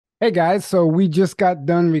Hey guys, so we just got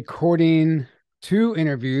done recording two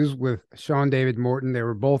interviews with Sean David Morton. They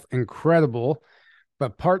were both incredible,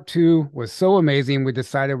 but part two was so amazing. We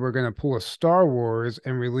decided we're going to pull a Star Wars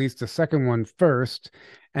and release the second one first.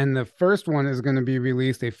 And the first one is going to be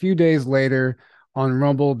released a few days later on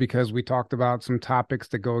Rumble because we talked about some topics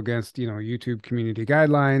that go against, YouTube community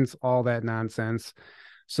guidelines, all that nonsense.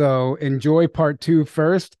 So enjoy part two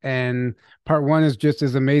first. And part one is just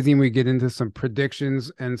as amazing. We get into some predictions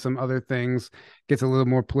and some other things, gets a little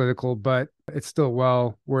more political, but it's still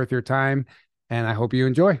well worth your time. And I hope you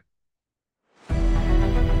enjoy.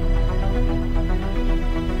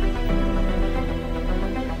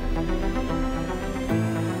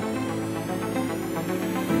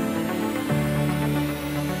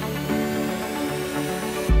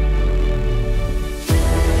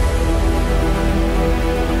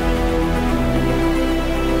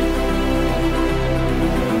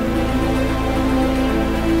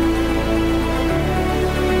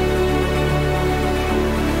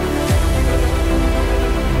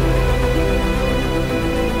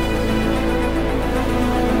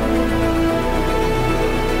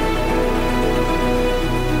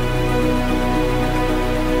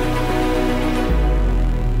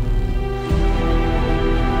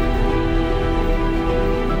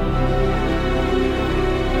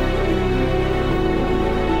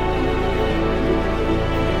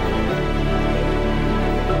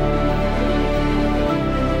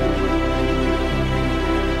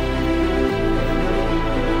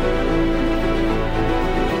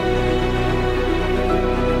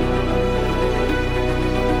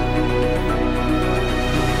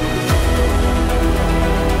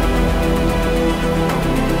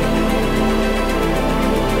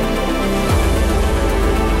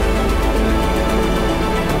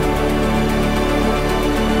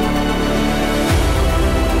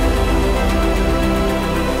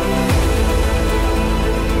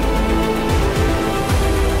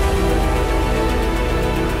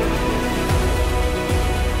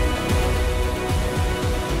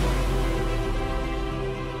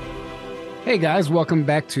 Hey guys, welcome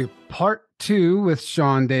back to part two with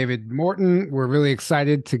Sean David Morton. We're really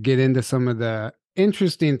excited to get into some of the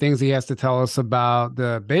interesting things he has to tell us about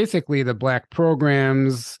basically the black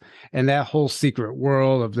programs and that whole secret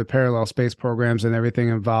world of the parallel space programs and everything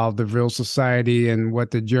involved, the Vril Society and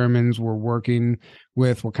what the Germans were working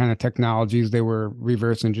with, what kind of technologies they were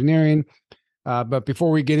reverse engineering. But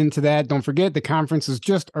before we get into that, don't forget the conference is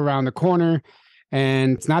just around the corner.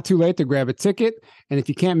 And it's not too late to grab a ticket. And if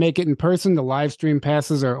you can't make it in person, the live stream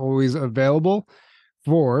passes are always available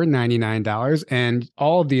for $99. And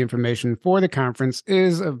all of the information for the conference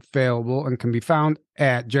is available and can be found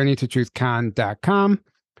at journeytotruthcon.com.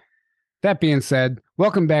 That being said,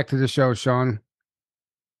 welcome back to the show, Sean.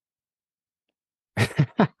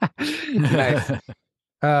 Nice.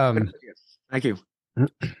 Thank you.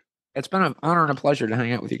 It's been an honor and a pleasure to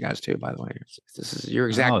hang out with you guys too, by the way. You're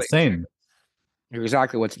exactly same. You're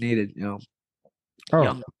exactly what's needed, young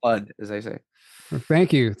blood, as they say.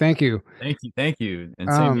 Thank you. Thank you. And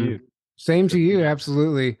same to you. Same to you,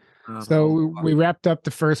 absolutely. So we wrapped up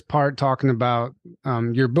the first part talking about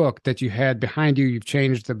your book that you had behind you. You've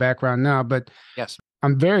changed the background now, but yes,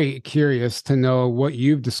 I'm very curious to know what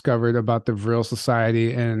you've discovered about the Vril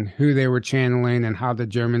Society and who they were channeling and how the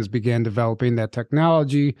Germans began developing that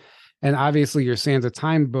technology. And obviously your Sands of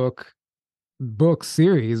Time book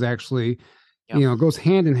series actually goes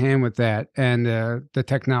hand in hand with that and the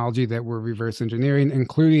technology that we're reverse engineering,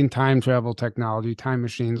 including time travel technology, time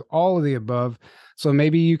machines, all of the above. So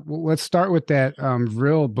maybe let's start with that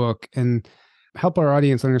Vril book and help our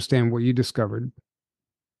audience understand what you discovered.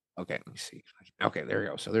 Okay, let me see. Okay, there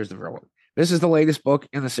you go. So there's the Vril book. This is the latest book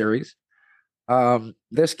in the series.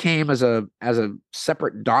 This came as a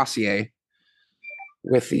separate dossier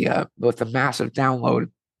with the massive download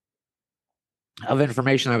of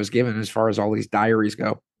information I was given as far as all these diaries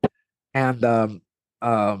go. And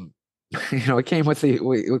it came with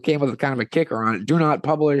kind of a kicker on it. Do not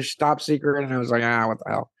publish, top secret. And I was like, what the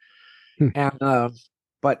hell? And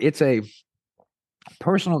but it's a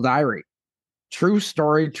personal diary, true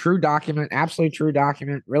story, true document, absolutely true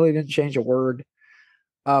document. Really didn't change a word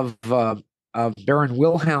of Baron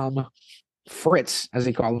Wilhelm Fritz, as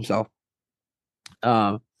he called himself.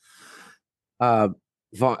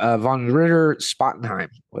 Von Ritter Spottenheim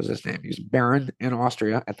was his name. He was Baron in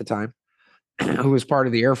Austria at the time, who was part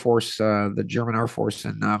of the Air Force, the German Air Force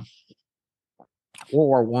in World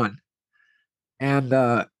War One. And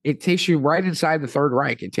it takes you right inside the Third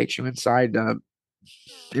Reich. It takes you inside,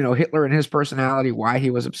 Hitler and his personality, why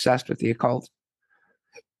he was obsessed with the occult.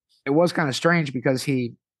 It was kind of strange because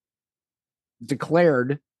he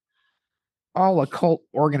declared all occult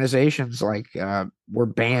organizations were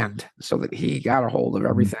banned so that he got a hold of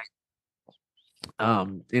everything.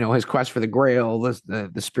 His quest for the Grail,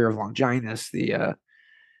 the Spear of Longinus,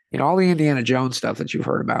 all the Indiana Jones stuff that you've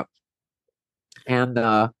heard about. And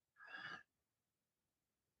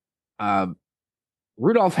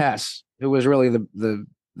Rudolf Hess, who was really the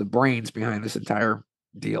brains behind this entire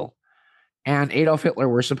deal, and Adolf Hitler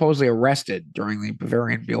were supposedly arrested during the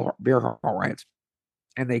Bavarian beer hall riots.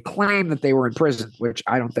 And they claim that they were in prison, which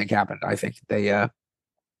I don't think happened. I think that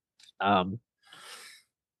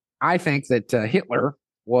Hitler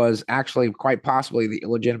was actually quite possibly the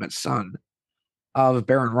illegitimate son of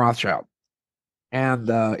Baron Rothschild,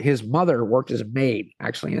 and his mother worked as a maid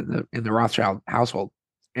actually in the Rothschild household.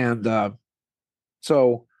 And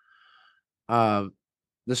so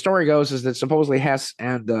the story goes is that supposedly Hess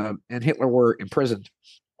and Hitler were imprisoned,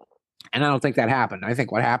 and I don't think that happened. I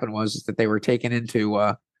think what happened was that they were taken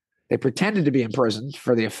into they pretended to be imprisoned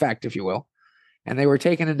for the effect, if you will, and they were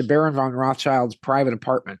taken into Baron von Rothschild's private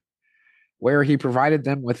apartment, where he provided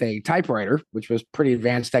them with a typewriter, which was pretty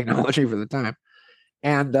advanced technology for the time.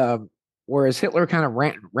 And whereas Hitler kind of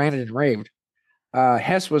ranted and raved,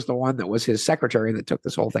 Hess was the one that was his secretary that took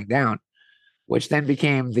this whole thing down, which then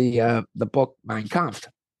became the book Mein Kampf.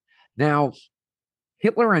 Now,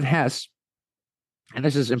 Hitler and Hess, and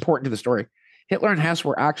this is important to the story, Hitler and Hess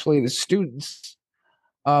were actually the students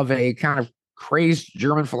of a kind of crazed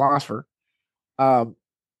German philosopher by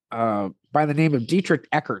the name of Dietrich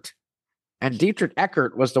Eckart. And Dietrich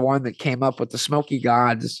Eckart was the one that came up with the smoky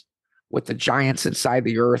gods, with the giants inside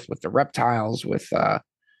the earth, with the reptiles, with the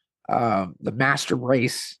master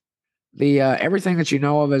race, everything that you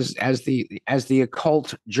know of as the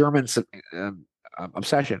occult German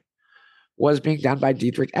obsession was being done by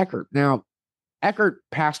Dietrich Eckart. Now, Eckart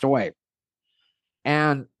passed away,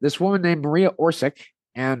 and this woman named Maria Orsic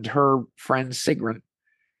and her friend Sigrun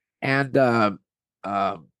and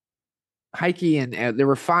Heike, and there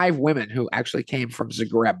were 5 women who actually came from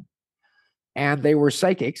Zagreb, and they were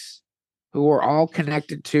psychics who were all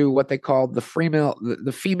connected to what they called the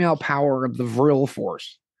female power of the Vril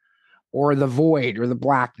force, or the void, or the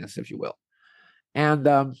blackness, if you will.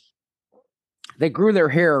 And they grew their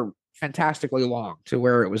hair fantastically long to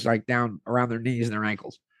where it was like down around their knees and their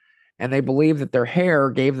ankles. And they believed that their hair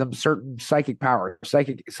gave them certain psychic power,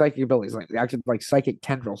 psychic abilities, like they acted like psychic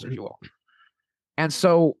tendrils, if you will. And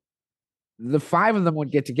so the 5 of them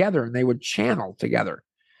would get together and they would channel together,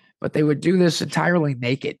 but they would do this entirely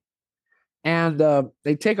naked. And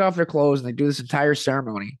they take off their clothes and they do this entire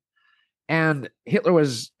ceremony. And Hitler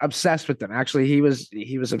was obsessed with them. Actually, he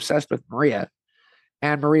was obsessed with Maria,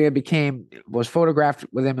 and Maria was photographed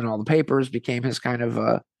with him in all the papers, became his kind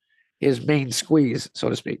of his main squeeze, so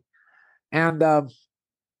to speak. And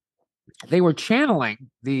they were channeling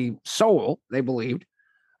the soul, they believed,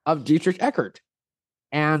 of Dietrich Eckart.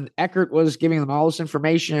 And Eckart was giving them all this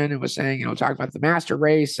information and was saying, talking about the master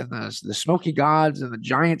race and the smoky gods and the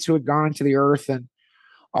giants who had gone into the earth and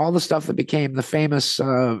all the stuff that became the famous,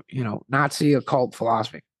 Nazi occult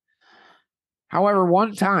philosophy. However,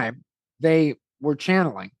 one time they were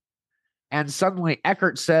channeling, and suddenly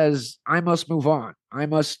Eckart says, "I must move on. I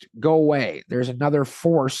must go away. There's another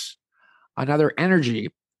force, another energy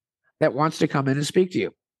that wants to come in and speak to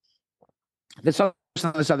you." This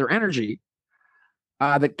other energy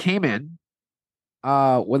that came in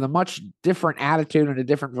with a much different attitude and a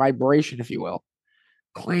different vibration, if you will,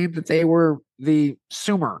 claimed that they were the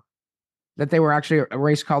Sumer, that they were actually a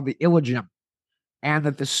race called the Illigim, and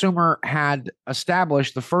that the Sumer had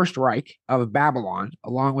established the First Reich of Babylon,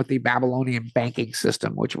 along with the Babylonian banking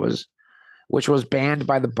system, which was banned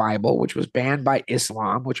by the Bible, which was banned by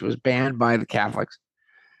Islam, which was banned by the Catholics.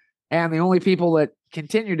 And the only people that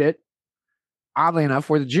continued it, oddly enough,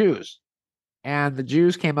 were the Jews. And the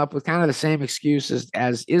Jews came up with kind of the same excuse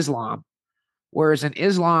as Islam. Whereas in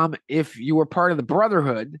Islam, if you were part of the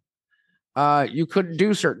Brotherhood, you couldn't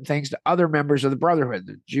do certain things to other members of the Brotherhood.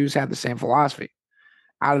 The Jews had the same philosophy.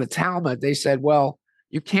 Out of the Talmud, they said, well,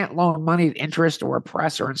 you can't loan money at interest or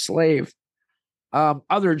oppress or enslave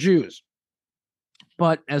other Jews.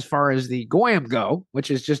 But as far as the Goyim go,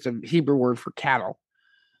 which is just a Hebrew word for cattle,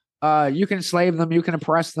 you can enslave them, you can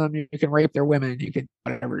oppress them, you can rape their women, you can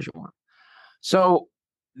whatever you want. So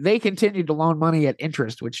they continued to loan money at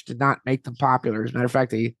interest, which did not make them popular. As a matter of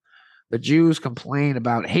fact, the Jews complained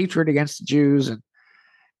about hatred against the Jews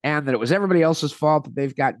and that it was everybody else's fault that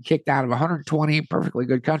they've gotten kicked out of 120 perfectly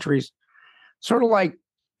good countries. Sort of like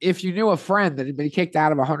if you knew a friend that had been kicked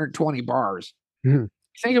out of 120 bars. Mm-hmm. You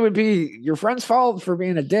think it would be your friend's fault for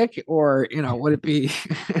being a dick, or would it be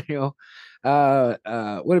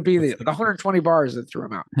would it be the 120 bars that threw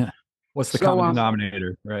him out? What's the So, common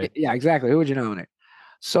denominator? Right. yeah, exactly. Who would you nominate?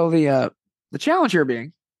 So the challenge here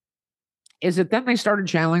being is that then they started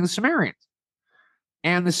channeling the Sumerians,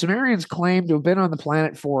 and the Sumerians claimed to have been on the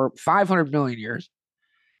planet for 500 million years,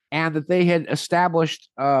 and that they had established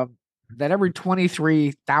that every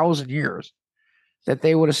 23,000 years that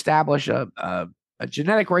they would establish a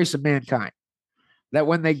genetic race of mankind. That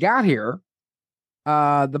when they got here,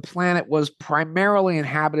 the planet was primarily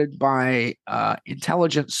inhabited by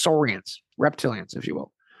intelligent saurians, reptilians, if you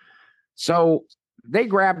will. So they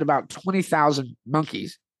grabbed about 20,000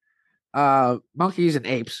 monkeys, monkeys and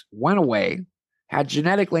apes, went away, had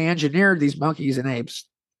genetically engineered these monkeys and apes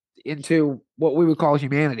into what we would call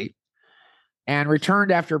humanity, and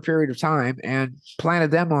returned after a period of time and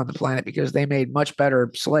planted them on the planet because they made much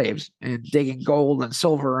better slaves in digging gold and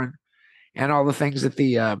silver and all the things that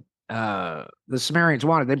the Sumerians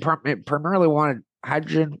wanted. They primarily wanted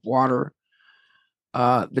hydrogen, water,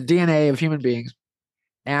 the DNA of human beings,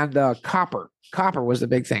 and copper. Copper was the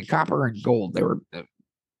big thing. Copper and gold. They were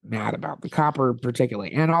mad about the copper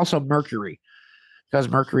particularly, and also mercury, because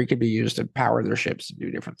mercury could be used to power their ships and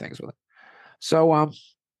do different things with it. So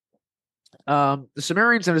the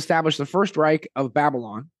Sumerians had established the first Reich of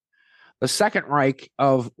Babylon, the second Reich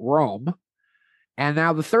of Rome, and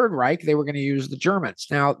now the third Reich, they were going to use the Germans.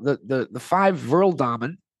 Now, the five Vril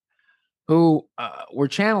damen who were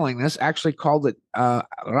channeling this actually called it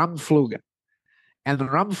Raumflüge. And the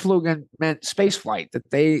Raumflügen meant space flight,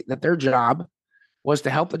 that their job was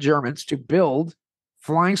to help the Germans to build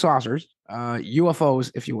flying saucers,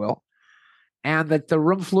 UFOs, if you will, and that the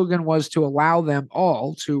Raumflügen was to allow them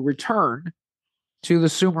all to return to the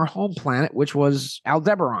Sumer home planet, which was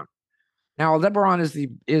Aldebaran. Now, Aldebaran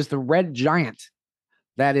is the red giant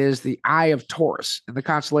that is the eye of Taurus in the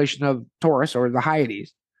constellation of Taurus, or the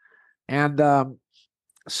Hyades. And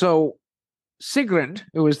so Sigrun,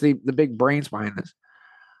 who is the big brains behind this,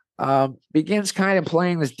 begins kind of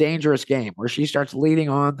playing this dangerous game where she starts leading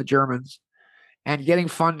on the Germans and getting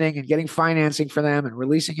funding and getting financing for them and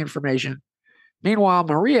releasing information. Meanwhile,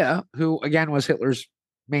 Maria, who again was Hitler's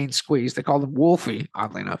main squeeze, they called him Wolfie,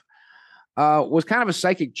 oddly enough, was kind of a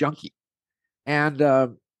psychic junkie. And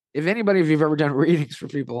if you've ever done readings for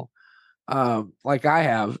people, like I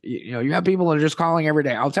have, you have people that are just calling every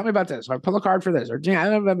day. Tell me about this. Or pull a card for this. Or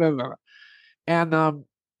blah, blah, blah, blah. And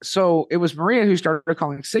so it was Maria who started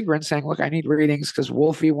calling Sigrun, saying, "Look, I need readings because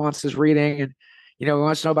Wolfie wants his reading, and he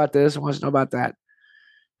wants to know about this and wants to know about that."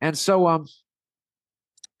 And so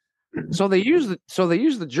they used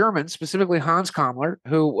the Germans, specifically Hans Kammler,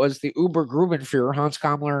 who was the Obergruppenführer. Hans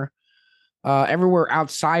Kammler, everywhere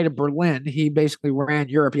outside of Berlin, he basically ran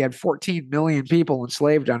Europe. He had 14 million people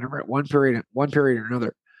enslaved under him at one period or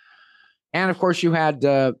another. And of course, you had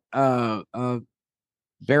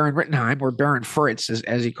Baron Rittenheim, or Baron Fritz,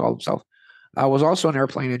 as he called himself, was also an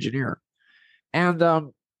airplane engineer. And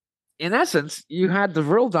in essence, you had the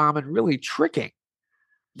Vril damen really tricking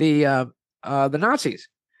the Nazis,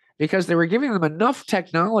 because they were giving them enough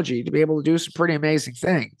technology to be able to do some pretty amazing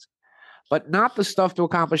things, but not the stuff to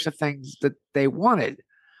accomplish the things that they wanted.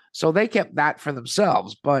 So they kept that for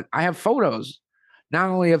themselves. But I have photos, not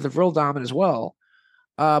only of the Vril damen as well,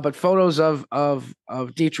 but photos of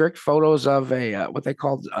Dietrich, photos of a what they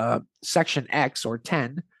called Section X or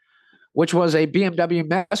 10, which was a BMW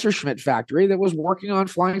Messerschmitt factory that was working on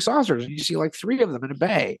flying saucers. And you see like 3 of them in a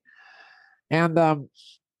bay. And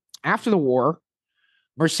after the war,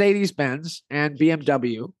 Mercedes-Benz and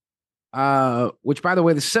BMW, which, by the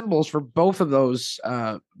way, the symbols for both of those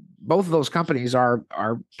companies are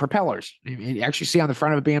propellers. You actually see on the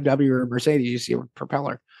front of a BMW or a Mercedes, you see a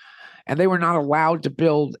propeller. And they were not allowed to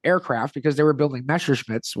build aircraft because they were building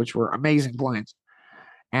Messerschmitts, which were amazing planes,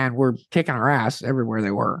 and were kicking our ass everywhere they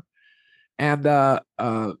were. And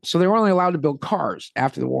so they were only allowed to build cars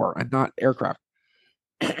after the war and not aircraft.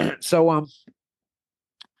 So,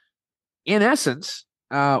 in essence,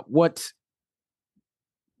 what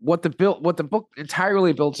the book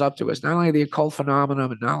entirely builds up to is not only the occult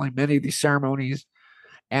phenomenon, and not only many of these ceremonies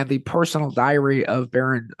and the personal diary of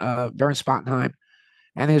Baron Spottenheim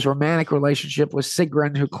and his romantic relationship with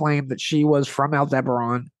Sigrun, who claimed that she was from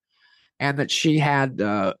Aldebaran and that she had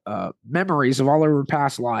memories of all of her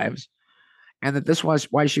past lives, and that this was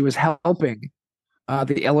why she was helping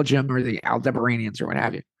the Elohim or the Aldebaranians or what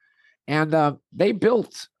have you. And they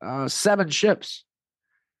built 7 ships,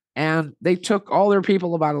 and they took all their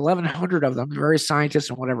people, about 1,100 of them, various scientists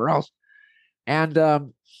and whatever else,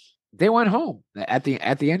 and they went home at the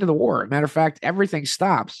end of the war. As a matter of fact, everything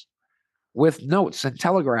stops with notes and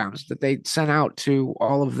telegrams that they sent out to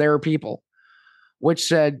all of their people, which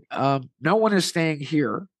said, "No one is staying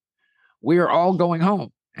here. We are all going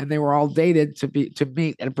home." and they were all dated to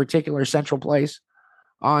meet at a particular central place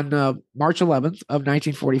on March 11th of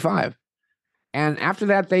 1945. And after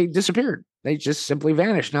that, they disappeared. They just simply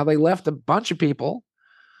vanished. Now, they left a bunch of people,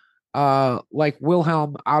 like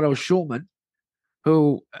Wilhelm Otto Schulman,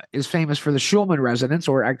 who is famous for the Schulman resonance,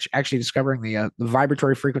 or actually discovering the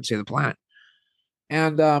vibratory frequency of the planet.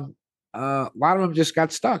 And a lot of them just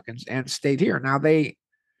got stuck and stayed here. Now, they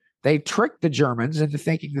tricked the Germans into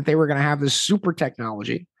thinking that they were going to have this super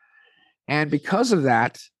technology. And because of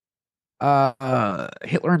that,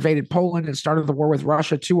 Hitler invaded Poland and started the war with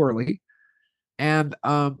Russia too early. And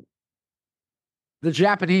the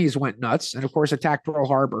Japanese went nuts and, of course, attacked Pearl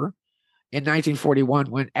Harbor in 1941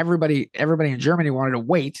 when everybody in Germany wanted to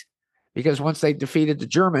wait, because once they defeated the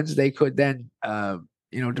Germans, they could then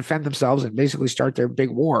defend themselves and basically start their big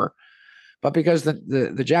war. But because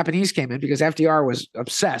the Japanese came in, because FDR was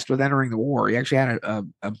obsessed with entering the war, he actually had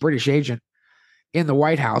a British agent in the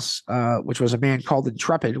White House, which was a man called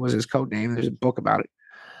Intrepid, was his code name. There's a book about it,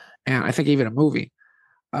 and I think even a movie,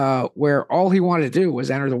 where all he wanted to do was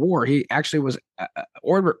enter the war. He actually was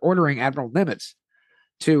ordering Admiral Nimitz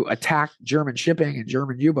to attack German shipping and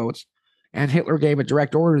German U-boats, and Hitler gave a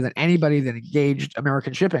direct order that anybody that engaged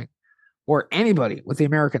American shipping or anybody with the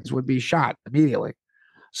Americans would be shot immediately.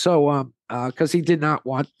 So, because he did not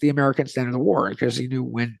want the Americans to enter the war, because he knew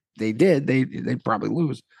when they did, they'd probably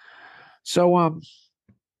lose. So,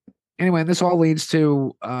 anyway, and this all leads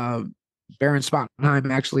to Baron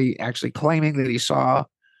Spottenheim actually claiming that he saw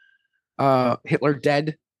Hitler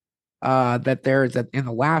dead. That in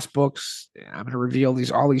the last books, I'm going to reveal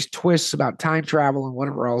all these twists about time travel and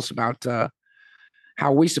whatever else about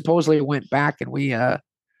how we supposedly went back and we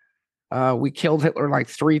killed Hitler like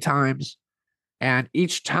 3 times, and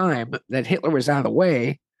each time that Hitler was out of the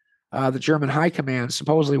way, the German high command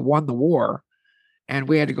supposedly won the war, and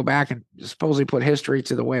we had to go back and supposedly put history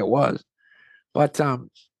to the way it was. But so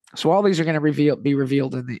all these are going to be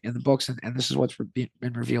revealed in the books, and this is what's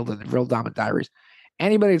been revealed in the Vril Diaries.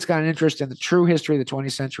 Anybody that's got an interest in the true history of the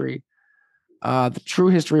 20th century, the true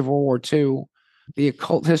history of World War II, the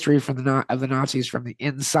occult history of the Nazis from the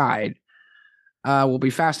inside, will be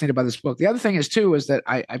fascinated by this book. The other thing is that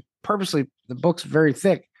I purposely, the book's very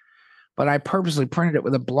thick, but I purposely printed it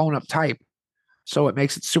with a blown up type, so it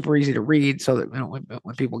makes it super easy to read. So that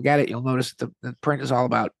when people get it, you'll notice that the print is all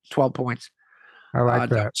about 12 points. I like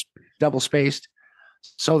that. Double spaced,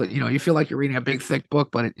 so that you feel like you're reading a big thick book,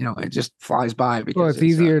 but it just flies by because it's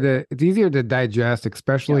easier to digest,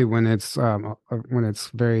 especially when it's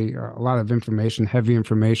very a lot of information, heavy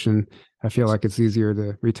information. I feel like it's easier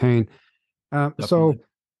to retain. So,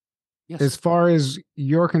 yes. As far as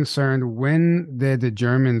you're concerned, when did the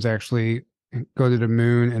Germans actually go to the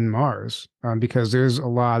moon and Mars? Because there's a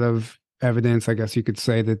lot of evidence, I guess you could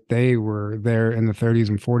say, that they were there in the 30s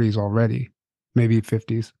and 40s already, maybe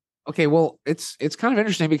 50s. Okay, well, it's kind of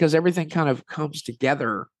interesting because everything kind of comes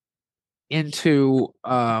together into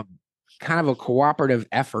kind of a cooperative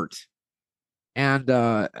effort. And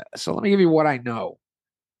so let me give you what I know.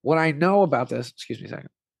 What I know about this, excuse me a second.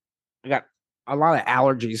 I got a lot of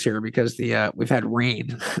allergies here because we've had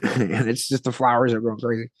rain and it's just the flowers are going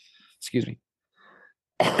crazy. Excuse me.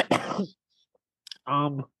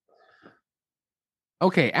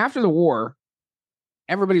 Okay, after the war,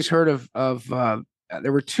 everybody's heard of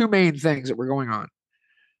there were 2 main things that were going on.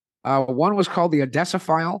 One was called the Odessa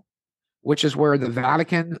File, which is where the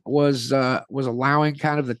Vatican was allowing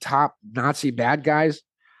kind of the top Nazi bad guys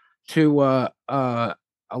to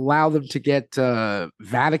allow them to get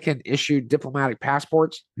Vatican issued diplomatic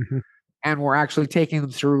passports, and were actually taking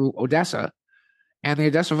them through Odessa. And the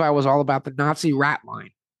Odessa File was all about the Nazi rat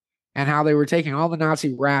line and how they were taking all the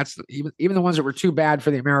Nazi rats, even the ones that were too bad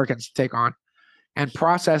for the Americans to take on, and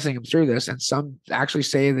processing them through this. And some actually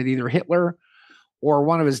say that either Hitler or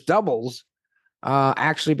one of his doubles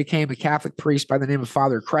actually became a Catholic priest by the name of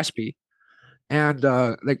Father Crespi. And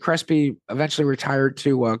that Crespi eventually retired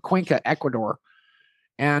to Cuenca, Ecuador.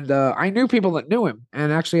 And I knew people that knew him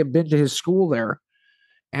and actually had been to his school there.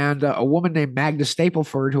 And a woman named Magda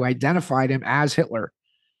Stapleford, who identified him as Hitler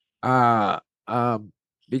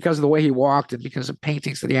because of the way he walked and because of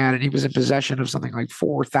paintings that he had. And he was in possession of something like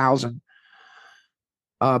 4,000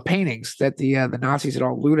 paintings that the Nazis had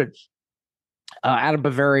all looted out of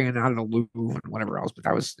Bavaria and out of the Louvre and whatever else. But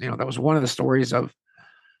that was one of the stories of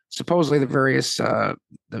supposedly the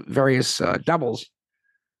various doubles,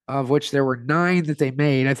 of which there were 9 that they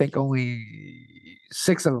made. I think only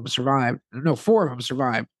 6 of them survived. No, 4 of them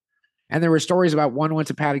survived. And there were stories about one went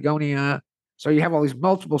to Patagonia. So you have all these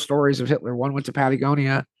multiple stories of Hitler. One went to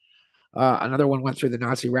Patagonia. Another one went through the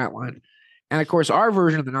Nazi rat line. And of course, our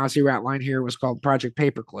version of the Nazi rat line here was called Project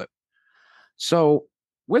Paperclip. So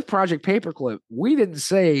with Project Paperclip, we didn't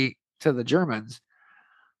say to the Germans,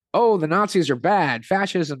 oh, the Nazis are bad.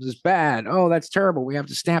 Fascism is bad. Oh, that's terrible. We have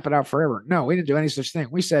to stamp it out forever. No, we didn't do any such thing.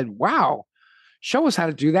 We said, wow, show us how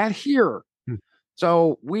to do that here.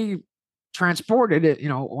 So we transported it,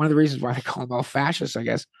 one of the reasons why they call them all fascists, I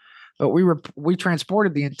guess. But we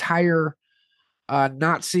transported the entire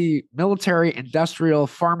Nazi military, industrial,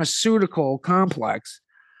 pharmaceutical complex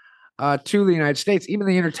to the United States, even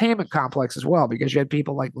the entertainment complex as well, because you had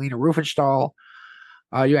people like Lena Riefenstahl,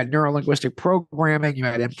 you had neurolinguistic programming, you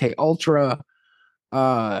had MK Ultra,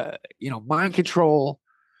 mind control,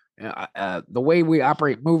 the way we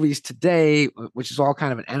operate movies today, which is all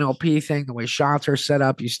kind of an NLP thing, the way shots are set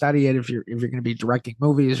up. You study it if you're going to be directing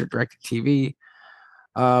movies or directing TV,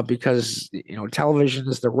 because television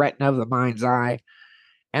is the retina of the mind's eye.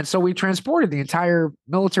 And so we transported the entire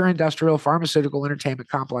military, industrial, pharmaceutical, entertainment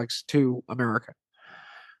complex to America.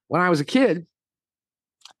 When I was a kid,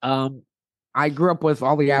 I grew up with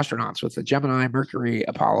all the astronauts, with the Gemini, Mercury,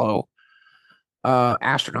 Apollo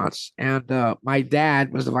astronauts. And my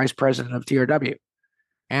dad was the vice president of TRW.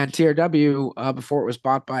 And TRW, before it was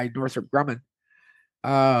bought by Northrop Grumman,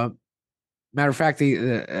 matter of fact,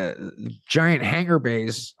 the giant hangar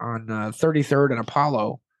bays on 33rd and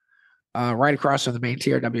Apollo, right across from the main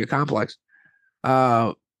TRW complex,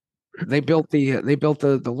 they built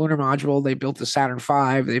the lunar module, they built the Saturn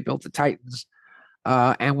V, they built the Titans,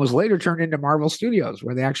 and was later turned into Marvel Studios,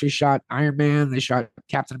 where they actually shot Iron Man, they shot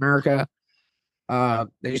Captain America,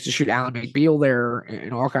 they used to shoot Alan McBeal there,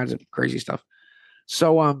 and all kinds of crazy stuff.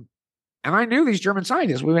 So, and I knew these German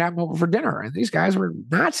scientists. We would have them over for dinner, and these guys were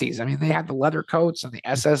Nazis. I mean, they had the leather coats and the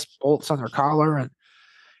SS bolts on their collar, and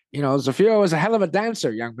Zofio was a hell of a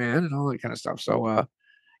dancer, young man, and all that kind of stuff. So,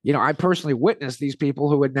 I personally witnessed these people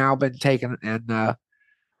who had now been taken and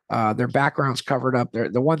their backgrounds covered up.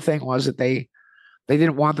 The one thing was that they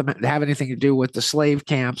didn't want them to have anything to do with the slave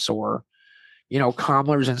camps or,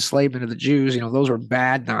 Kammler's enslavement of the Jews. Those were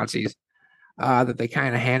bad Nazis that they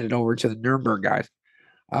kind of handed over to the Nuremberg guys.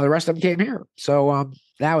 The rest of them came here. So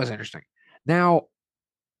that was interesting. Now,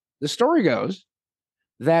 the story goes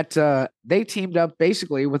that they teamed up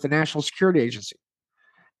basically with the National Security Agency,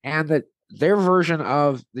 and that their version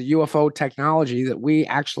of the UFO technology, that we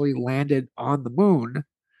actually landed on the moon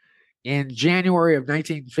in January of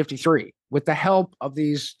 1953 with the help of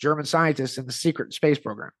these German scientists in the secret space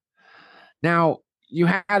program. Now, you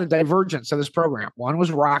had a divergence of this program. One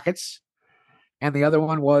was rockets, and the other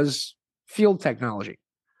one was field technology.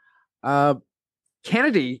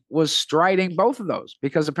 Kennedy was striding both of those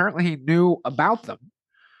because apparently he knew about them,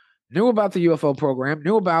 knew about the UFO program,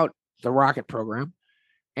 knew about the rocket program,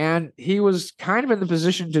 and he was kind of in the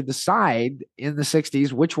position to decide in the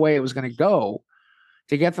 60s which way it was going to go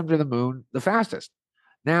to get them to the moon the fastest.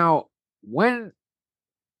 Now, when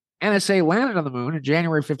NSA landed on the moon in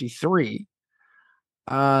January of 53,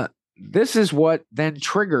 this is what then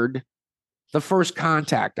triggered the first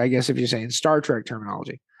contact, I guess, if you say in Star Trek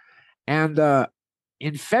terminology. And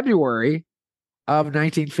in February of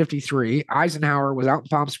 1953, Eisenhower was out in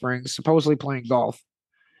Palm Springs, supposedly playing golf,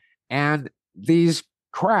 and these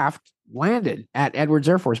craft landed at Edwards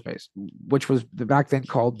Air Force Base, which was back then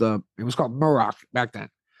called it was called Muroc back then.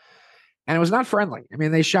 And it was not friendly. I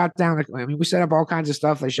mean, they shot down, we set up all kinds of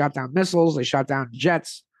stuff. They shot down missiles, they shot down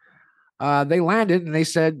jets. They landed and they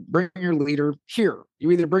said, bring your leader here.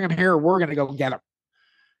 You either bring him here or we're going to go get him.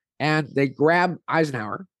 And they grabbed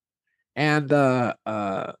Eisenhower and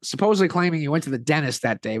supposedly claiming he went to the dentist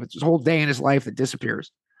that day, with this whole day in his life that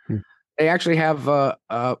disappears. They actually have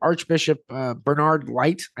Archbishop Bernard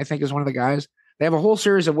Light, I think, is one of the guys. They have a whole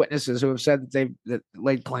series of witnesses who have said that they've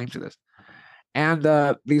laid claim to this. And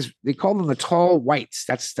they called them the tall whites.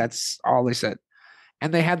 That's all they said.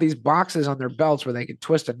 And they had these boxes on their belts where they could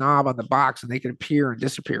twist a knob on the box and they could appear and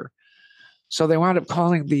disappear. So they wound up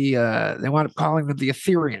calling them the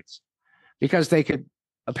Etherians, because they could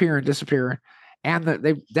appear and disappear. And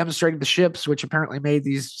they demonstrated the ships, which apparently made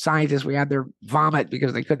these scientists, we had their vomit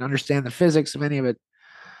because they couldn't understand the physics of any of it.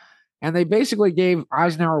 And they basically gave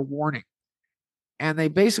Eisenhower a warning. And they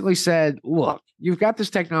basically said, look, you've got this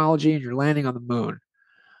technology and you're landing on the moon.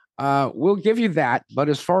 We'll give you that. But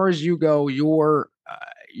as far as you go, you're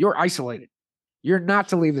isolated. You're not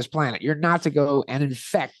to leave this planet. You're not to go and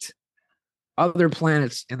infect other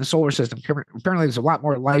planets in the solar system. Apparently, there's a lot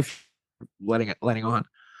more life letting on.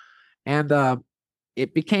 And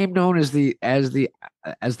it became known as the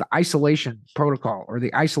isolation protocol, or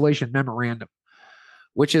the isolation memorandum,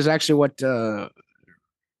 which is actually what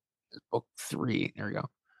book 3. There we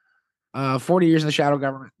go. 40 Years in the Shadow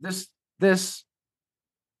Government. this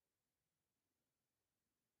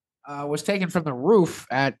was taken from the roof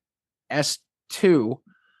at S2,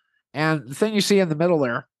 and the thing you see in the middle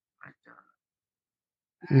there.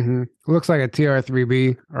 Looks like a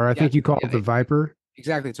TR3B, or I think you call it the Viper.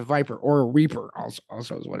 Exactly, it's a Viper or a Reaper. Also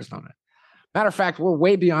is what it's known as. Matter of fact, we're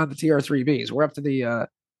way beyond the TR3Bs. We're up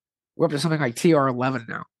to something like TR11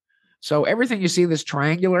 now. So everything you see this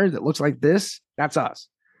triangular that looks like this, that's us.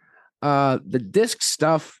 The disc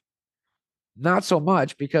stuff, not so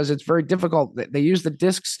much, because it's very difficult. They use the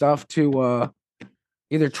disc stuff to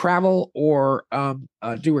either travel or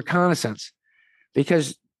do reconnaissance,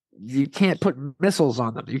 because you can't put missiles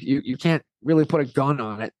on them. You can't really put a gun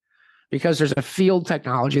on it, because there's a field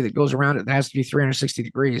technology that goes around it that has to be 360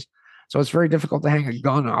 degrees. So it's very difficult to hang a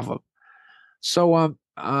gun off of. So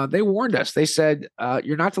they warned us. They said,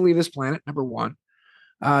 you're not to leave this planet, number one.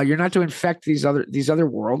 You're not to infect these other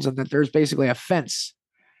worlds, and that there's basically a fence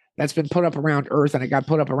that's been put up around Earth, and it got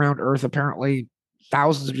put up around Earth apparently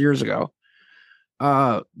thousands of years ago.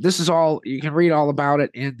 This is all, you can read all about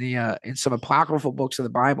it in some apocryphal books of the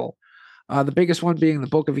Bible. The biggest one being the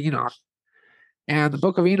Book of Enoch. And the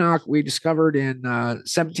Book of Enoch we discovered in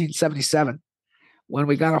 1777 when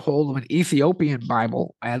we got a hold of an Ethiopian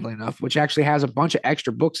Bible, oddly enough, which actually has a bunch of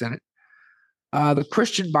extra books in it. The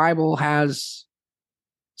Christian Bible has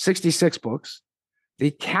 66 books.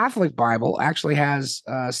 The Catholic Bible actually has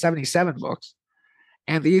 77 books.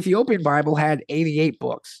 And the Ethiopian Bible had 88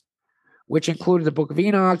 books, which included the Book of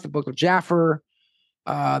Enoch, the Book of Japhar,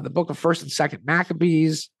 the Book of 1st and 2nd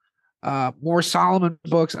Maccabees, more Solomon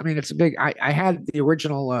books. I mean, it's a big, I had the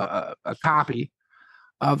original, a copy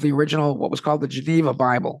of the original, what was called the Geneva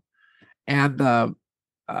Bible. And matter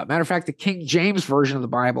of fact, the King James version of the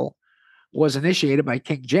Bible was initiated by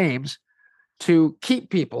King James to keep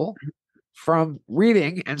people from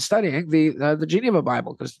reading and studying the Geneva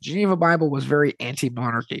Bible, because the Geneva Bible was very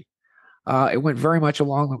anti-monarchy. It went very much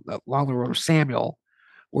along the road of Samuel,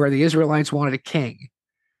 where the Israelites wanted a king.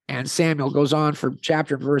 And Samuel goes on for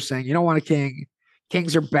chapter and verse saying, you don't want a king.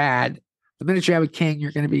 Kings are bad. The minute you have a king,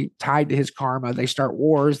 you're going to be tied to his karma. They start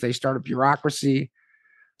wars. They start a bureaucracy.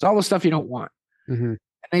 It's all the stuff you don't want. And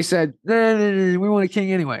they said, no, we want a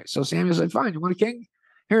king anyway. So Samuel said, fine, you want a king?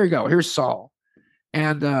 Here you go. Here's Saul.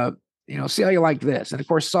 And, see how you like this. And of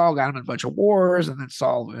course, Saul got him in a bunch of wars, and then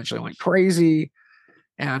Saul eventually went crazy.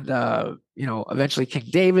 And, eventually King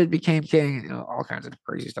David became king, all kinds of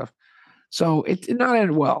crazy stuff. So it did not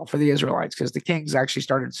end well for the Israelites, because the kings actually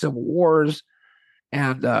started civil wars,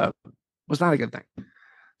 and was not a good thing.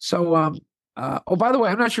 So, by the way,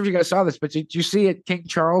 I'm not sure if you guys saw this, but did you see at King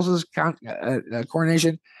Charles's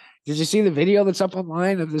coronation? Did you see the video that's up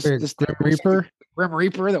online of this Grim Reaper? Grim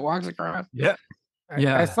Reaper that walks across? Yeah.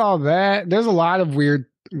 I saw that. There's a lot of weird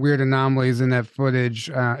anomalies in that footage,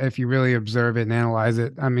 if you really observe it and analyze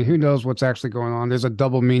it. I mean, who knows what's actually going on? There's a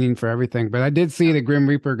double meaning for everything. But I did see the Grim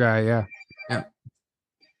Reaper guy. Yeah.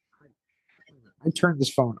 I turned this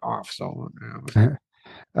phone off, so.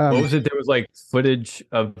 What was it? There was like footage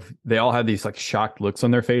of, they all had these like shocked looks on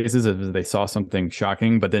their faces as they saw something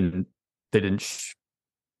shocking, but then they didn't show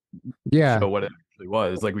what it actually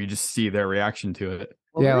was. Like, we just see their reaction to it.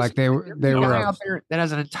 Well, like they were out there that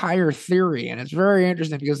has an entire theory, and it's very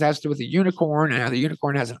interesting because it has to do with the unicorn and how the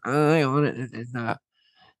unicorn has an eye on it, and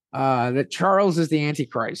that Charles is the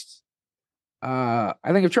Antichrist. I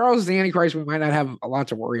think if Charles is the Antichrist, we might not have a lot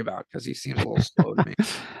to worry about, because he seems a little slow to me.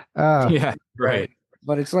 Yeah, right.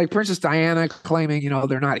 But it's like Princess Diana claiming,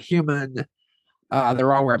 they're not human.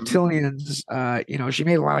 They're all reptilians. She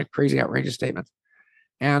made a lot of crazy, outrageous statements.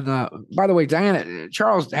 And by the way,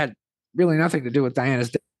 Charles had really nothing to do with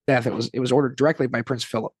Diana's death. It was ordered directly by Prince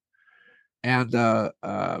Philip. And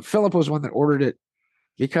Philip was one that ordered it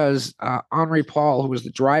because Henri Paul, who was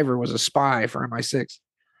the driver, was a spy for MI6.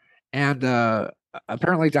 And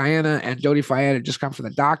apparently Diana and Dodi Fayed had just come from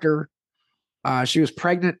the doctor. She was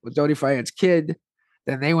pregnant with Dodi Fayed's kid.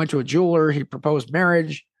 Then they went to a jeweler. He proposed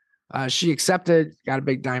marriage. She accepted, got a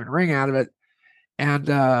big diamond ring out of it. And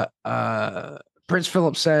Prince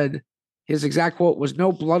Philip said, his exact quote was,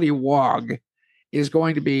 "No bloody wog is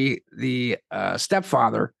going to be the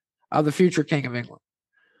stepfather of the future king of England."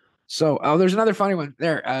 So there's another funny one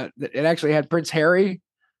there. It actually had Prince Harry.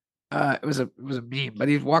 It was a meme, but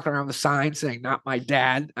he's walking around with a sign saying "Not my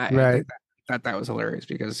dad." I thought that was hilarious,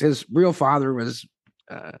 because his real father was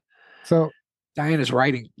Diana's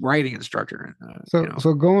writing instructor.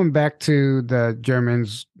 So going back to the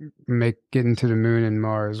Germans getting to the moon and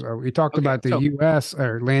Mars, we talked about the U.S.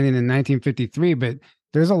 landing in 1953, but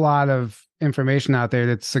there's a lot of information out there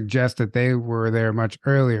that suggests that they were there much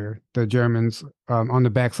earlier, the Germans, on the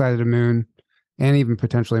backside of the moon, and even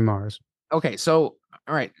potentially Mars. okay, so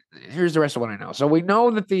all right, here's the rest of what I know. So we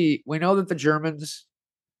know that the Germans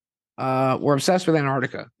were obsessed with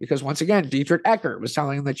Antarctica because once again, Dietrich Eckert was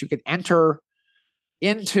telling them that you could enter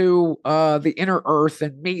into the inner Earth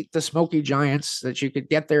and meet the Smoky Giants, that you could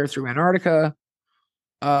get there through Antarctica,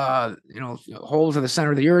 holes in the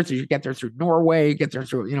center of the Earth. You could get there through Norway, get there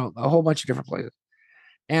through a whole bunch of different places.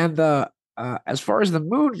 And as far as the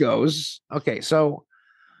moon goes, okay, so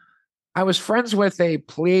I was friends with a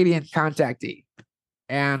Pleiadian contactee,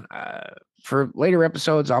 and for later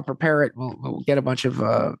episodes, I'll prepare it. We'll get a bunch of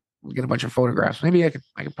photographs. Maybe I could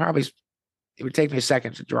probably. It would take me a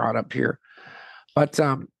second to draw it up here, but this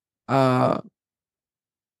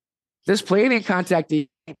Pleiadian contactee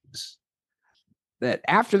that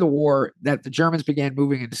after the war, that the Germans began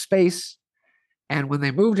moving into space, and when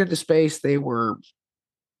they moved into space, they were,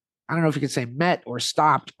 I don't know if you could say, met or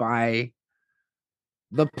stopped by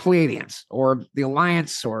the Pleiadians or the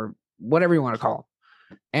Alliance or whatever you want to call them.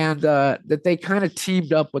 And that they kind of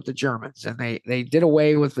teamed up with the Germans, and they did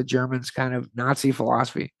away with the Germans' kind of Nazi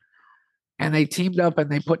philosophy. And they teamed up and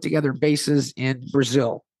they put together bases in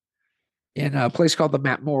Brazil, in a place called the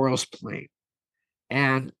Matamoros Plain.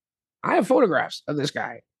 And I have photographs of this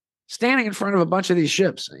guy standing in front of a bunch of these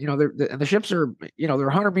ships. And the ships are, they're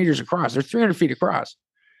 100 meters across. They're 300 feet across.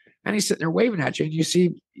 And he's sitting there waving at you. And you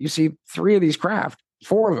see three of these craft,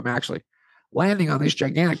 four of them actually, landing on these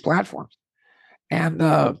gigantic platforms. And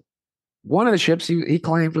one of the ships he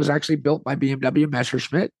claimed was actually built by BMW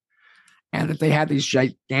Messerschmitt, and that they had these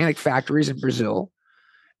gigantic factories in Brazil,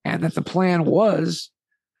 and that the plan was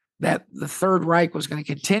that the Third Reich was going to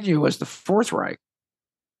continue as the Fourth Reich,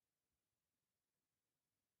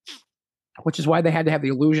 which is why they had to have the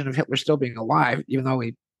illusion of Hitler still being alive, even though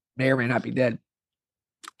he may or may not be dead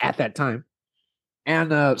at that time.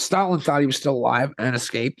 And Stalin thought he was still alive and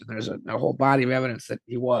escaped, and there's a whole body of evidence that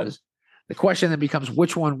he was. The question then becomes,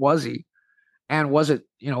 which one was he? And was it,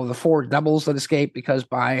 the four doubles that escaped? Because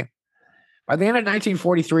by the end of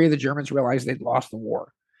 1943, the Germans realized they'd lost the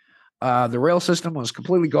war. The rail system was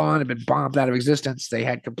completely gone, had been bombed out of existence. They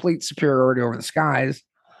had complete superiority over the skies.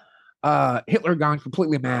 Hitler gone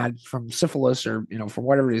completely mad from syphilis or, from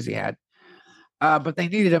whatever it is he had. But they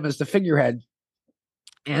needed him as the figurehead.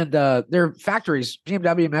 And their factories,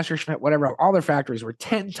 BMW, Messerschmitt, whatever, all their factories were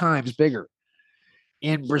 10 times bigger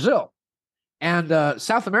in Brazil. And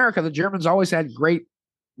South America, the Germans always had great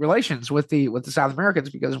relations with the South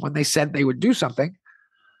Americans, because when they said they would do something,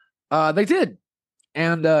 they did.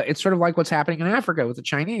 And it's sort of like what's happening in Africa with the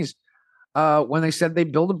Chinese. When they said they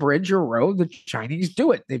build a bridge or a road, the Chinese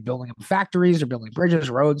do it. They're building them factories, they're building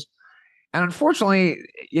bridges, roads. And unfortunately,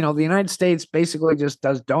 the United States basically just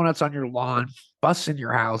does donuts on your lawn, busts in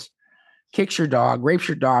your house, kicks your dog, rapes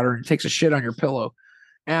your daughter, and takes a shit on your pillow.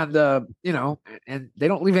 And, and they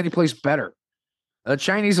don't leave any place better. The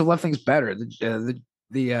Chinese have left things better. The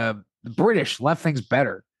British left things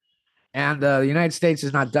better. And the United States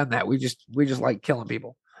has not done that. We just like killing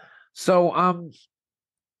people. So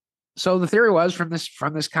so the theory was from this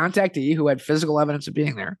contactee who had physical evidence of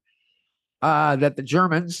being there, that the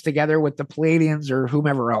Germans, together with the Pleiadians or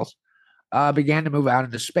whomever else, began to move out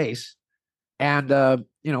into space and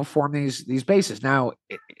form these bases. Now,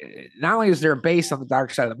 not only is there a base on the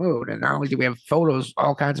dark side of the moon, and not only do we have photos,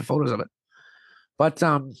 all kinds of photos of it, but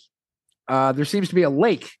there seems to be a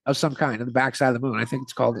lake of some kind on the backside of the moon. I think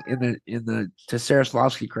it's called in the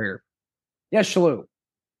Tsaroslavsky crater. Yes, Shalou.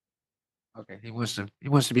 Okay, he wants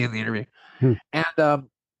to be in the interview. And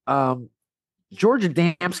George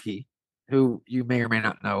Adamski, who you may or may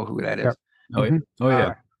not know who that is. Yep. Oh yeah. Oh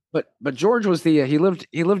yeah. But George was he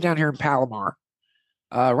lived down here in Palomar.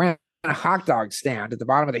 Ran a hot dog stand at the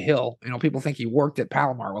bottom of the hill. People think he worked at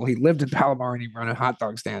Palomar. Well, he lived in Palomar and he ran a hot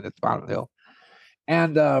dog stand at the bottom of the hill.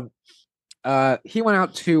 And he went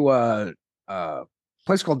out to a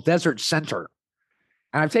place called Desert Center.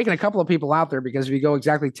 And I've taken a couple of people out there because if you go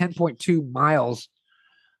exactly 10.2 miles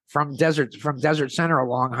from Desert Center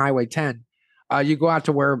along Highway 10, you go out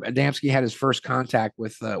to where Adamski had his first contact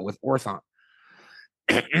with Orthon.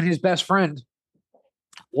 And his best friend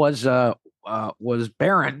was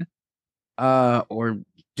Baron or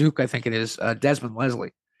Duke, I think it is, Desmond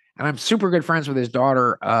Leslie. And I'm super good friends with his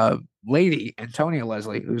daughter, Lady Antonia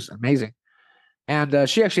Leslie, who's amazing. And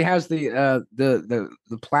she actually has the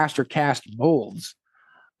plaster cast molds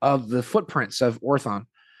of the footprints of Orthon.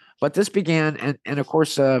 But this began, and of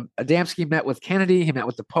course, Adamski met with Kennedy. He met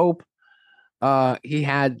with the Pope. He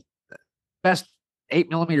had best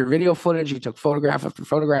 8mm video footage. He took photograph after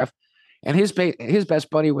photograph. And his best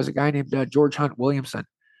buddy was a guy named George Hunt Williamson,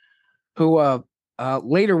 who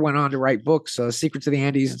later went on to write books, Secrets of the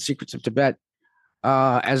Andes and Secrets of Tibet.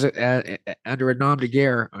 as under a nom de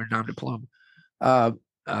guerre or nom de plume,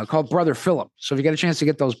 called Brother Philip. So if you get a chance to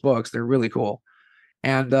get those books, they're really cool.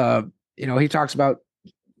 And he talks about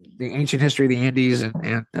the ancient history of the Andes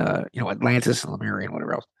and Atlantis and Lemuria and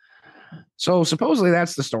whatever else. So supposedly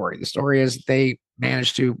that's the story. The story is they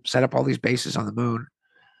managed to set up all these bases on the moon,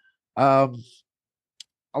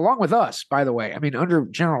 along with us, by the way. I mean, under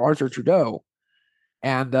General Arthur Trudeau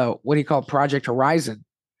and what he called Project Horizon.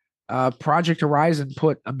 Project Horizon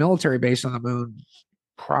put a military base on the moon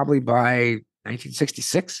probably by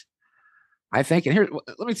 1966, I think. And here,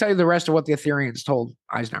 let me tell you the rest of what the Ethereans told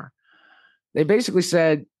Eisenhower. They basically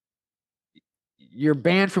said, you're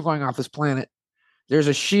banned from going off this planet. There's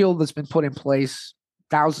a shield that's been put in place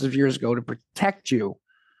thousands of years ago to protect you,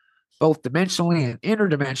 both dimensionally and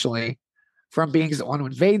interdimensionally, from beings that want to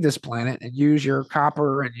invade this planet and use your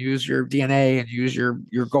copper and use your DNA and use your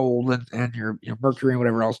gold and your mercury and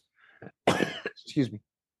whatever else. Excuse me.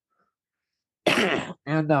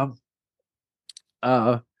 And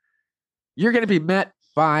you're going to be met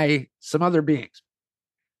by some other beings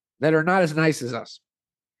that are not as nice as us,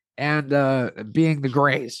 and being the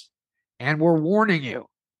Greys. And we're warning you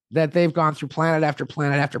that they've gone through planet after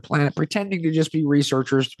planet after planet, pretending to just be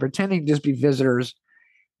researchers, pretending to just be visitors.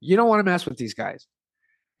 You don't want to mess with these guys.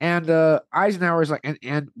 And Eisenhower is like,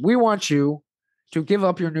 and we want you to give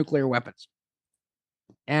up your nuclear weapons.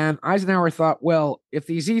 And Eisenhower thought, well, if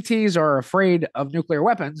these ETs are afraid of nuclear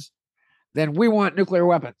weapons, then we want nuclear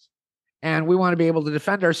weapons. And we want to be able to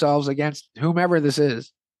defend ourselves against whomever this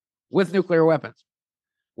is with nuclear weapons.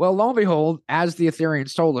 Well, lo and behold, as the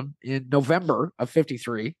Ethereans told him in November of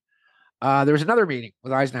 53, there was another meeting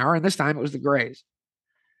with Eisenhower, and this time it was the Greys.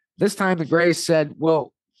 This time the Greys said,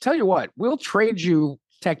 well, tell you what, we'll trade you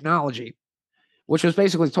technology, which was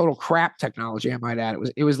basically total crap technology, I might add.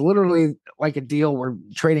 It was literally like a deal where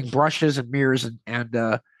trading brushes and mirrors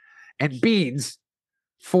and beads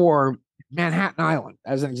for Manhattan Island,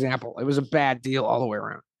 as an example. It was a bad deal all the way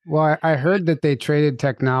around. Well, I heard that they traded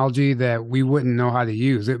technology that we wouldn't know how to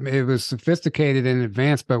use. It was sophisticated and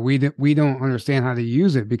advanced, but we don't understand how to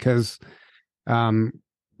use it because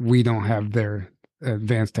we don't have their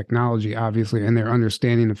advanced technology, obviously, and their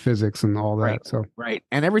understanding of physics and all that. Right, so right,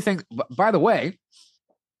 and everything. By the way,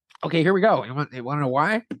 okay, here we go. You want to know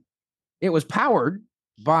why? It was powered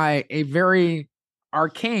by a very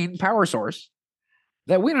arcane power source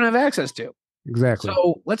that we don't have access to. Exactly.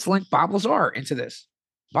 So let's link Bob Lazar into this.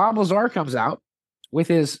 Bob Lazar comes out with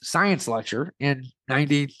his science lecture in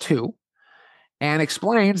 92 and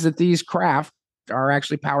explains that these craft are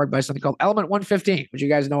actually powered by something called element 115, which you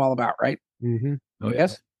guys know all about, right? Mm-hmm. Oh,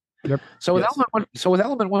 yes. Yep. So with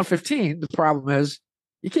element 115, the problem is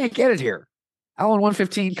you can't get it here. Element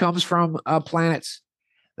 115 comes from planets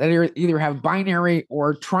that either have binary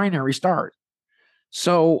or trinary stars.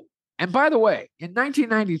 So, and by the way, in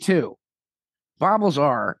 1992, Bob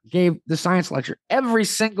Lazar gave the science lecture, every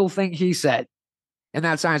single thing he said in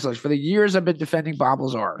that science lecture. For the years I've been defending Bob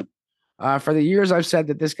Lazar, for the years I've said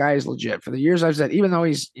that this guy is legit. For the years I've said, even though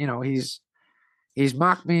he's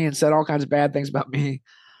mocked me and said all kinds of bad things about me.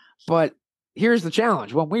 But here's the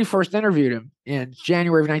challenge. When we first interviewed him in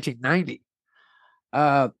January of 1990,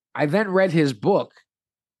 I then read his book,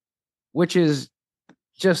 which is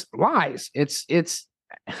just lies. It's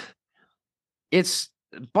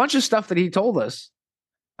a bunch of stuff that he told us.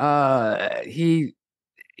 He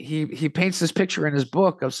paints this picture in his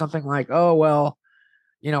book of something like, oh, well,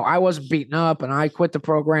 I wasn't beaten up and I quit the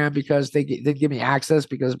program because they didn't give me access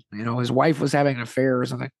because, his wife was having an affair or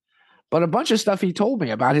something. But a bunch of stuff he told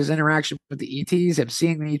me about his interaction with the ETs, him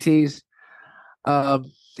seeing the ETs,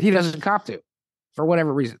 he doesn't cop to for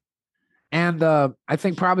whatever reason. And I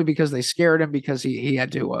think probably because they scared him because he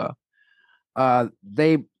had to,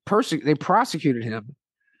 they prosecuted him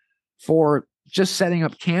for just setting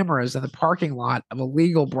up cameras in the parking lot of a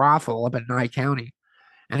legal brothel up in Nye County.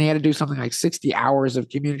 And he had to do something like 60 hours of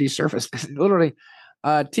community service, literally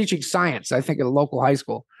teaching science, I think, at a local high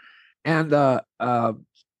school. And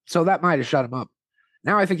so that might have shut him up.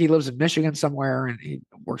 Now I think he lives in Michigan somewhere and he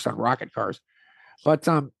works on rocket cars. But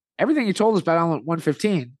everything he told us about element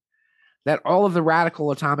 115, that all of the radical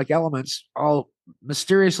atomic elements all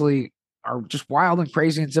mysteriously are just wild and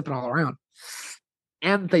crazy and zipping all around.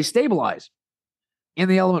 And they stabilize in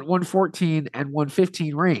the element 114 and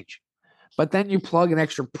 115 range. But then you plug an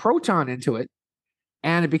extra proton into it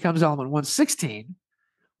and it becomes element 116,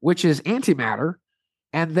 which is antimatter.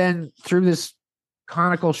 And then through this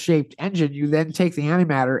conical shaped engine, you then take the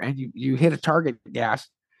antimatter and you hit a target gas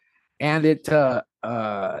and it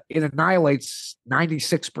annihilates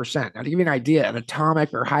 96%. Now, to give you an idea, an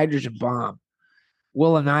atomic or hydrogen bomb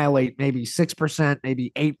will annihilate maybe 6%,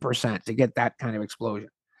 maybe 8% to get that kind of explosion.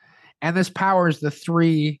 And this powers the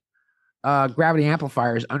 3 gravity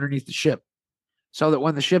amplifiers underneath the ship, so that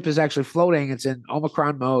when the ship is actually floating, it's in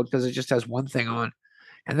Omicron mode because it just has one thing on.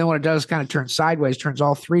 And then what it does kind of turns sideways, turns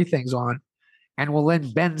all 3 things on, and will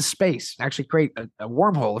then bend space, actually create a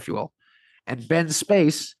wormhole, if you will, and bend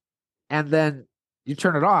space. And then you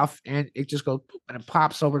turn it off and it just goes and it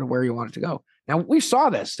pops over to where you want it to go. Now, we saw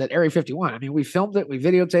this at Area 51. I mean, we filmed it, we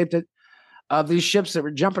videotaped it, of these ships that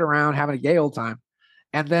were jumping around, having a gay old time.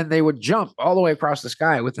 And then they would jump all the way across the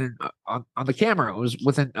sky within, on the camera, it was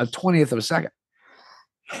within a 20th of a second.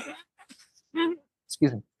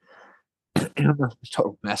 Excuse me. I'm a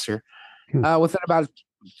total mess here. Within about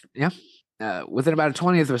a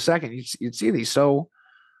 20th of a second, you'd see these. So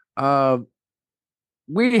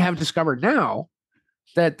we have discovered now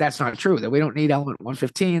that that's not true, that we don't need element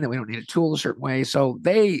 115, that we don't need a tool a certain way. So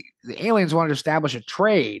the aliens wanted to establish a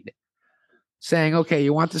trade, saying, okay,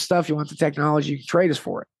 you want the stuff, you want the technology, you can trade us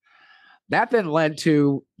for it. That then led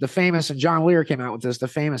to the famous, and John Lear came out with this, the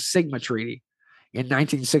famous Sigma Treaty in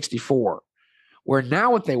 1964, where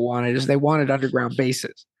now what they wanted is they wanted underground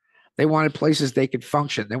bases. They wanted places they could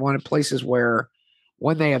function. They wanted places where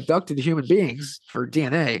when they abducted human beings for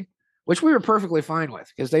DNA, which we were perfectly fine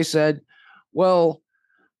with, because they said, well,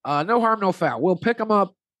 no harm, no foul. We'll pick them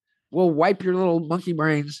up. We'll wipe your little monkey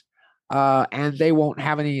brains, and they won't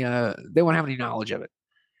have any knowledge of it.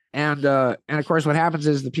 And of course, what happens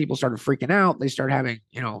is the people started freaking out. They started having,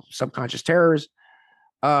 subconscious terrors.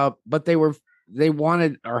 But they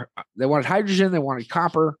wanted hydrogen, they wanted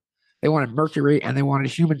copper, they wanted mercury, and they wanted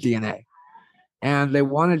human DNA. And they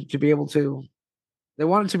wanted to be able to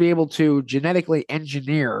genetically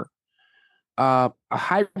engineer a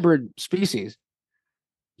hybrid species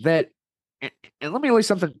that, and let me lay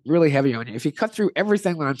something really heavy on you. If you cut through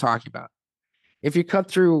everything that I'm talking about, if you cut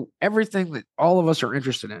through everything that all of us are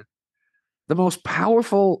interested in, the most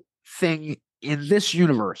powerful thing in this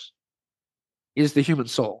universe is the human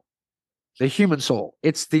soul. The human soul.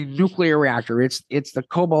 It's the nuclear reactor. It's the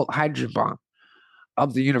cobalt hydrogen bomb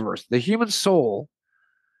of the universe. The human soul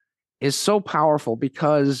is so powerful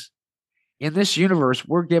because in this universe,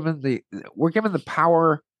 we're given the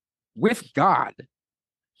power with God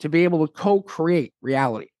to be able to co-create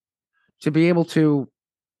reality, to be able to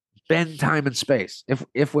bend time and space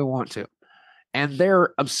if we want to. And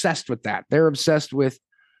they're obsessed with that. They're obsessed with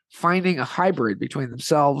finding a hybrid between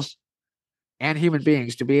themselves and human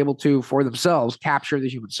beings to be able to, for themselves, capture the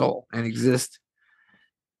human soul and exist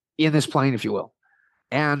in this plane, if you will.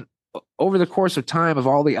 And over the course of time of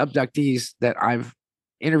all the abductees that I've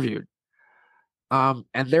interviewed,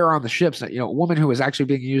 and they're on the ships, a woman who was actually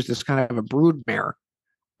being used as kind of a brood mare,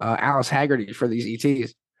 Alice Haggerty, for these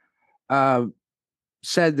ETs,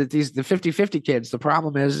 said that the 50-50 kids, the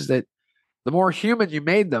problem is that the more human you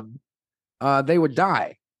made them, they would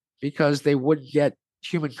die because they wouldn't get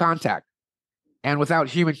human contact. And without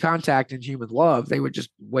human contact and human love, they would just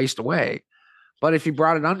waste away. But if you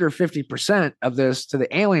brought it under 50% of this to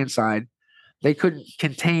the alien side, they couldn't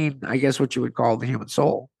contain, I guess, what you would call the human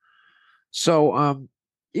soul. So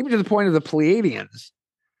even to the point of the Pleiadians,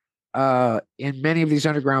 in many of these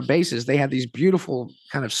underground bases, they had these beautiful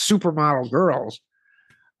kind of supermodel girls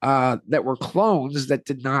that were clones that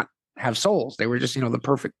did not have souls. They were just, the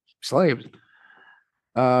perfect slaves.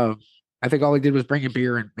 I think all he did was bring a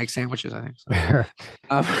beer and make sandwiches, I think. So.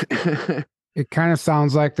 It kind of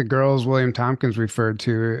sounds like the girls William Tompkins referred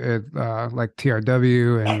to, like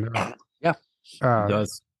TRW, and yeah, it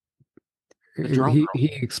does. He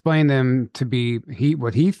explained them to be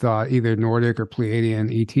what he thought either Nordic or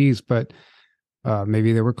Pleiadian ETs, but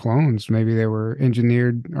maybe they were clones, maybe they were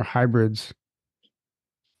engineered or hybrids.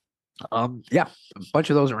 Yeah, a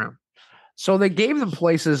bunch of those around. So they gave them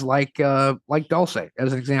places like Dulce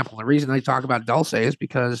as an example. The reason they talk about Dulce is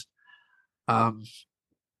because I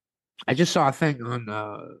just saw a thing on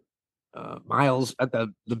Miles at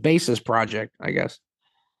the Basis Project, I guess.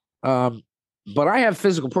 But I have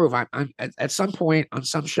physical proof. I'm at some point on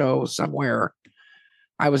some show somewhere,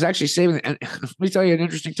 I was actually saving. And let me tell you an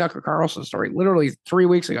interesting Tucker Carlson story. Literally 3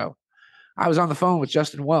 weeks ago, I was on the phone with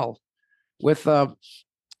Justin Wells on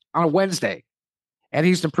a Wednesday. And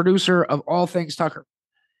he's the producer of all things Tucker.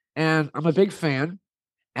 And I'm a big fan.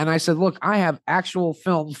 And I said, look, I have actual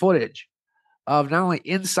film footage of not only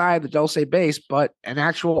inside the Dulce base, but an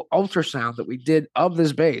actual ultrasound that we did of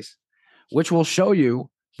this base, which will show you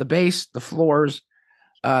the base, the floors,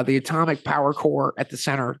 the atomic power core at the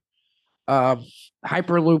center,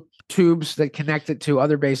 hyperloop tubes that connect it to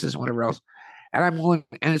other bases, whatever else. And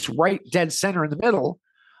it's right dead center in the middle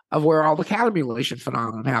of where all the catambulation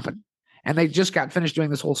phenomenon happened. And they just got finished doing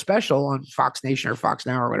this whole special on Fox Nation or Fox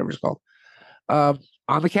Now or whatever it's called,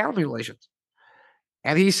 on the cattle mutilations.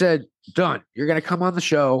 And he said, done. You're going to come on the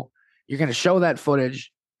show. You're going to show that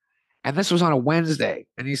footage. And this was on a Wednesday.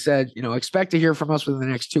 And he said, expect to hear from us within the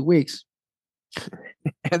next 2 weeks.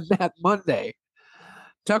 And that Monday,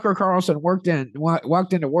 Tucker Carlson walked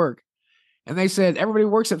into work. And they said, everybody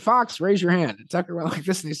works at Fox, raise your hand. And Tucker went like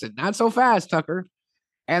this. And he said, not so fast, Tucker.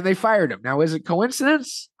 And they fired him. Now, is it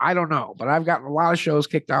coincidence? I don't know. But I've gotten a lot of shows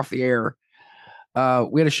kicked off the air.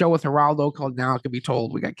 We had a show with Geraldo called Now It Can Be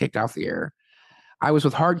Told. We got kicked off the air. I was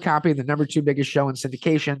with Hard Copy, the number 2 biggest show in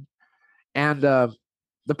syndication. And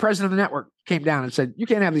the president of the network came down and said, you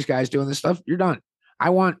can't have these guys doing this stuff. You're done.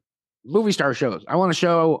 I want movie star shows. I want a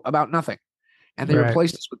show about nothing. And they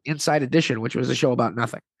replaced us with Inside Edition, which was a show about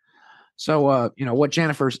nothing. So, what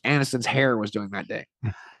Jennifer Aniston's hair was doing that day.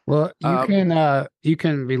 Well, you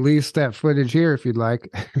can release that footage here if you'd like.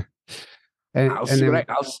 I'll see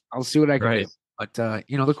what I can do. But,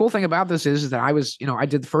 the cool thing about this is that I was, I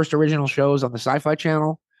did the first original shows on the Sci-Fi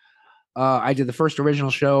Channel. I did the first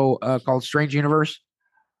original show called Strange Universe,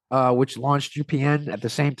 which launched UPN at the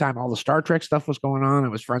same time all the Star Trek stuff was going on. I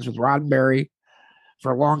was friends with Roddenberry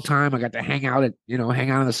for a long time. I got to hang out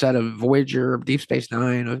on the set of Voyager, Deep Space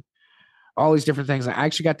Nine, all these different things. I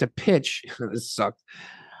actually got to pitch. This sucked.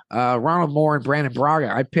 Ronald Moore and Brandon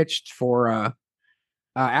Braga. I pitched for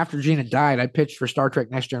after Gina died. I pitched for Star Trek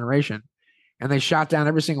Next Generation. And they shot down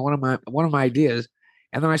every single one of my ideas.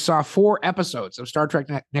 And then I saw 4 episodes of Star Trek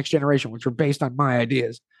Next Generation, which were based on my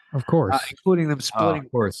ideas. Of course. Including them splitting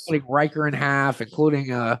Riker in half,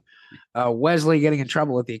 including Wesley getting in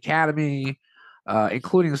trouble at the Academy,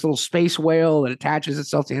 including this little space whale that attaches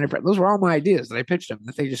itself to the Enterprise. Those were all my ideas that I pitched them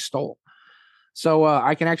that they just stole. So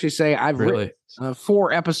I can actually say I've written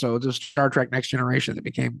 4 episodes of Star Trek Next Generation that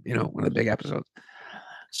became, one of the big episodes.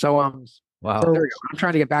 So wow. There we go. I'm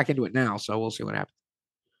trying to get back into it now, so we'll see what happens.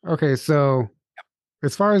 Okay, so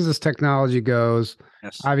as far as this technology goes,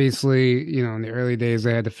 obviously, in the early days,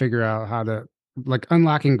 they had to figure out how to, like,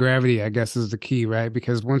 unlocking gravity, I guess, is the key, right?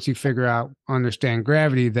 Because once you understand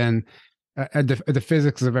gravity, then the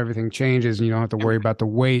physics of everything changes, and you don't have to worry about the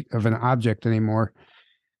weight of an object anymore.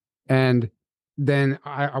 And then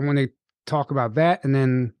I want to talk about that, and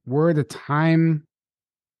then where the time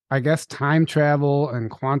travel and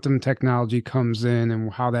quantum technology comes in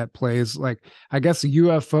and how that plays. Like, I guess a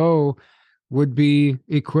UFO would be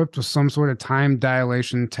equipped with some sort of time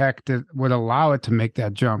dilation tech that would allow it to make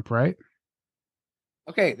that jump, right?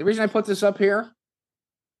 Okay, the reason I put this up here,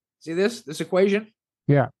 see this equation?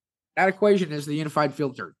 Yeah. That equation is the unified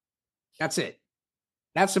field theory. That's it.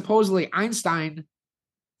 That's supposedly Einstein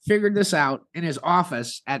figured this out in his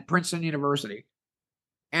office at Princeton University.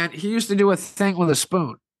 And he used to do a thing with a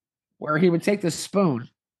spoon where he would take this spoon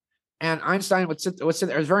and Einstein would sit there.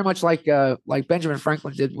 It was very much like Benjamin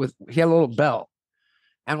Franklin did he had a little bell.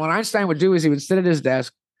 And what Einstein would do is he would sit at his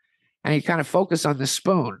desk and he'd kind of focus on this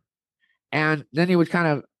spoon. And then he would kind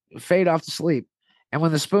of fade off to sleep. And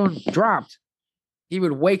when the spoon dropped, he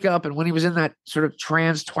would wake up. And when he was in that sort of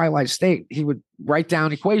trans twilight state, he would write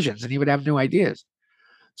down equations and he would have new ideas.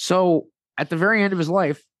 So at the very end of his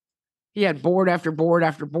life, he had board after board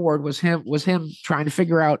after board was him trying to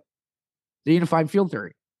figure out the unified field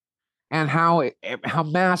theory and how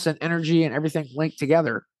mass and energy and everything linked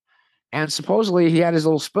together. And supposedly he had his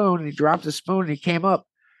little spoon and he dropped his spoon and he came up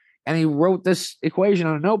and he wrote this equation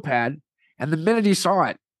on a notepad. And the minute he saw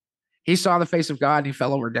it, he saw the face of God and he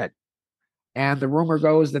fell over dead. And the rumor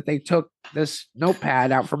goes that they took this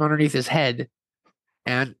notepad out from underneath his head.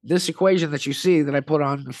 And this equation that you see that I put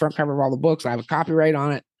on the front cover of all the books, I have a copyright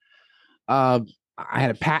on it. I had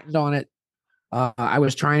a patent on it. I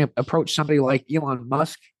was trying to approach somebody like Elon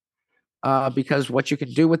Musk because what you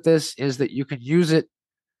can do with this is that you can use it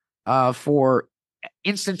for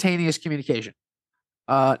instantaneous communication.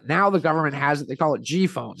 Now the government has it. They call it G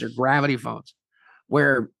phones or gravity phones,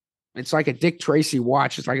 where it's like a Dick Tracy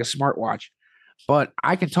watch. It's like a smartwatch. But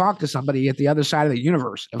I can talk to somebody at the other side of the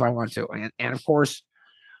universe if I want to. And of course,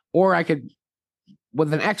 or I could,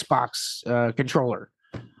 with an Xbox controller,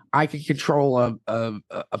 I can control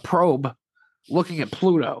a probe looking at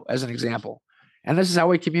Pluto as an example. And this is how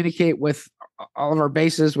we communicate with all of our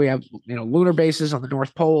bases. We have, lunar bases on the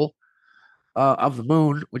North Pole of the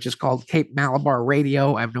moon, which is called Cape Malabar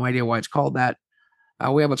Radio. I have no idea why it's called that.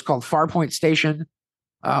 We have what's called Farpoint Station,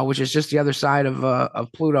 which is just the other side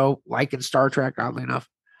of Pluto, like in Star Trek, oddly enough.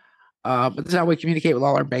 But this is how we communicate with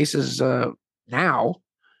all our bases now,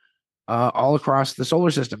 all across the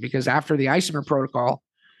solar system. Because after the Isomer Protocol,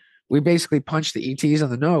 we basically punched the ETs on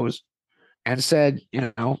the nose and said,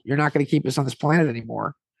 you're not going to keep us on this planet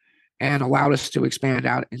anymore. and allowed us to expand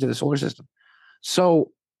out into the solar system.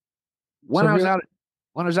 So when I was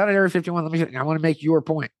out at Area 51, I want to make your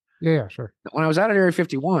point. Yeah, sure. When I was out at Area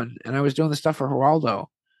 51 and I was doing the stuff for Geraldo,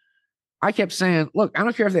 I kept saying, look, I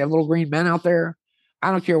don't care if they have little green men out there.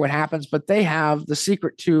 I don't care what happens, but they have the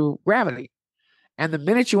secret to gravity. And the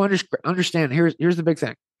minute you understand, here's the big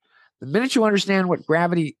thing. The minute you understand what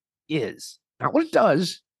gravity is, not what it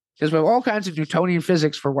does, because we have all kinds of Newtonian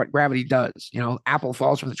physics for what gravity does. You know, apple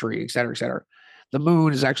falls from the tree, et cetera, et cetera. The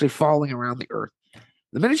moon is actually falling around the earth.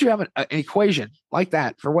 The minute you have an equation like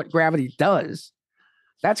that for what gravity does,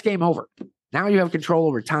 that's game over. Now you have control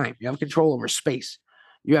over time. You have control over space.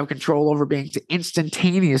 You have control over being to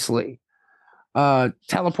instantaneously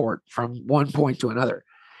teleport from one point to another.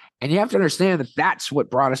 And you have to understand that that's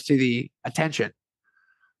what brought us to the attention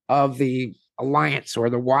of the Alliance or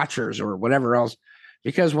the Watchers or whatever else.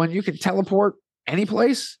 Because when you can teleport any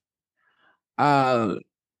place, that's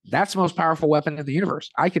the most powerful weapon in the universe.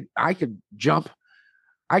 I could jump.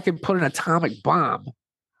 I could put an atomic bomb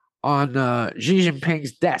on Xi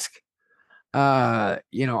Jinping's desk. I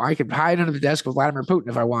could hide under the desk of Vladimir Putin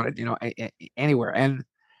if I wanted, anywhere. And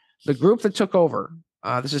the group that took over,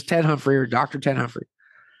 this is Ted Humphrey or Dr. Ted Humphrey.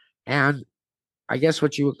 And I guess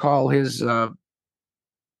what you would call his, the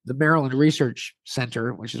Maryland Research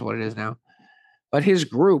Center, which is what it is now. But his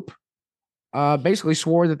group basically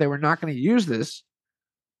swore that they were not going to use this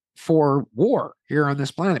for war here on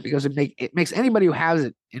this planet because it makes anybody who has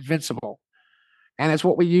it invincible. And it's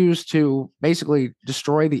what we use to basically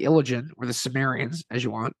destroy the Illigen or the Sumerians, as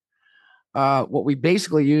you want. What we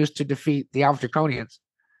basically use to defeat the Alpha Draconians,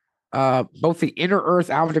 both the inner Earth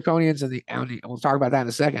Alpha Draconians and we'll talk about that in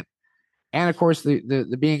a second. And of course,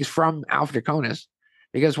 the beings from Alpha Draconis,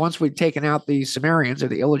 because once we'd taken out the Sumerians or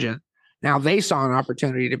the Illigen, now they saw an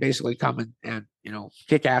opportunity to basically come and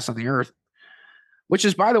kick ass on the Earth. Which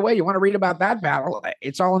is, by the way, you want to read about that battle?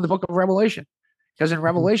 It's all in the book of Revelation. Because in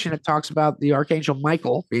Revelation, it talks about the Archangel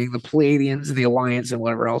Michael being the Pleiadians and the Alliance and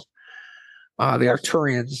whatever else, the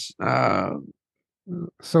Arcturians.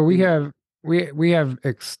 So we have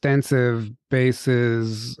extensive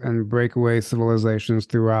bases and breakaway civilizations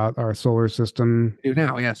throughout our solar system. We do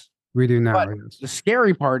now, yes. We do now. But yes. the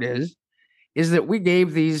scary part is that we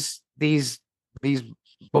gave these boogers,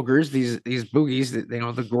 these boogies,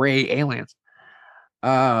 the gray aliens.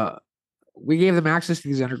 We gave them access to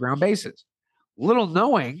these underground bases. Little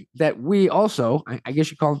knowing that we also, I guess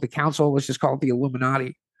you call it the council, let's just call it the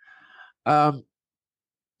Illuminati.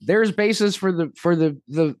 There's bases for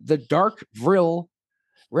the dark Vril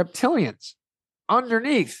reptilians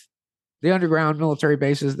underneath the underground military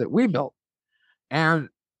bases that we built. And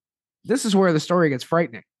this is where the story gets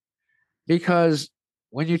frightening. Because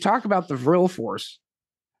when you talk about the Vril force,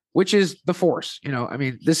 which is the force,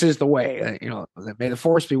 this is the way, may the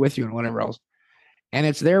force be with you and whatever else. And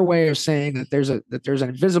it's their way of saying that there's an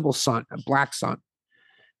invisible sun, a black sun,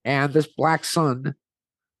 and this black sun.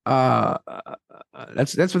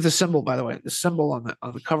 That's what the symbol, by the way, the symbol on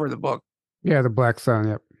the cover of the book. Yeah, the black sun.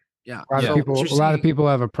 Yep. Yeah. A lot of people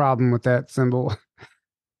have a problem with that symbol.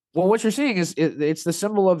 Well, what you're seeing is it's the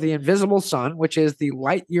symbol of the invisible sun, which is the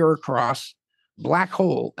light year across black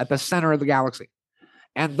hole at the center of the galaxy,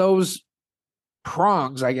 and those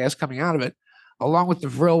prongs, I guess, coming out of it, along with the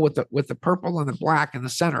Vril with the purple and the black in the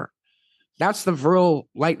center. That's the Vril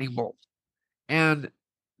lightning bolt. And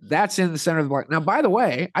that's in the center of the black. Now, by the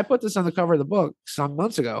way, I put this on the cover of the book some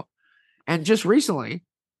months ago. And just recently,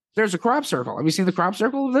 there's a crop circle. Have you seen the crop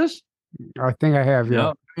circle of this? I think I have, yeah.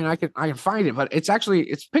 I mean, I can find it, but it's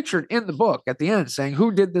pictured in the book at the end saying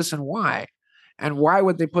who did this and why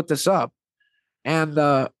would they put this up? And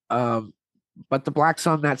but the black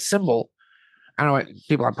sun, that symbol, I don't know,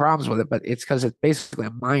 people have problems with it, but it's because it's basically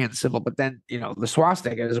a Mayan symbol. But then, the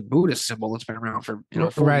swastika is a Buddhist symbol that's been around for,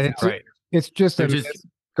 right. It's just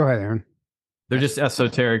go ahead, Aaron. They're just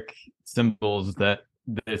esoteric symbols that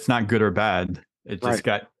it's not good or bad. It just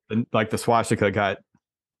got, like the swastika got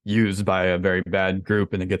used by a very bad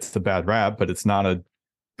group and it gets a bad rap, but it's not a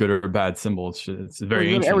good or bad symbol. It's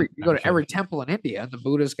very ancient. You go to every temple in India and the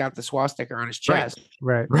Buddha's got the swastika on his chest.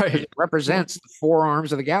 Right. It represents the four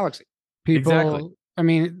arms of the galaxy. People, exactly. I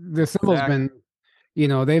mean, the symbol's been,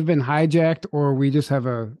 they've been hijacked, or we just have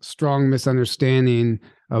a strong misunderstanding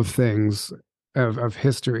of things, of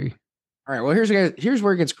history. All right. Well, here's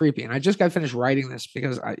where it gets creepy. And I just got finished writing this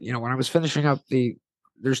because when I was finishing up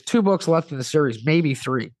there's 2 books left in the series, maybe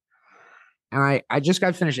 3. And I just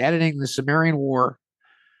got finished editing the Sumerian War.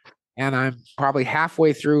 And I'm probably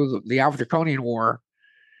halfway through the Alpha Draconian War.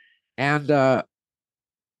 And our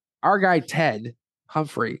guy, Ted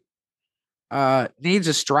Humphrey, needs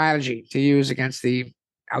a strategy to use against the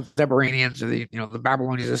Aldebaranians or the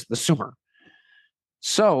Babylonians, the Sumer.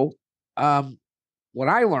 So what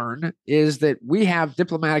I learned is that we have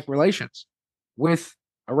diplomatic relations with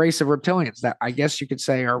a race of reptilians that I guess you could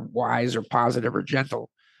say are wise or positive or gentle,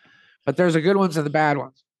 but there's the good ones and the bad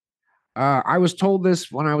ones. I was told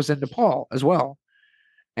this when I was in Nepal as well,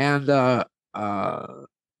 and the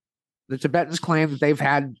Tibetans claim that they've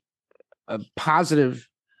had positive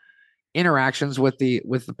interactions with the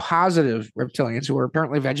positive reptilians who are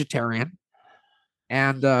apparently vegetarian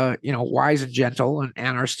and wise and gentle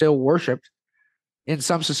and are still worshipped in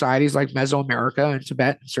some societies like Mesoamerica and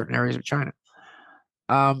Tibet and certain areas of China.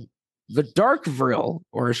 The dark Vril,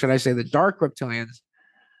 or should I say the dark reptilians,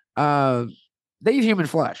 they eat human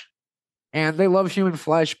flesh, and they love human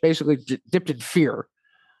flesh basically dipped in fear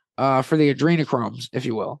for the adrenochromes, if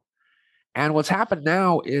you will. And what's happened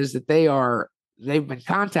now is that they've been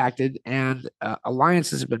contacted and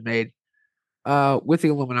alliances have been made with the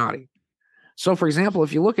Illuminati. So, for example,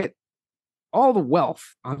 if you look at all the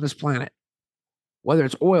wealth on this planet, whether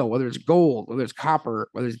it's oil, whether it's gold, whether it's copper,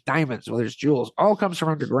 whether it's diamonds, whether it's jewels, all comes from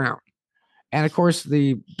underground. And of course,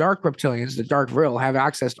 the dark reptilians, the dark Vril, have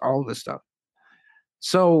access to all of this stuff.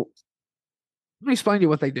 So let me explain to you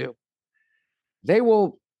what they do. They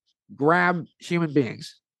will grab human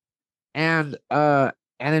beings, and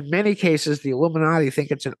in many cases, the Illuminati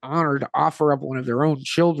think it's an honor to offer up one of their own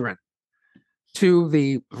children to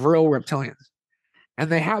the Vril reptilians.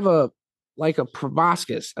 And they have a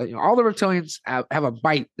proboscis. All the reptilians have a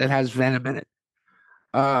bite that has venom in it.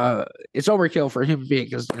 It's overkill for a human being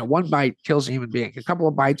because one bite kills a human being. A couple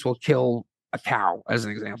of bites will kill a cow, as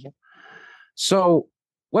an example. So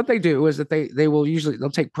what they do is that they'll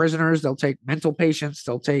take prisoners, they'll take mental patients,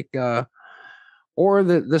 they'll take or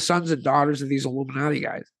the sons and daughters of these Illuminati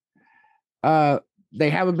guys. They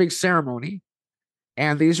have a big ceremony,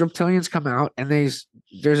 and these reptilians come out, and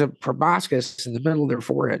there's a proboscis in the middle of their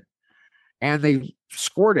forehead, and they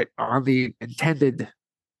squirt it on the intended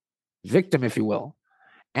victim, if you will.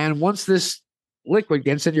 And once this liquid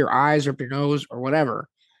gets into your eyes or up your nose or whatever,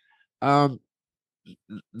 the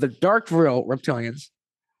dark Vril reptilians,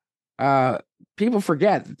 people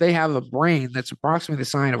forget that they have a brain that's approximately the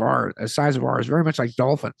size of ours, very much like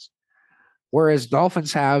dolphins. Whereas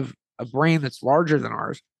dolphins have a brain that's larger than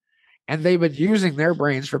ours, and they've been using their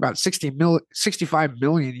brains for about 65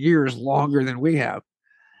 million years longer than we have.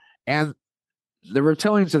 And the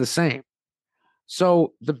reptilians are the same.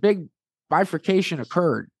 So the big bifurcation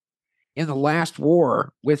occurred in the last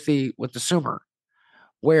war with the Sumer,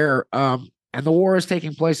 where and the war is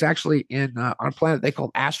taking place actually on a planet they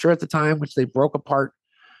called Astra at the time, which they broke apart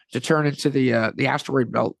to turn into the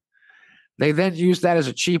asteroid belt. They then used that as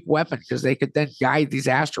a cheap weapon because they could then guide these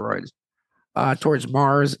asteroids towards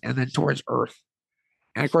Mars and then towards Earth.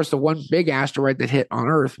 And of course, the one big asteroid that hit on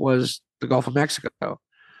Earth was the Gulf of Mexico,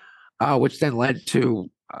 which then led to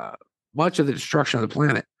much of the destruction of the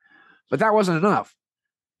planet. But that wasn't enough.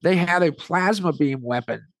 They had a plasma beam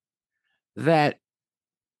weapon that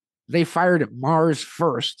they fired at Mars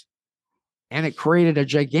first, and it created a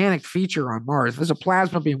gigantic feature on Mars. There's a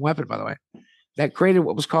plasma beam weapon, by the way, that created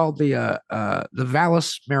what was called the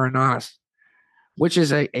Valles Marineris, which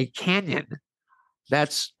is a canyon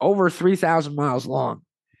that's over 3,000 miles long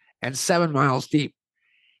and 7 miles deep.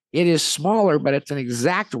 It is smaller, but it's an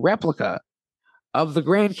exact replica of the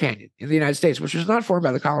Grand Canyon in the United States, which was not formed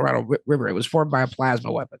by the Colorado River. It was formed by a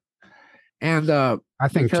plasma weapon. And I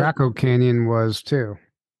think Chaco Canyon was too.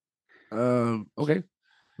 Okay.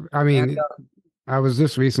 I mean, I was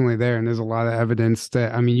just recently there, and there's a lot of evidence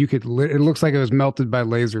that, you could, it looks like it was melted by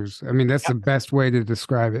lasers. That's the best way to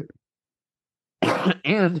describe it.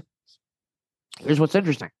 And here's what's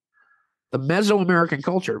interesting. The Mesoamerican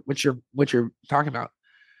culture, which you're talking about,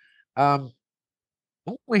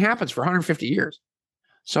 only happens for 150 years.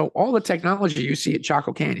 So all the technology you see at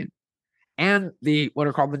Chaco Canyon and what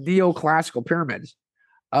are called the neoclassical pyramids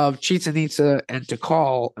of Chichen Itza and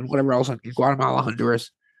Tikal and whatever else in Guatemala,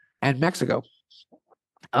 Honduras, and Mexico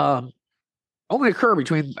only occur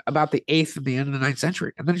between about the 8th and the end of the 9th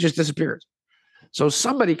century, and then it just disappears. So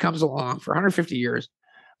somebody comes along for 150 years,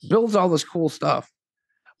 builds all this cool stuff,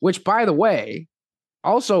 which, by the way,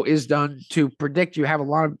 also is done to predict you have a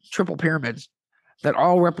lot of triple pyramids that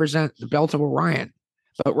all represent the Belt of Orion,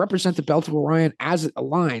 but represent the Belt of Orion as it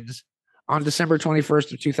aligns on December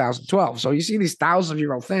 21st of 2012. So you see these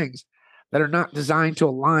thousands-year-old things that are not designed to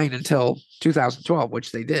align until 2012,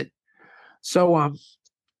 which they did. So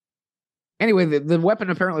anyway, the weapon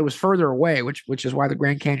apparently was further away, which is why the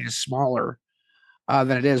Grand Canyon is smaller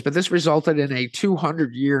than it is. But this resulted in a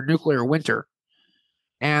 200-year nuclear winter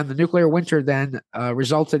And the nuclear winter then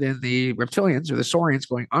resulted in the reptilians or the Saurians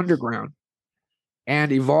going underground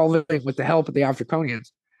and evolving with the help of the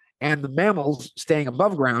Africonians, and the mammals staying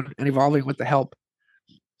above ground and evolving with the help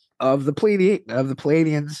of the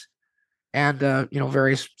Pleiadians and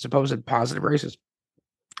various supposed positive races.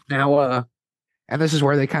 Now, and this is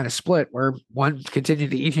where they kind of split, where one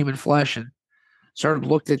continued to eat human flesh and sort of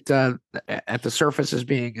looked at the surface as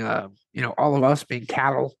being all of us being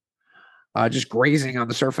cattle, just grazing on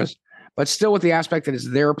the surface, but still with the aspect that it's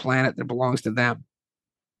their planet that belongs to them.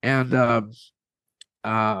 And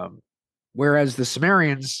whereas the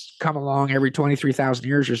Sumerians come along every 23,000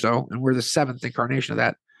 years or so, and we're the seventh incarnation of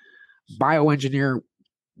that, bioengineer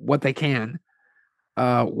what they can,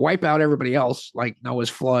 wipe out everybody else, like Noah's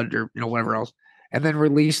flood or whatever else, and then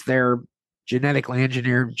release their genetically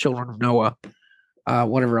engineered children of Noah,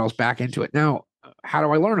 whatever else, back into it. Now, how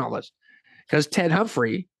do I learn all this? Because Ted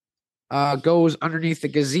Humphrey goes underneath the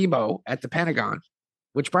gazebo at the Pentagon,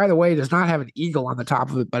 which, by the way, does not have an eagle on the top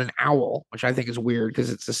of it, but an owl, which I think is weird because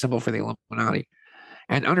it's a symbol for the Illuminati.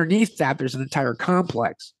 And underneath that, there's an entire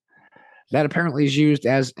complex that apparently is used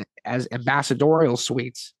as ambassadorial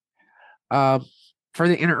suites for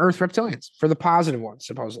the inner Earth reptilians, for the positive ones,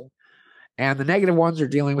 supposedly. And the negative ones are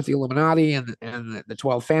dealing with the Illuminati and the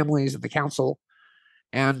 12 families and the council.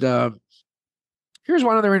 And here's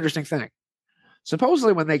one other interesting thing.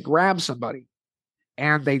 Supposedly, when they grab somebody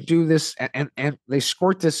and they do this and they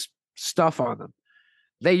squirt this stuff on them,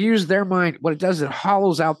 they use their mind. What it does is it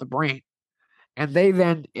hollows out the brain, and they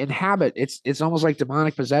then inhabit. It's almost like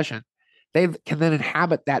demonic possession. They can then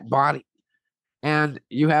inhabit that body, and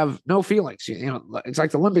you have no feelings. It's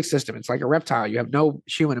like the limbic system. It's like a reptile. You have no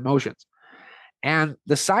human emotions. And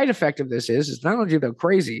the side effect of this is not only do they go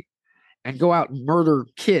crazy and go out and murder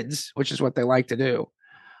kids, which is what they like to do,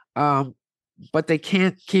 but they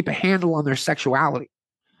can't keep a handle on their sexuality.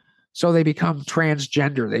 So they become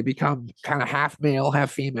transgender. They become kind of half male,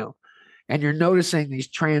 half female. And you're noticing these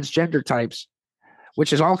transgender types,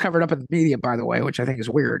 which is all covered up in the media, by the way, which I think is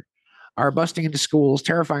weird, are busting into schools,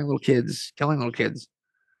 terrifying little kids, killing little kids.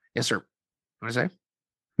 Yes, sir. What did I say?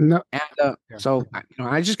 No. And so,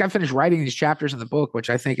 I just got finished writing these chapters in the book, which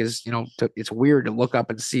I think is, it's weird to look up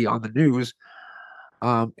and see on the news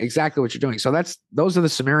exactly what you're doing. So those are the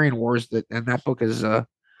Sumerian Wars and that book is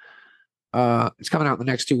it's coming out in the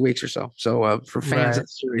next 2 weeks or so. So for fans of the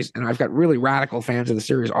series, and I've got really radical fans of the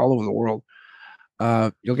series all over the world,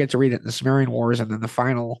 you'll get to read it in the Sumerian Wars, and then the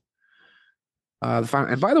final.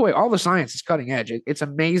 And by the way, all the science is cutting edge. It's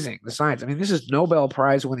amazing, the science. I mean, this is Nobel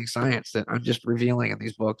Prize winning science that I'm just revealing in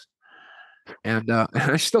these books, and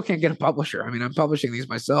I still can't get a publisher. I mean, I'm publishing these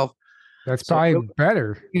myself. That's probably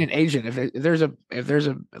better. An agent, if there's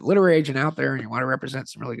a literary agent out there and you want to represent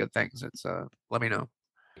some really good things, it's let me know.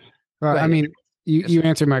 Well, I mean, you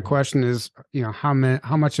answered my question is, how many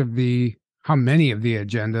of the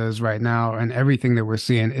agendas right now and everything that we're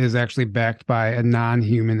seeing is actually backed by a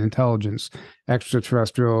non-human intelligence,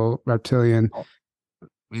 extraterrestrial, reptilian. I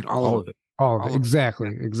mean, all of it. All of it.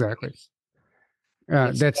 Exactly.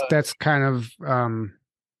 That's kind of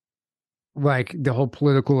like the whole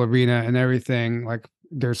political arena and everything. Like,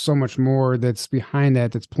 there's so much more that's behind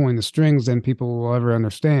that's pulling the strings than people will ever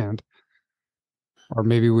understand. Or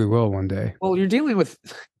maybe we will one day. Well, you're dealing with,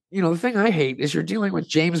 the thing I hate is you're dealing with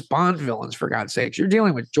James Bond villains, for God's sakes. You're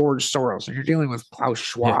dealing with George Soros, and you're dealing with Klaus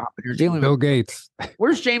Schwab, and you're dealing Bill with Gates.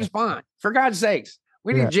 Where's James Bond? For God's sakes.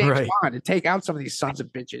 We need James Bond to take out some of these sons of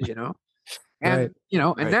bitches, And,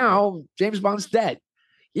 now James Bond's dead.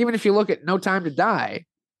 Even if you look at No Time to Die,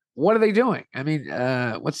 what are they doing? I mean,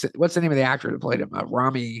 what's the name of the actor that played him?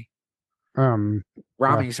 Rami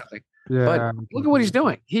something. Yeah. But look at what he's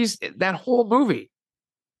doing. He's that whole movie.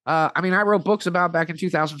 I mean, I wrote books back in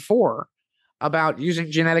 2004 about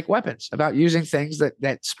using genetic weapons, about using things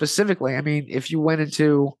that specifically, I mean, if you went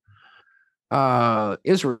into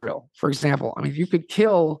Israel, for example, I mean, you could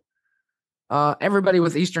kill everybody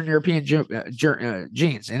with Eastern European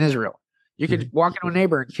genes in Israel. You could walk into a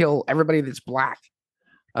neighbor and kill everybody that's black.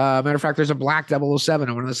 Matter of fact, there's a black 007,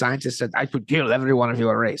 and one of the scientists said, I could kill everyone of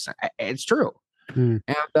your race. It's true. And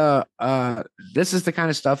this is the kind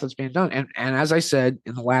of stuff that's being done. And as I said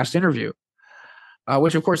in the last interview,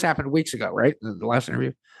 which of course happened weeks ago, right? The last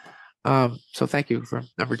interview. So thank you for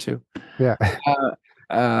number 2. Yeah.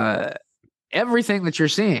 Everything that you're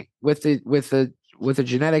seeing with the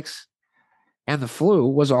genetics and the flu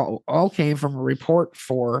was all came from a report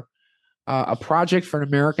for a project for an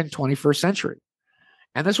American 21st century.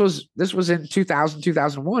 And this was in 2000,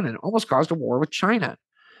 2001, and it almost caused a war with China,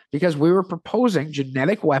 because we were proposing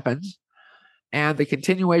genetic weapons, and the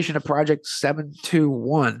continuation of Project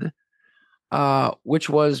 721 which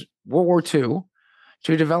was World War II,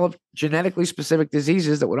 to develop genetically specific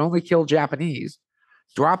diseases that would only kill Japanese,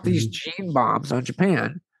 drop these gene bombs on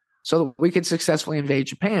Japan so that we could successfully invade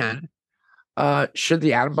Japan should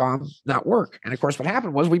the atom bomb not work. And of course, what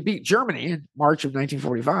happened was we beat Germany in March of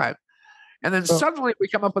 1945. And then suddenly we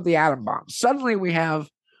come up with the atom bomb. Suddenly we have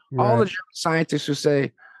all the German scientists who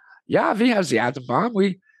say, yeah, we have the atom bomb.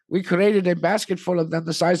 We created a basket full of them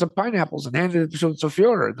the size of pineapples and handed it to the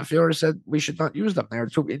Führer. And the Führer said we should not use them. They're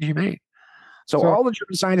too inhumane. So all the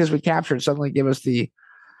German scientists we captured suddenly give us the,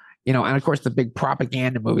 and of course the big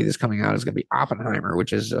propaganda movie that's coming out is going to be Oppenheimer,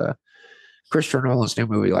 which is Christopher Nolan's new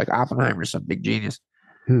movie. Like Oppenheimer is some big genius,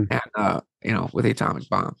 and with the atomic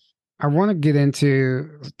bomb. I want to get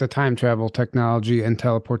into the time travel technology and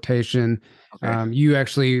teleportation. Okay. You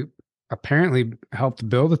actually apparently helped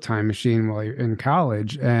build a time machine while you're in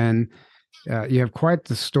college, and you have quite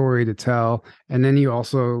the story to tell. And then you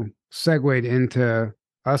also segued into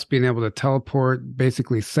us being able to teleport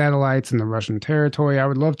basically satellites in the Russian territory. I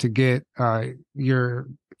would love to get your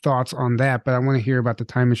thoughts on that, but I want to hear about the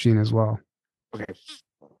time machine as well. Okay.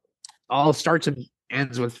 All starts and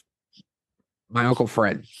ends with my uncle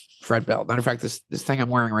Fred Bell. Matter of fact, this thing I'm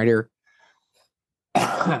wearing right here,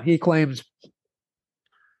 he claims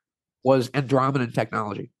was Andromedan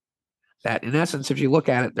technology. That in essence, if you look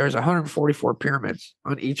at it, there's 144 pyramids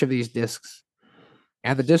on each of these discs.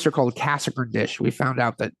 And the discs are called Cassicker dish. We found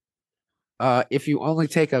out that if you only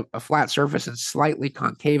take a flat surface and slightly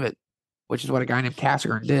concave it, which is what a guy named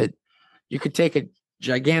Cassicker did, you could take a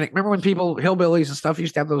gigantic, remember when people, hillbillies and stuff,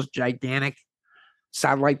 used to have those gigantic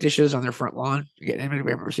satellite dishes on their front lawn? Anybody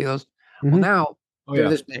ever see those? Well, now they're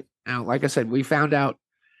this big. Now, like I said, we found out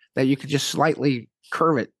that you could just slightly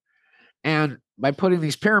curve it. And by putting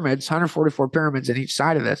these pyramids, 144 pyramids in each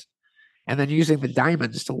side of this, and then using the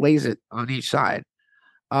diamonds to lace it on each side,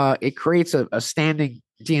 it creates a standing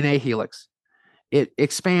DNA helix. It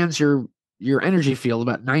expands your energy field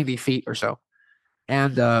about 90 feet or so.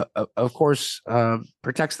 And of course,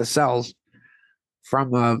 protects the cells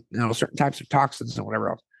from certain types of toxins and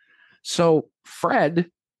whatever else. So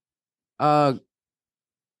Fred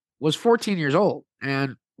was 14 years old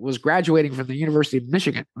and was graduating from the University of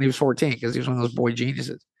Michigan when he was 14 because he was one of those boy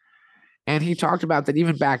geniuses. And he talked about that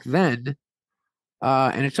even back then,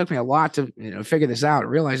 and it took me a lot to figure this out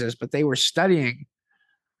and realize this, but they were studying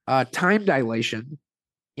time dilation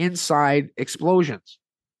inside explosions.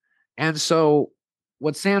 And so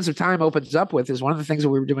what Sands of Time opens up with is one of the things that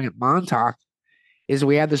we were doing at Montauk is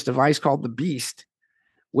we had this device called the Beast,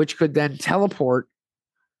 which could then teleport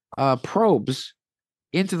probes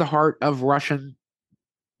into the heart of Russian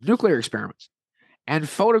nuclear experiments and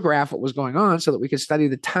photograph what was going on so that we could study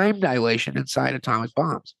the time dilation inside atomic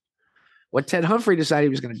bombs. What Ted Humphrey decided he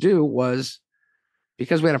was going to do was,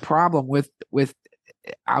 because we had a problem with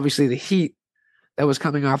obviously the heat that was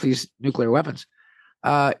coming off these nuclear weapons,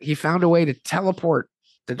 he found a way to teleport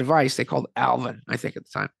the device they called Alvin, I think at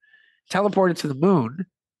the time, teleport it to the moon.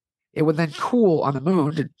 It would then cool on the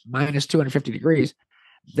moon to minus 250 degrees.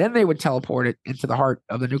 Then they would teleport it into the heart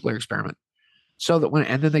of the nuclear experiment. So that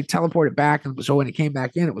and then they teleport it back. And so when it came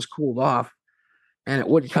back in, it was cooled off and it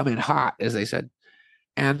wouldn't come in hot, as they said.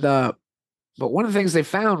 And, but one of the things they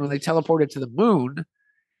found when they teleported to the moon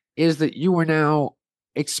is that you were now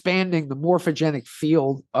expanding the morphogenic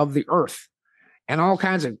field of the Earth, and all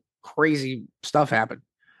kinds of crazy stuff happened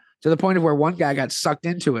to the point of where one guy got sucked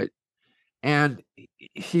into it and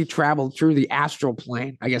he traveled through the astral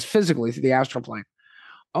plane, I guess physically through the astral plane,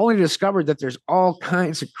 only discovered that there's all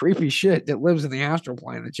kinds of creepy shit that lives in the astral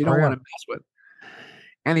plane that you don't want to mess with.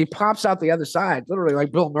 And he pops out the other side, literally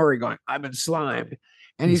like Bill Murray going, I've been slimed.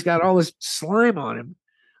 And he's got all this slime on him,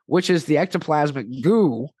 which is the ectoplasmic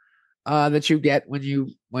goo that you get when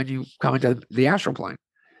you come into the astral plane.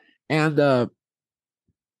 And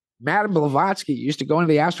Madame Blavatsky used to go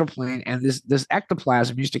into the astral plane, and this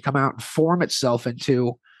ectoplasm used to come out and form itself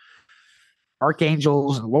into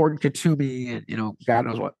archangels and Lord Katumi and God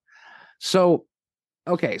knows what. So,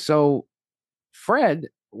 okay, so Fred,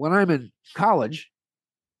 when I'm in college,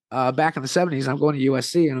 back in the 70s, I'm going to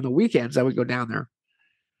USC, and on the weekends I would go down there,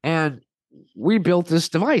 and we built this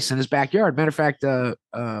device in his backyard. Matter of fact,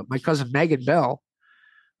 my cousin Megan Bell,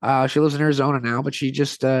 she lives in Arizona now, but she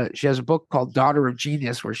has a book called Daughter of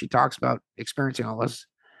Genius where she talks about experiencing all this.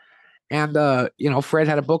 And Fred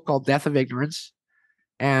had a book called Death of Ignorance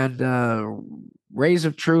and Rays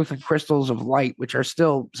of Truth and Crystals of Light, which are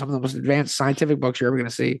still some of the most advanced scientific books you're ever going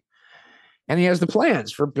to see. And he has the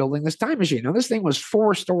plans for building this time machine. Now, this thing was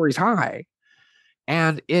 4 stories high,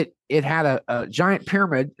 and it had a giant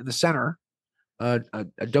pyramid in the center, a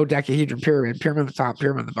dodecahedron pyramid at the top,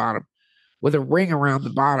 pyramid at the bottom, with a ring around the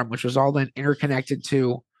bottom, which was all then interconnected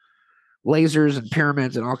to lasers and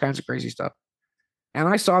pyramids and all kinds of crazy stuff. And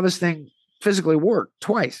I saw this thing physically work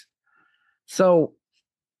twice. So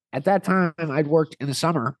at that time, I'd worked in the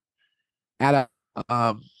summer at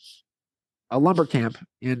a lumber camp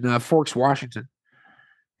in Forks, Washington,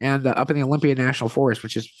 and up in the Olympia National Forest,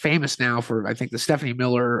 which is famous now for, I think, the Stephanie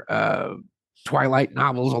Miller Twilight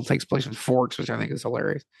novels. All takes place in Forks, which I think is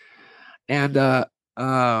hilarious. And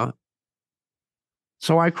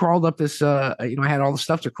so I crawled up this, I had all the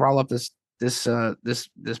stuff to crawl up this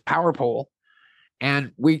power pole,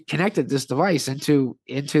 and we connected this device into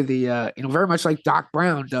the, very much like Doc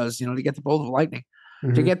Brown does, to get the bolt of lightning,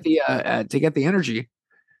 to get the energy.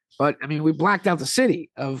 But I mean, we blacked out the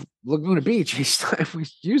city of Laguna Beach each time we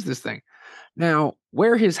used this thing. Now,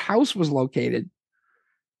 where his house was located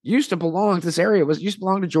used to belong to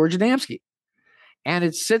George Adamski. And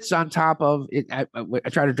it sits on top of it. I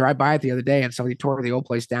tried to drive by it the other day, and somebody tore the old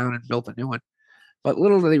place down and built a new one. But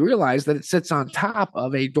little did they realize that it sits on top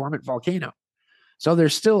of a dormant volcano. So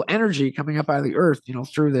there's still energy coming up out of the earth,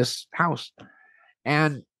 through this house.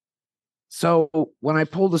 And so when I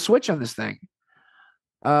pulled the switch on this thing,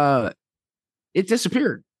 it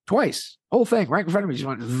disappeared twice. Whole thing right in front of me just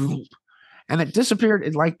went, and it disappeared.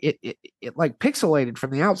 It like pixelated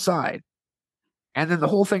from the outside. And then the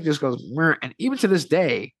whole thing just goes, and even to this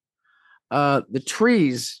day, the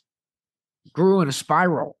trees grew in a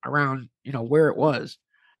spiral around, where it was.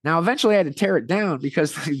 Now, eventually I had to tear it down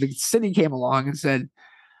because the city came along and said,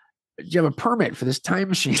 "Do you have a permit for this time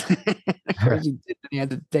machine?" Of course he did, and he had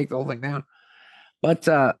to take the whole thing down. But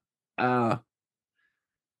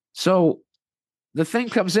so the thing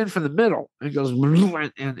comes in from the middle and goes,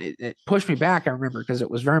 and it pushed me back, I remember, because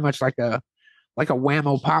it was very much like a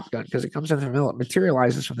whammo pop gun, because it comes in from the middle, it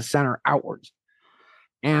materializes from the center outwards.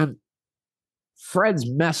 And Fred's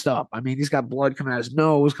messed up. I mean, he's got blood coming out of his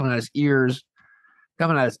nose, coming out of his ears,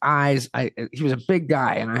 coming out of his eyes. He was a big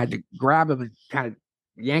guy, and I had to grab him and kind of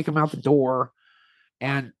yank him out the door.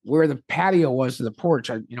 And where the patio was to the porch,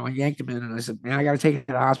 I yanked him in, and I said, "Man, I got to take him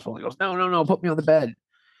to the hospital." He goes, No, put me on the bed.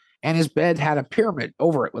 And his bed had a pyramid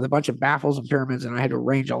over it with a bunch of baffles and pyramids, and I had to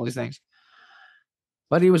arrange all these things.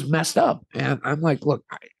 But he was messed up. And I'm like, "Look,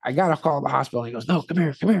 I got to call the hospital." And he goes, "No, come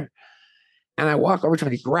here. And I walk over to him,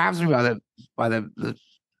 and he grabs me by the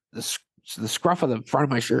scruff of the front of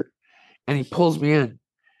my shirt, and he pulls me in.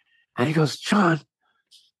 And he goes, "Sean,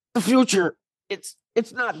 the future, it's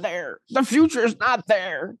not there. The future is not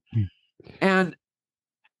there." And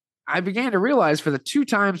I began to realize, for the two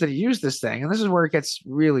times that he used this thing, and this is where it gets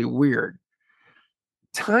really weird,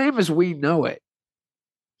 time as we know it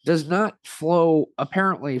does not flow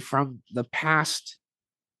apparently from the past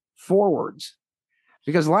forwards,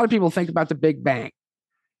 because a lot of people think about the Big Bang,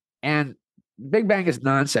 and Big Bang is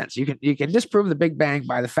nonsense. You can disprove the Big Bang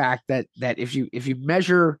by the fact that if you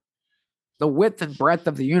measure the width and breadth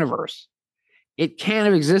of the universe, it can't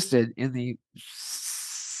have existed in the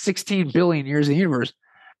 16 billion years of the universe,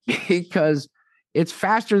 because it's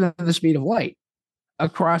faster than the speed of light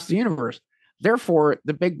across the universe. Therefore,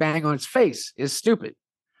 the Big Bang on its face is stupid.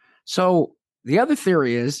 So the other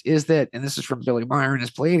theory is that, and this is from Billy Meyer and his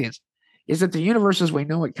Pleiadians, is that the universe as we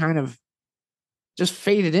know it kind of just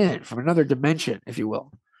faded in from another dimension, if you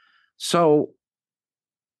will. So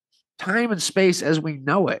time and space as we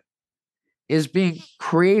know it is being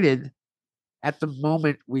created at the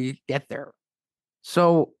moment we get there.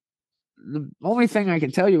 So the only thing I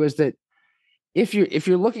can tell you is that if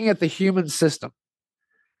you're looking at the human system,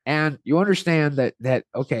 and you understand that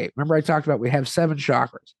okay, remember I talked about we have 7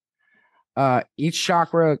 chakras. Each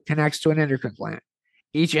chakra connects to an endocrine gland.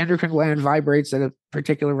 Each endocrine gland vibrates at a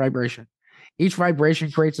particular vibration. Each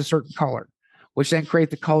vibration creates a certain color, which then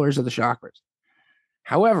create the colors of the chakras.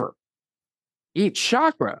 However, each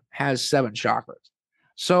chakra has 7 chakras.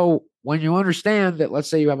 So when you understand that, let's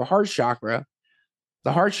say you have a heart chakra,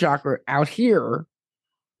 the heart chakra out here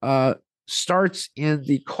starts in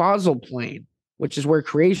the causal plane, which is where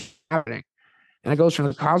creation is happening. And it goes from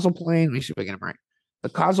the causal plane, let me see if I get them right. The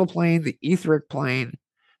causal plane, the etheric plane,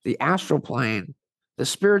 the astral plane, the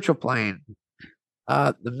spiritual plane,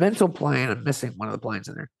 the mental plane. I'm missing one of the planes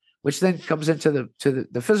in there, which then comes into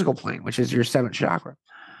the physical plane, which is your 7th chakra.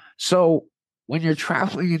 So when you're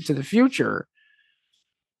traveling into the future,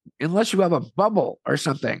 unless you have a bubble or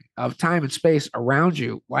something of time and space around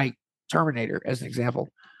you, like Terminator as an example,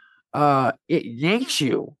 it yanks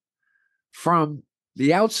you from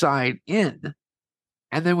the outside in.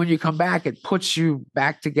 And then when you come back, it puts you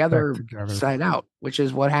back together. Side out, which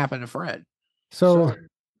is what happened to Fred. So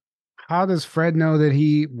how does Fred know that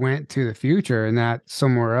he went to the future and not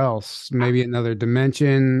somewhere else, maybe another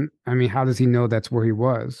dimension? I mean, how does he know that's where he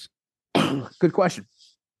was? Good question.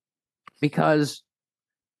 Because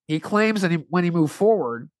he claims that when he moved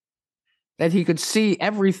forward, that he could see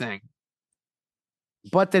everything,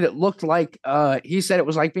 but that it looked like, he said it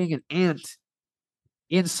was like being an ant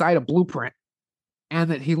inside a blueprint,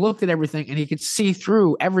 and that he looked at everything and he could see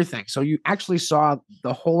through everything. So you actually saw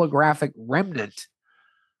the holographic remnant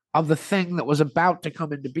of the thing that was about to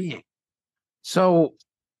come into being. So,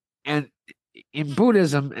 and in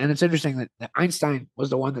Buddhism, and it's interesting that Einstein was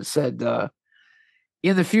the one that said,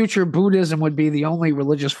 in the future, Buddhism would be the only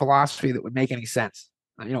religious philosophy that would make any sense,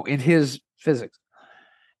 in his physics.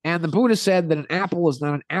 And the Buddha said that an apple is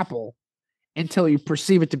not an apple until you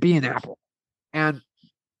perceive it to be an apple. And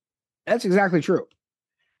that's exactly true.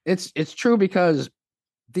 It's true because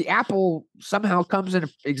the apple somehow comes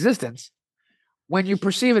into existence when you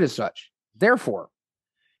perceive it as such. Therefore,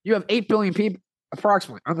 you have 8 billion people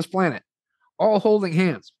approximately on this planet, all holding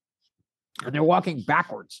hands, and they're walking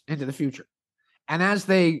backwards into the future. And as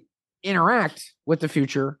they interact with the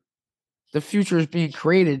future is being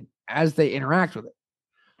created as they interact with it.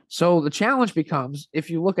 So the challenge becomes, if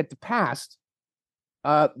you look at the past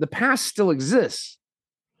still exists,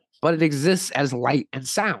 but it exists as light and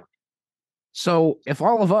sound. So if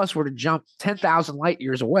all of us were to jump 10,000 light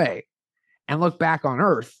years away and look back on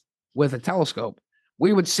Earth with a telescope,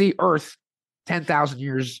 we would see Earth 10,000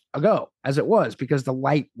 years ago as it was, because the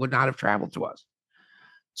light would not have traveled to us.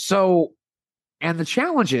 So, and the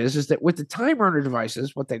challenge is that with the time runner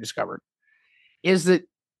devices, what they discovered is that,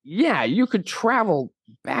 yeah, you could travel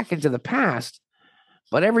back into the past,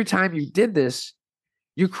 but every time you did this,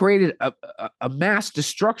 you created a mass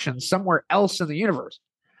destruction somewhere else in the universe.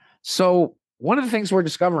 So one of the things we're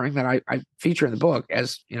discovering that I feature in the book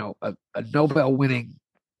as, a Nobel-winning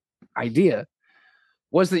idea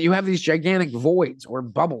was that you have these gigantic voids or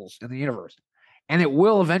bubbles in the universe, and it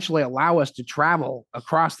will eventually allow us to travel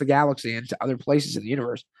across the galaxy into other places in the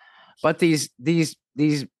universe. But these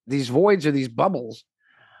voids or these bubbles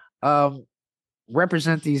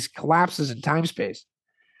represent these collapses in time space.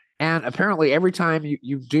 And apparently every time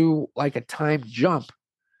you do like a time jump,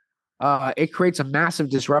 it creates a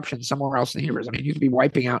massive disruption somewhere else in the universe. I mean, you could be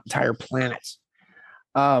wiping out entire planets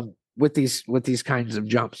with these kinds of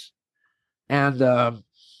jumps. And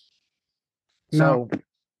so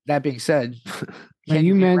that being said,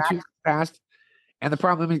 you mentioned past, and the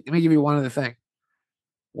problem. Let me give you one other thing.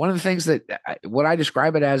 One of the things that what I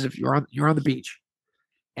describe it as, if you're on the beach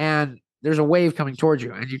and there's a wave coming towards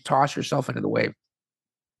you and you toss yourself into the wave,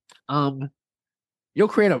 you'll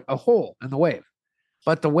create a hole in the wave.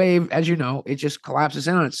 But the wave, as you know, it just collapses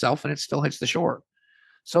in on itself and it still hits the shore.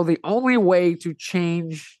 So the only way to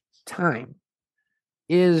change time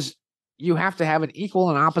is you have to have an equal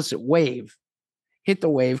and opposite wave hit the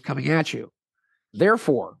wave coming at you.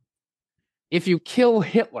 Therefore, if you kill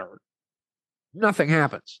Hitler, nothing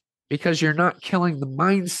happens because you're not killing the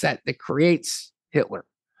mindset that creates Hitler.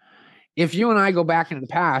 If you and I go back into the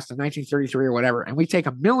past in 1933 or whatever, and we take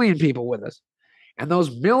 1 million people with us, and those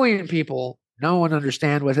 1 million people know and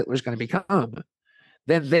understand what Hitler's going to become,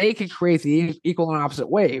 then they can create the equal and opposite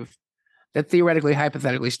wave that theoretically,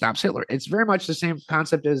 hypothetically stops Hitler. It's very much the same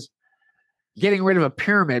concept as getting rid of a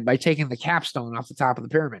pyramid by taking the capstone off the top of the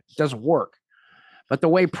pyramid. It doesn't work. But the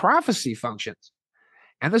way prophecy functions,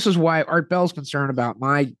 and this is why Art Bell's concerned about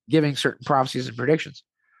my giving certain prophecies and predictions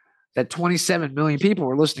that 27 million people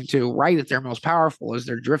were listening to right at their most powerful as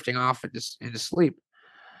they're drifting off into sleep,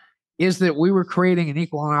 is that we were creating an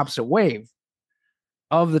equal and opposite wave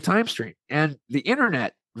of the time stream. And the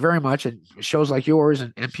internet very much, and shows like yours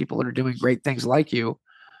and people that are doing great things like you,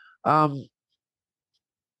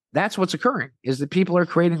 that's what's occurring, is that people are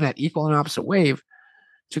creating that equal and opposite wave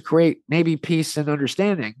to create maybe peace and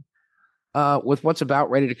understanding with what's about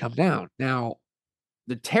ready to come down. Now,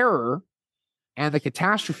 the terror and the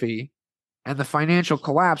catastrophe and the financial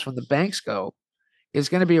collapse when the banks go is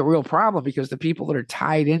going to be a real problem, because the people that are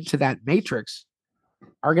tied into that matrix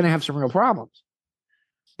are going to have some real problems.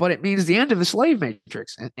 But it means the end of the slave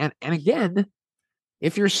matrix. And again,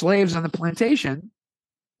 if you're slaves on the plantation,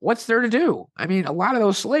 what's there to do? I mean, a lot of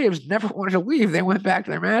those slaves never wanted to leave. They went back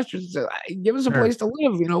to their masters and said, give us a place to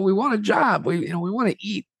live. We want a job. We want to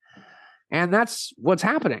eat. And that's what's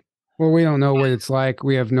happening. Well, we don't know what it's like.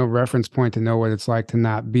 We have no reference point to know what it's like to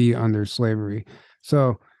not be under slavery.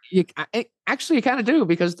 So you kind of do,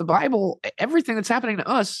 because the Bible, everything that's happening to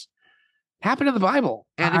us happened in the Bible.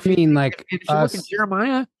 And if you look at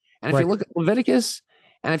Jeremiah, and if you look at Leviticus,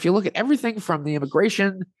 and if you look at everything from the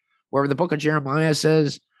immigration, where the book of Jeremiah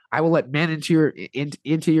says, I will let men into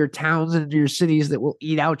your towns and into your cities that will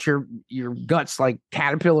eat out your guts like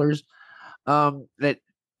caterpillars. That,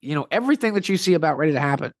 everything that you see about ready to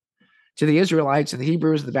happen to the Israelites and the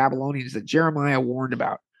Hebrews and the Babylonians that Jeremiah warned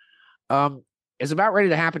about, is about ready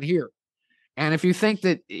to happen here. And if you think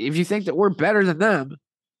that we're better than them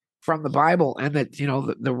from the Bible, and that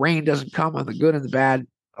the rain doesn't come on the good and the bad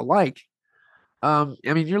alike,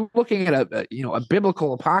 you're looking at a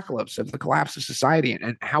biblical apocalypse of the collapse of society,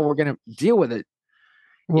 and how we're going to deal with it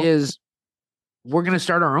is we're going to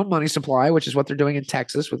start our own money supply, which is what they're doing in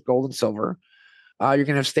Texas with gold and silver. You're going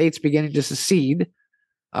to have states beginning to secede.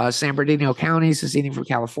 San Bernardino County seceding from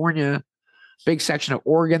California, big section of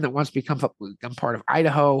Oregon that wants to become part of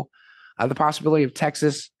Idaho. The possibility of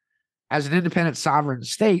Texas as an independent sovereign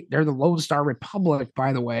state. They're the Lone Star Republic,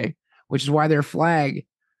 by the way, which is why their flag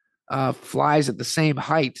flies at the same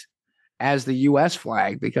height as the U.S.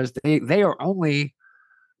 flag, because they are only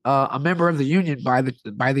a member of the Union by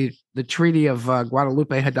the Treaty of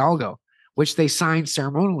Guadalupe Hidalgo, which they signed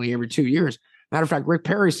ceremonially every 2 years. Matter of fact, Rick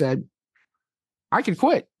Perry said, I can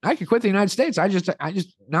quit. I can quit the United States. I just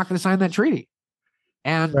not going to sign that treaty.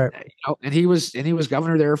 And right. And he was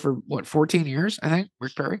governor there for 14 years, I think,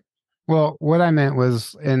 Rick Perry. Well, what I meant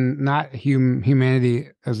was, and not humanity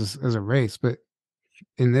as a race, but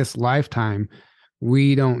in this lifetime,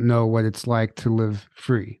 we don't know what it's like to live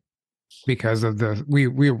free, because of we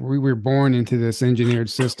were born into this engineered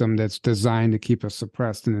system that's designed to keep us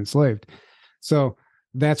suppressed and enslaved. So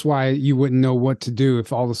that's why you wouldn't know what to do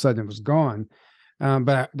if all of a sudden it was gone.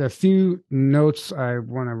 But the few notes I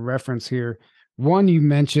want to reference here. One, you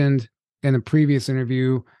mentioned in a previous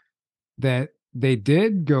interview that they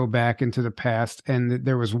did go back into the past, and that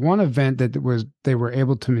there was one event that they were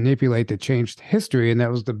able to manipulate that changed history, and that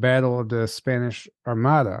was the Battle of the Spanish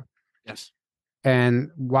Armada. Yes. And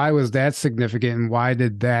why was that significant, and why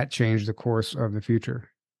did that change the course of the future?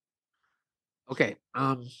 Okay.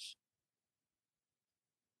 I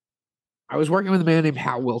was working with a man named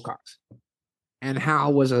Hal Wilcox, and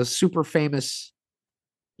Hal was a super famous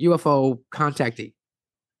UFO contactee,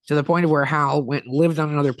 to the point of where Hal went and lived on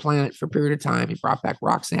another planet for a period of time. He brought back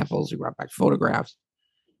rock samples. He brought back photographs.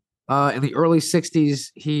 In the early 60s,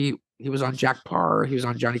 he was on Jack Parr. He was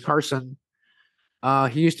on Johnny Carson.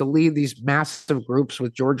 He used to lead these massive groups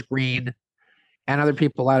with George Green and other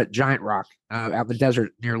people out at Giant Rock, out in the desert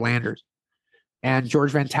near Landers. And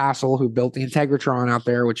George Van Tassel, who built the Integratron out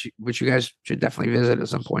there, which you guys should definitely visit at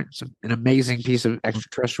some point. It's an amazing piece of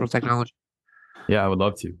extraterrestrial technology. Yeah, I would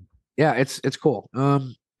love to. Yeah, it's cool.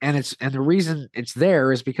 And the reason it's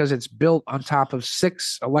there is because it's built on top of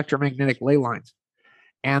 6 electromagnetic ley lines,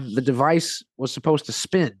 and the device was supposed to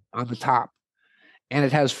spin on the top, and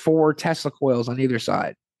it has 4 Tesla coils on either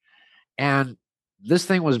side. And this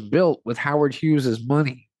thing was built with Howard Hughes's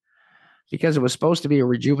money, because it was supposed to be a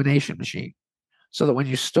rejuvenation machine, so that when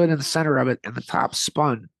you stood in the center of it and the top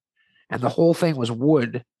spun, and the whole thing was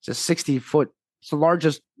wood, it's a 60-foot, it's the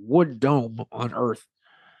largest wood dome on Earth.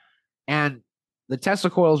 And the Tesla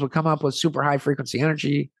coils would come up with super high frequency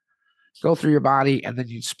energy, go through your body, and then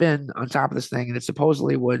you'd spin on top of this thing. And it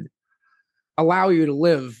supposedly would allow you to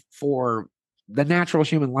live for the natural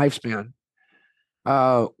human lifespan,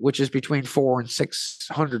 which is between 400 and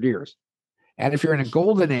 600 years. And if you're in a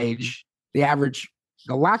golden age, the average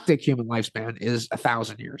galactic human lifespan is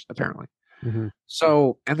 1,000 years, apparently. Mm-hmm.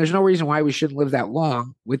 So, and there's no reason why we shouldn't live that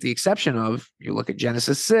long, with the exception of, you look at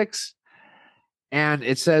Genesis 6, and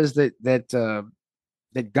it says that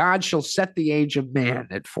God shall set the age of man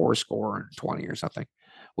at 80 or something,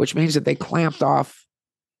 which means that they clamped off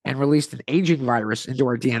and released an aging virus into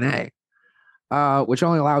our DNA, which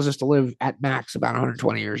only allows us to live at max about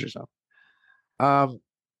 120 years or so.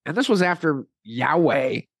 And this was after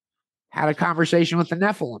Yahweh had a conversation with the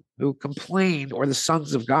Nephilim, who complained, or the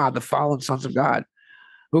sons of God, the fallen sons of God,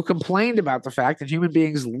 who complained about the fact that human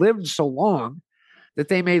beings lived so long that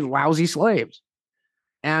they made lousy slaves.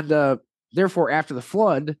 And therefore, after the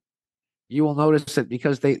flood, you will notice that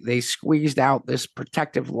because they squeezed out this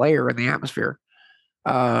protective layer in the atmosphere,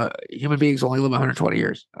 human beings only live 120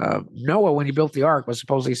 years. Noah, when he built the ark, was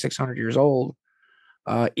supposedly 600 years old.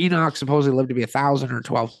 Enoch supposedly lived to be 1,000 or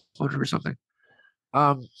 1,200 or something.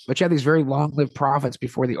 But you had these very long-lived prophets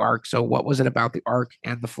before the ark. So what was it about the ark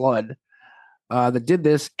and the flood that did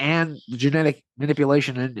this, and the genetic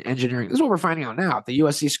manipulation and engineering? This is what we're finding out now at the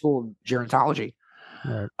USC School of Gerontology.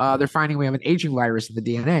 Right. They're finding we have an aging virus in the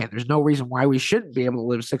DNA. There's no reason why we shouldn't be able to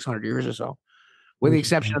live 600 years or so, with the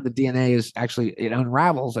exception of the DNA is actually, it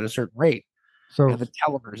unravels at a certain rate. So, and the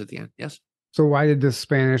telomeres at the end. Yes. So why did the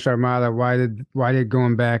Spanish Armada, why did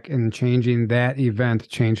going back and changing that event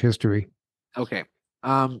change history? Okay.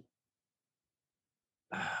 Um,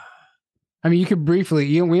 I mean, you could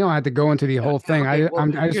briefly. We don't have to go into the whole thing.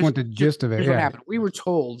 okay, I just want the gist of it. Here's what happened. We were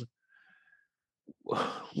told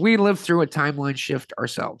we lived through a timeline shift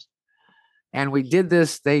ourselves, and we did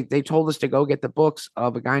this. They told us to go get the books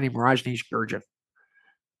of a guy named Rajneesh Gurdjieff,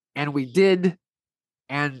 and we did,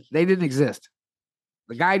 and they didn't exist.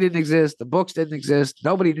 The guy didn't exist. The books didn't exist.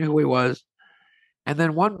 Nobody knew who he was. And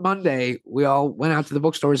then one Monday, we all went out to the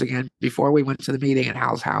bookstores again before we went to the meeting at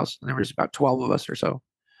Hal's house. And there was about 12 of us or so.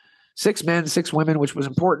 6 men, 6 women, which was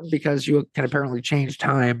important because you can apparently change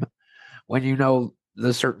time when you know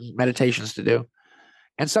the certain meditations to do.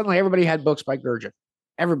 And suddenly everybody had books by Gurdjieff.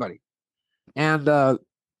 Everybody. And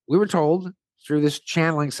we were told through this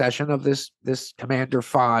channeling session of this Commander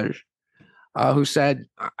Faj, who said,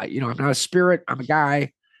 I'm not a spirit. I'm a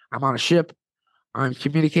guy. I'm on a ship. I'm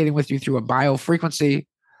communicating with you through a biofrequency,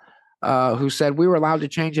 who said we were allowed to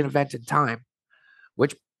change an event in time,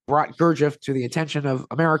 which brought Gurdjieff to the attention of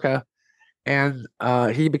America. And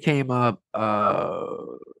he became a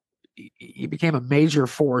major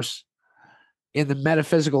force in the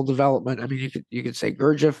metaphysical development. I mean, you could say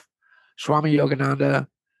Gurdjieff, Swami Yogananda,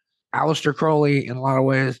 Aleister Crowley in a lot of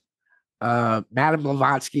ways, Madame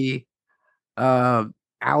Blavatsky,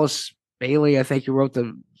 Alice Bailey, I think, who wrote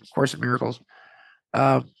the Course in Miracles.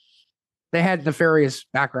 They had nefarious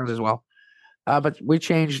backgrounds as well. But we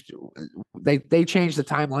changed, they changed the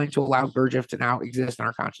timeline to allow Gurdjieff to now exist in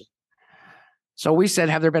our consciousness. So we said,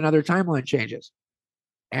 have there been other timeline changes?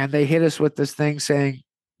 And they hit us with this thing saying,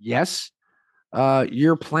 yes,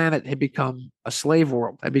 your planet had become a slave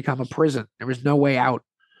world, had become a prison. There was no way out.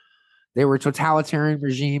 There were totalitarian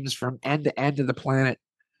regimes from end to end of the planet.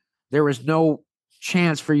 There was no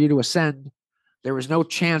chance for you to ascend. There was no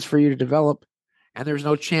chance for you to develop. And there's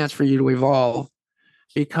no chance for you to evolve,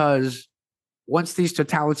 because once these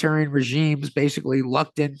totalitarian regimes basically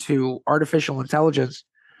lucked into artificial intelligence,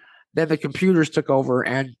 then the computers took over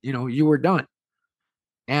and, you were done.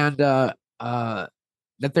 And that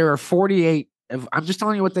there are 48, I'm just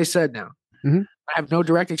telling you what they said now. Mm-hmm. I have no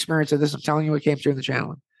direct experience of this. I'm telling you what came through in the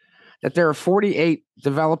channel. That there are 48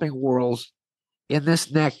 developing worlds in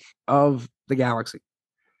this neck of the galaxy.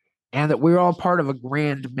 And that we're all part of a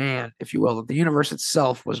grand man, if you will, that the universe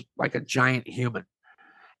itself was like a giant human.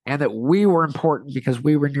 And that we were important because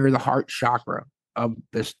we were near the heart chakra of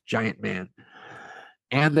this giant man.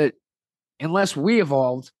 And that unless we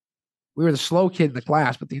evolved, we were the slow kid in the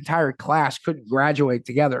class, but the entire class couldn't graduate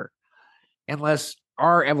together unless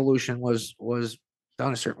our evolution was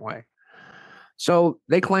done a certain way. So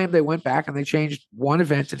they claimed they went back and they changed one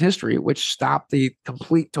event in history, which stopped the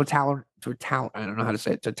complete I don't know how to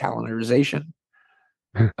say it, totalitarianization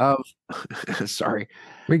of, sorry.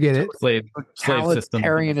 We get it. Slave system.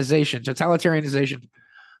 Totalitarianization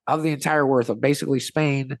of the entire world of basically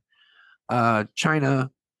Spain, China,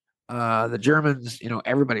 the Germans,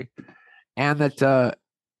 everybody. And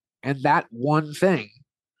that one thing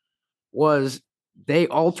was they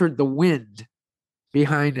altered the wind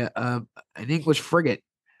behind an English frigate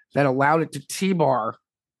that allowed it to T-bar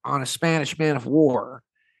on a Spanish man of war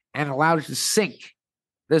and allowed it to sink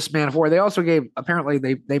this man of war. They also apparently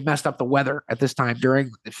they messed up the weather at this time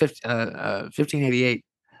during 1588,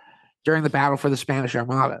 during the battle for the Spanish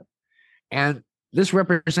Armada. And this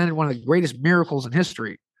represented one of the greatest miracles in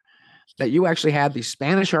history, that you actually had the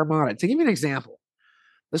Spanish Armada. To give you an example,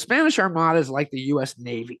 the Spanish Armada is like the U.S.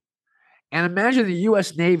 Navy. And imagine the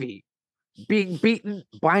U.S. Navy being beaten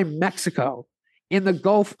by Mexico in the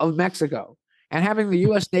Gulf of Mexico, and having the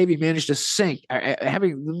U.S. Navy manage to sink,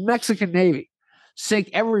 having the Mexican Navy sink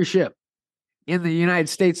every ship in the United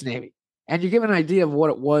States Navy. And you give an idea of what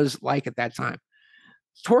it was like at that time.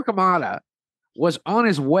 Torquemada was on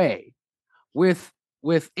his way with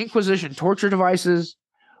Inquisition torture devices,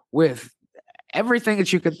 with everything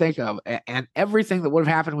that you could think of, and everything that would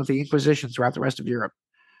have happened with the Inquisition throughout the rest of Europe.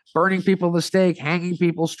 Burning people at the stake, hanging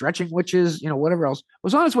people, stretching witches, whatever else,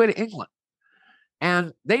 was on its way to England.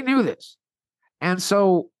 And they knew this. And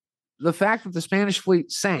so the fact that the Spanish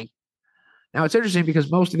fleet sank, now it's interesting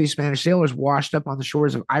because most of these Spanish sailors washed up on the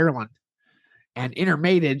shores of Ireland and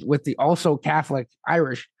intermated with the also Catholic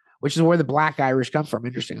Irish, which is where the Black Irish come from,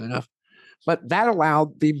 interestingly enough. But that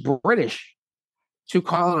allowed the British to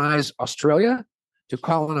colonize Australia, to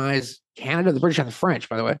colonize Canada, the British and the French,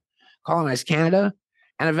 by the way, colonize Canada,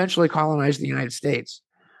 and eventually colonized the United States,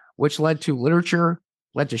 which led to literature,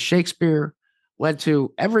 led to Shakespeare, led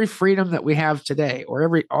to every freedom that we have today,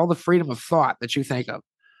 or all the freedom of thought that you think of.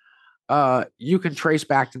 You can trace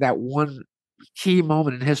back to that one key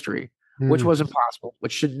moment in history, which was impossible,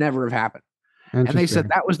 which should never have happened. And they said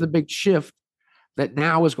that was the big shift that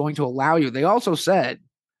now is going to allow you. They also said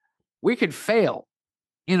we could fail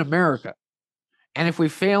in America. And if we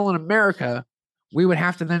fail in America, we would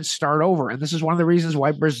have to then start over. And this is one of the reasons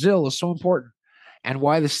why Brazil is so important and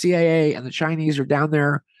why the CIA and the Chinese are down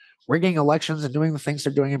there rigging elections and doing the things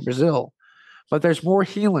they're doing in Brazil. But there's more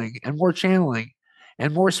healing and more channeling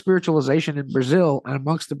and more spiritualization in Brazil and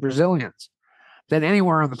amongst the Brazilians than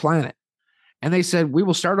anywhere on the planet. And they said, we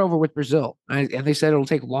will start over with Brazil. And they said it'll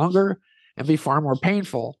take longer and be far more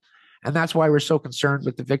painful. And that's why we're so concerned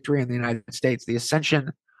with the victory in the United States. The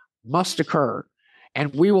ascension must occur,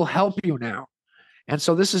 and we will help you now. And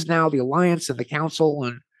so this is now the alliance and the council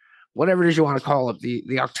and whatever it is you want to call it, the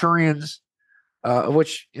Arcturians, of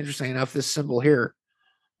which, interestingly enough, this symbol here,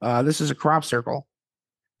 this is a crop circle,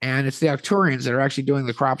 and it's the Arcturians that are actually doing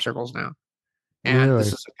the crop circles now. And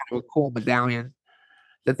this is kind of a cool medallion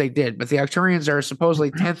that they did. But the Arcturians are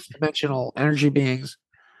supposedly 10th dimensional energy beings,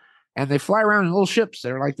 and they fly around in little ships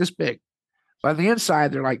that are like this big. But on the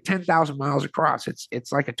inside, they're like 10,000 miles across.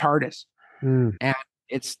 It's like a TARDIS, and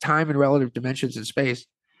it's time and relative dimensions in space.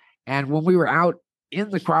 And when we were out in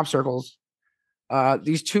the crop circles,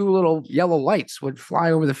 these two little yellow lights would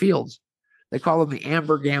fly over the fields. They call them the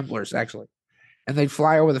amber gamblers, actually. And they'd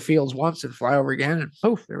fly over the fields once and fly over again, and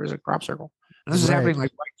poof, there was a crop circle. And this is happening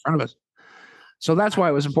like right in front of us. So that's why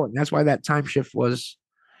it was important. That's why that time shift was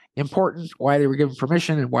important, why they were given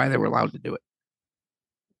permission, and why they were allowed to do it.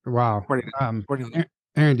 Wow.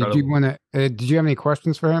 Aaron, did you want to? Did you have any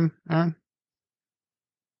questions for him, Aaron?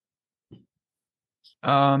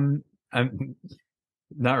 I'm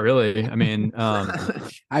not really. I mean,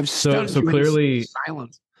 I've so clearly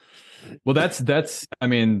silence. Well, that's I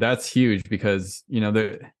mean, that's huge because, you know,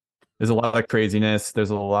 there's a lot of craziness. There's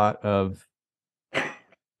a lot of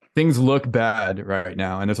things look bad right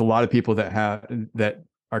now. And there's a lot of people that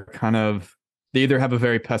are kind of, they either have a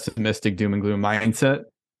very pessimistic doom and gloom mindset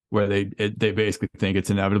where they basically think it's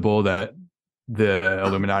inevitable that the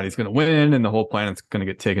Illuminati is going to win and the whole planet's going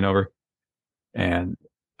to get taken over. And,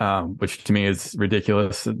 which to me is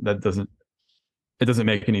ridiculous. It doesn't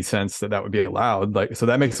make any sense that would be allowed. Like, so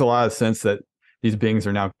that makes a lot of sense that these beings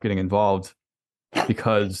are now getting involved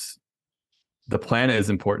because the planet is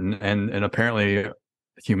important and apparently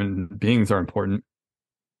human beings are important.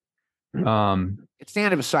 It's the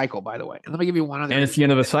end of a cycle, by the way. And let me give you one other. And it's the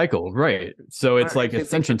end of a cycle, right? So it's like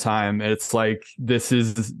ascension time. And it's like this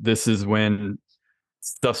is when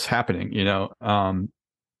stuff's happening, you know.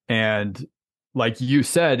 And like you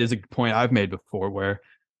said, is a point I've made before, where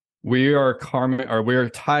we are karmic, or we're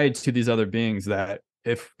tied to these other beings that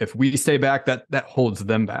if we stay back, that holds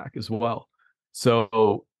them back as well.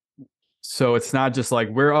 So it's not just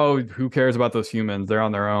like who cares about those humans? They're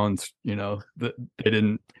on their own, you know. They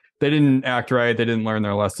didn't act right. They didn't learn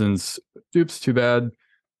their lessons. Oops, too bad.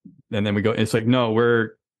 And then we go. It's like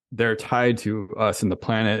they're tied to us and the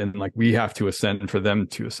planet, and like we have to ascend for them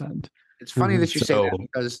to ascend. It's funny that you say that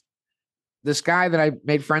because this guy that I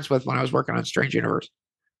made friends with when I was working on Strange Universe,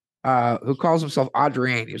 who calls himself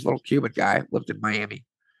Adrian, he was a little Cuban guy, lived in Miami,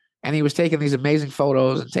 and he was taking these amazing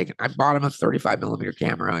photos and I bought him a 35 millimeter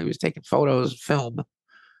camera. He was taking photos, film,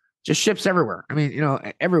 just ships everywhere. I mean, you know,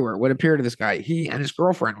 everywhere would appear to this guy. He and his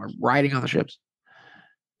girlfriend were riding on the ships.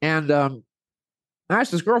 And I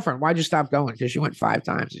asked his girlfriend, why'd you stop going? Because she went 5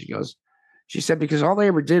 times. And she said, because all they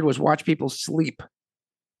ever did was watch people sleep,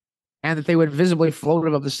 and that they would visibly float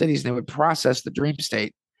above the cities and they would process the dream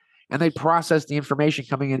state, and they'd process the information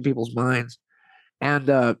coming into people's minds, and,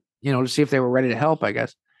 you know, to see if they were ready to help, I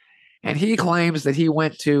guess. And he claims that he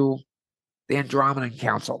went to the Andromedan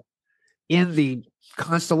Council in the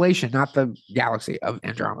constellation, not the galaxy of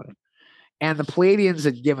Andromeda. And the Pleiadians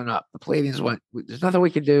had given up. The Pleiadians went, there's nothing we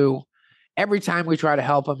can do. Every time we try to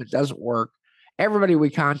help them, it doesn't work. Everybody we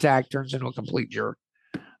contact turns into a complete jerk.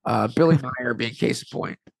 Billy Meyer being case in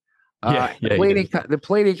point. The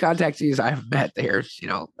Pleiadian contactees I've met there, you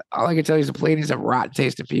know, all I can tell you is the Pleiadians have rotten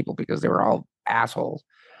tasted people because they were all assholes.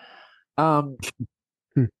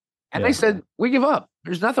 And they said, we give up.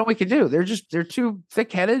 There's nothing we can do. They're too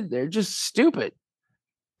thick-headed. They're just stupid.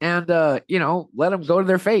 And, you know, let them go to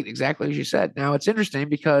their fate, exactly as you said. Now, it's interesting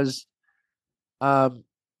because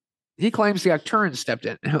he claims the Arcturians stepped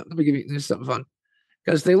in. Let me give you something fun.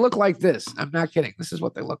 Because they look like this. I'm not kidding. This is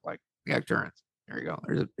what they look like, the Arcturians. There you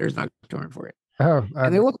go. There's an Arcturian for you. Oh,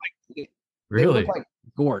 and they look like really? They look like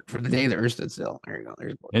Gort from the day the Earth stood still. There you go.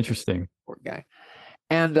 There's Gort. Interesting. Gort guy.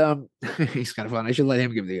 And he's kind of fun. I should let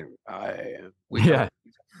him give the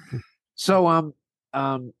So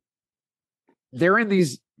they're in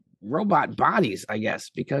these robot bodies, I guess,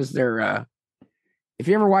 because they're if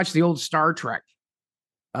you ever watched the old Star Trek,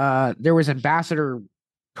 there was Ambassador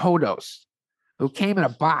Kodos, who came in a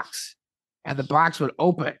box, and the box would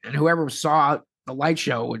open, and whoever saw the light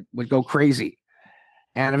show would go crazy.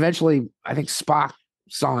 And eventually, I think Spock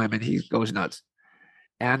saw him, and he goes nuts.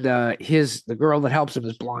 And the girl that helps him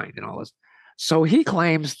is blind and all this. So he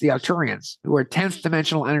claims the Arcturians, who are 10th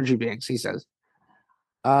dimensional energy beings, he says,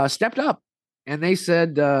 stepped up, and they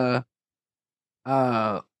said, we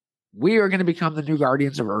are going to become the new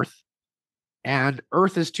guardians of Earth, and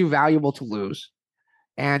Earth is too valuable to lose,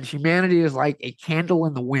 and humanity is like a candle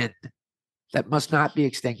in the wind that must not be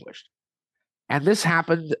extinguished. And this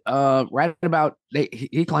happened right about,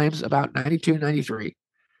 he claims, about 92, 93.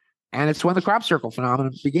 And it's when the crop circle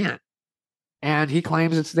phenomenon began. And he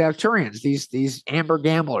claims it's the Arcturians, these amber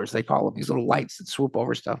gamblers, they call them, these little lights that swoop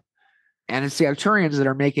over stuff. And it's the Arcturians that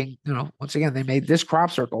are making, once again, they made this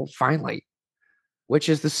crop circle finally, which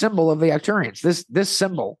is the symbol of the Arcturians. This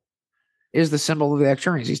symbol is the symbol of the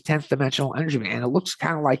Arcturians, these 10th dimensional energy. And it looks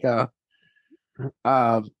kind of like the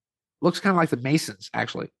Masons,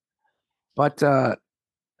 actually. But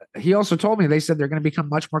he also told me, they said they're going to become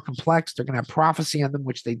much more complex. They're going to have prophecy in them,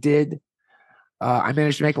 which they did. I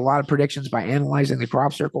managed to make a lot of predictions by analyzing the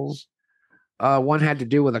crop circles. One had to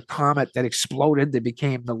do with a comet that exploded that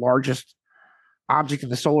became the largest object in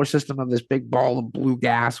the solar system of this big ball of blue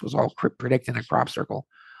gas, was all predicted in a crop circle.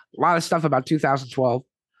 A lot of stuff about 2012.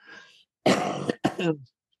 And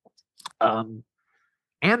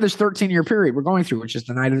this 13-year period we're going through, which is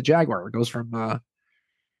the Night of the Jaguar. It goes from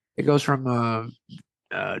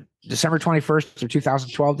December 21st of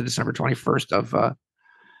 2012 to December 21st of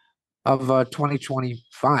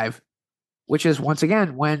 2025, which is once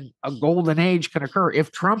again when a golden age can occur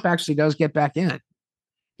if Trump actually does get back in,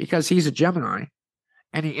 because he's a Gemini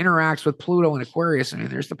and he interacts with Pluto and Aquarius. I mean,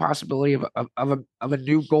 there's the possibility of a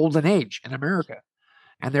new golden age in America,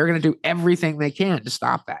 and they're going to do everything they can to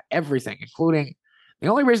stop that. Everything, including, the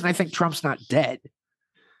only reason I think Trump's not dead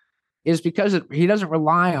is because he doesn't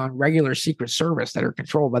rely on regular Secret Service that are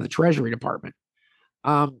controlled by the Treasury Department.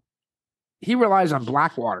 He relies on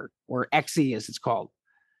Blackwater, or XE as it's called.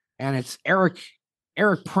 And it's Eric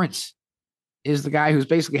Prince is the guy who's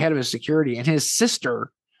basically head of his security. And his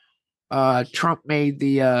sister, Trump made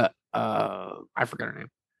the, I forgot her name.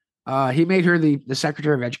 He made her the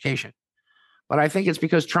Secretary of Education. But I think it's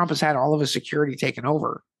because Trump has had all of his security taken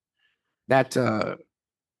over that, that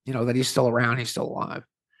he's still around, he's still alive.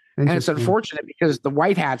 And it's unfortunate because the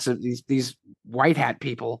white hats of these white hat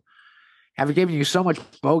people have given you so much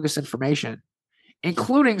bogus information,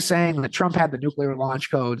 including saying that Trump had the nuclear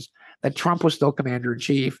launch codes, that Trump was still commander in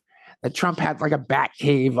chief, that Trump had like a bat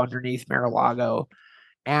cave underneath Mar-a-Lago.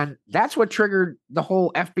 And that's what triggered the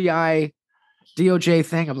whole FBI DOJ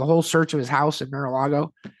thing of the whole search of his house in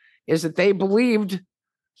Mar-a-Lago, is that they believed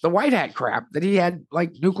the white hat crap, that he had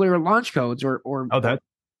like nuclear launch codes or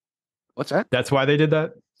what's that? That's why they did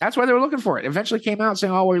that? That's why they were looking for it. Eventually came out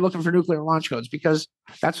saying, we're looking for nuclear launch codes, because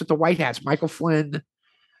that's what the white hats, Michael Flynn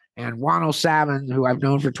and Juan O'Savin, who I've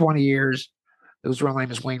known for 20 years, whose real name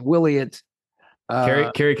is Wayne Williott.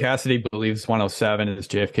 Carrie Cassidy believes 107 is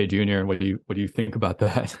JFK Jr. What do you think about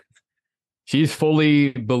that? She fully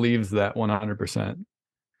believes that 100%.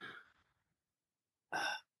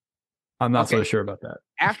 I'm not so sure about that.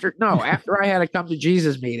 After I had a come to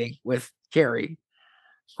Jesus meeting with Carrie,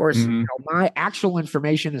 of course, my actual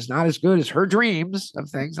information is not as good as her dreams of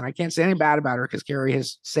things, and I can't say anything bad about her because Carrie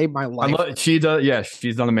has saved my life. She does, yeah.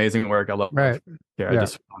 She's done amazing work. I love her. Yeah, I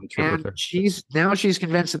just on the trip with her. She's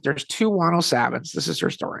convinced that there's two 107s. This is her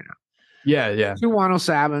story now. Yeah. Two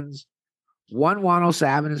 107s. One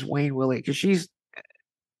 107 is Wayne Williott, because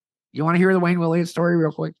you want to hear the Wayne Williott story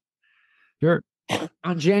real quick? Sure.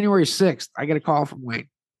 On January 6th, I get a call from Wayne.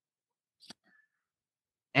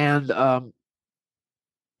 And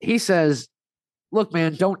he says, look,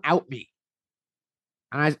 man, don't out me.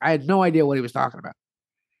 And I had no idea what he was talking about.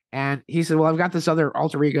 And he said, well, I've got this other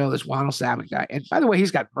alter ego, this Juan O'Savin guy. And by the way, he's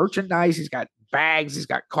got merchandise. He's got bags. He's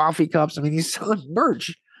got coffee cups. I mean, he's selling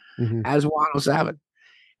merch as Juan O'Savin.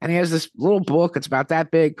 And he has this little book that's about that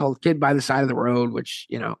big called Kid by the Side of the Road, which,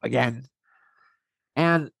 again.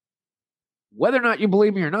 And whether or not you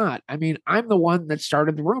believe me or not, I mean, I'm the one that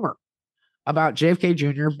started the rumor about JFK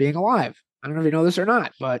Jr. being alive. I don't know if you know this or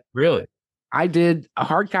not, but really, I did a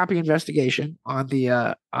hard copy investigation on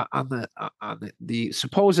the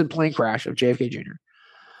supposed plane crash of JFK Jr.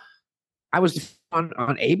 I was on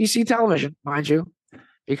ABC television, mind you,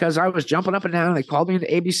 because I was jumping up and down. They called me into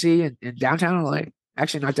ABC in downtown LA.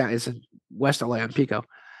 Actually, not down. It's in West LA on Pico.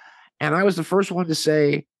 And I was the first one to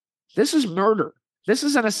say, this is murder. This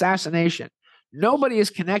is an assassination. Nobody is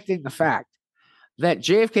connecting the fact that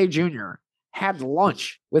JFK Jr. had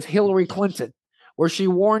lunch with Hillary Clinton, where she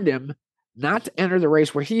warned him not to enter the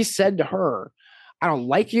race, where he said to her, I don't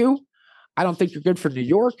like you. I don't think you're good for New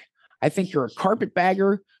York. I think you're a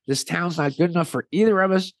carpetbagger. This town's not good enough for either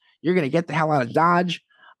of us. You're going to get the hell out of Dodge.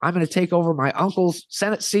 I'm going to take over my uncle's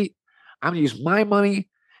Senate seat. I'm going to use my money.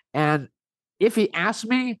 And if he asks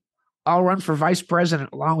me, I'll run for vice president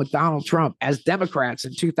along with Donald Trump as Democrats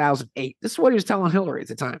in 2008. This is what he was telling Hillary at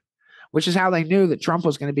the time, which is how they knew that Trump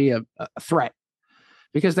was going to be a threat,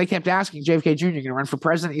 because they kept asking JFK Jr., going to run for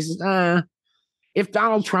president? He says, if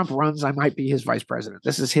Donald Trump runs, I might be his vice president.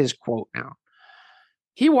 This is his quote now.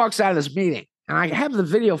 He walks out of this meeting, and I have the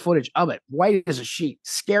video footage of it, white as a sheet,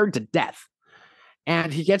 scared to death.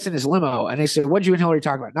 And he gets in his limo, and they say, what'd you and Hillary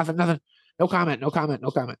talk about? Nothing. No comment.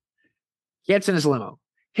 Gets in his limo.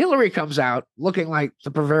 Hillary comes out looking like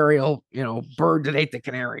the proverbial, bird that ate the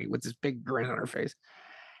canary, with this big grin on her face.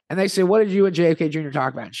 And they say, what did you and JFK Jr.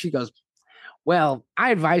 talk about? And she goes, well,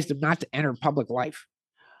 I advised him not to enter public life.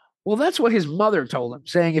 Well, that's what his mother told him,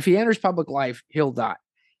 saying if he enters public life, he'll die.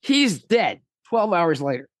 He's dead 12 hours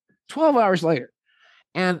later. 12 hours later.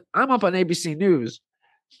 And I'm up on ABC News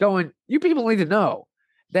going, you people need to know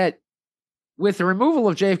that with the removal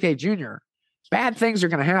of JFK Jr., bad things are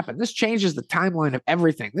going to happen. This changes the timeline of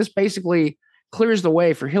everything. This basically clears the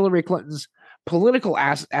way for Hillary Clinton's political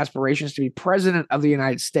aspirations to be president of the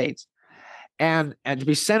United States and to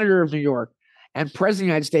be senator of New York and president of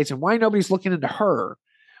the United States. And why nobody's looking into her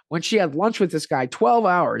when she had lunch with this guy 12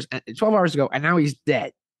 hours ago, and now he's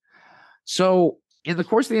dead. So in the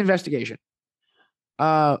course of the investigation,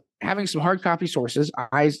 having some hard copy sources,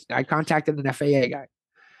 I contacted an FAA guy.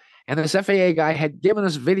 And this FAA guy had given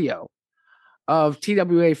us video of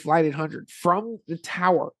TWA Flight 800 from the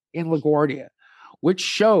tower in LaGuardia, which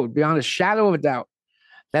showed beyond a shadow of a doubt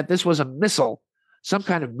that this was a missile, some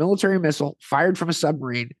kind of military missile fired from a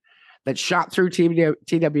submarine that shot through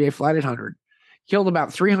TWA Flight 800, killed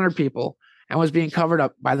about 300 people, and was being covered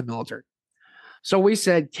up by the military. So we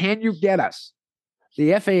said, can you get us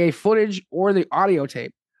the FAA footage or the audio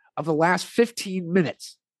tape of the last 15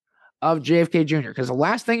 minutes of JFK Jr.? Because the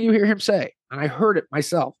last thing you hear him say, and I heard it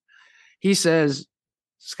myself, he says,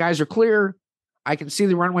 skies are clear. I can see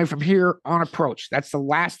the runway from here on approach. That's the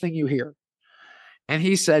last thing you hear. And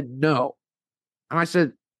he said, no. And I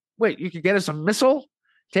said, wait, you could get us a missile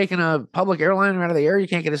taking a public airliner out of the air? You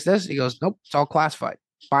can't get us this? He goes, nope, it's all classified.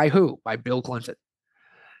 By who? By Bill Clinton.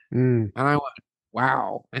 And I went,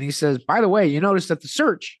 wow. And he says, by the way, you notice that the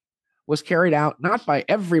search was carried out not by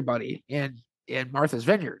everybody in Martha's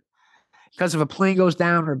Vineyard. Because if a plane goes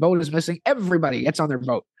down or a boat is missing, everybody gets on their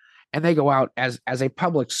boat. And they go out as a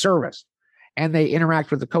public service, and they interact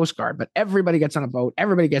with the Coast Guard. But everybody gets on a boat.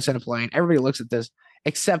 Everybody gets in a plane. Everybody looks at this,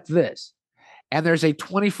 except this. And there's a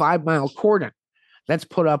 25-mile cordon that's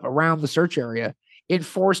put up around the search area,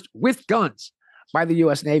 enforced with guns by the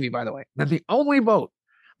U.S. Navy, by the way. And the only boat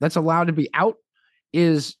that's allowed to be out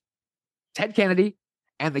is Ted Kennedy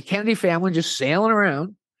and the Kennedy family just sailing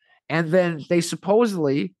around. And then they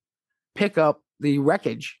supposedly pick up the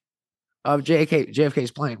wreckage of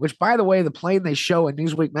JFK's plane, which, by the way, the plane they show in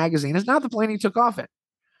Newsweek magazine is not the plane he took off in.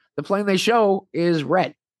 The plane they show is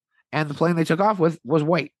red, and the plane they took off with was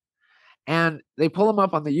white. And they pull him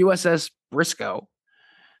up on the USS Briscoe.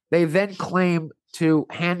 They then claim to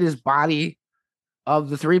hand his body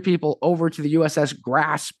of the three people over to the USS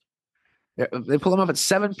Grasp. They pull him up at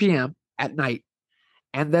 7 p.m. at night.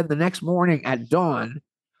 And then the next morning at dawn,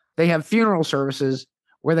 they have funeral services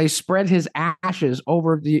where they spread his ashes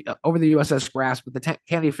over the USS Grasp with the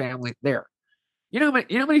Kennedy family there. You know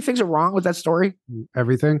how many things are wrong with that story?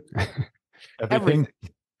 Everything. Everything.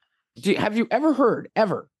 Have you ever heard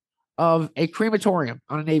of a crematorium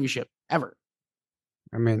on a Navy ship? Ever?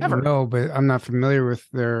 I mean, ever. No, but I'm not familiar with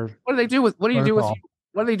their. What do they do with? What do you do with?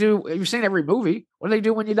 What do they do? You've seen every movie. What do they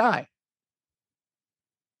do when you die?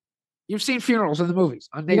 You've seen funerals in the movies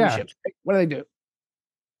on Navy ships. Right? What do they do?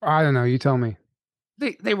 I don't know. You tell me.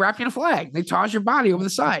 They wrap you in a flag. They toss your body over the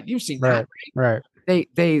side. You've seen that, right?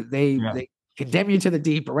 They condemn you to the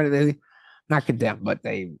deep, or whatever. They not condemn, but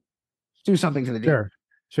they do something to the deep.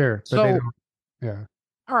 Sure. So, they don't, yeah.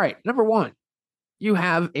 All right. Number one, you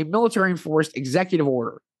have a military enforced executive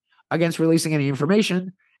order against releasing any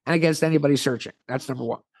information and against anybody searching. That's number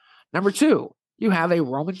one. Number two, you have a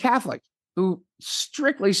Roman Catholic who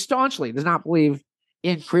staunchly does not believe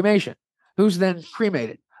in cremation, who's then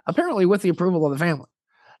cremated, apparently with the approval of the family.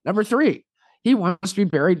 Number three, he wants to be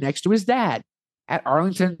buried next to his dad at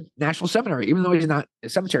Arlington National Cemetery, even though he's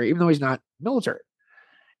not military.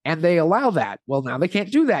 And they allow that. Well, now they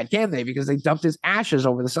can't do that, can they? Because they dumped his ashes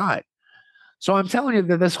over the side. So I'm telling you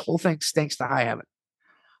that this whole thing stinks to high heaven.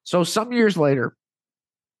 So some years later,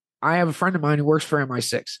 I have a friend of mine who works for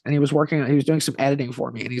MI6, and he was doing some editing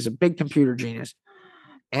for me, and he's a big computer genius.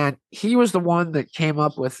 And he was the one that came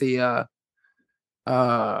up with he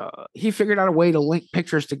figured out a way to link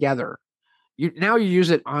pictures together. You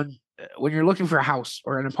use it on when you're looking for a house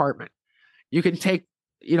or an apartment. You can take,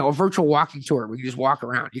 a virtual walking tour. We can just walk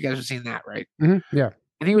around. You guys have seen that, right? Mm-hmm. Yeah.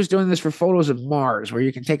 And he was doing this for photos of Mars, where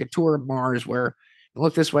you can take a tour of Mars, where you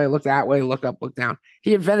look this way, look that way, look up, look down.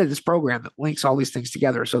 He invented this program that links all these things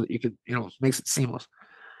together so that you could, makes it seamless.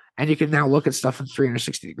 And you can now look at stuff in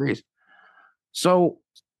 360 degrees. So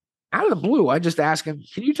out of the blue, I just asked him,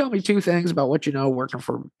 can you tell me 2 things about what you know working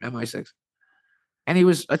for MI6? And he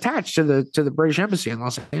was attached to the British Embassy in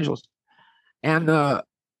Los Angeles. And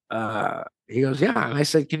he goes, yeah. And I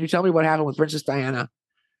said, can you tell me what happened with Princess Diana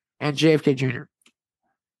and JFK Jr.?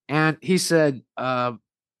 And he said, oh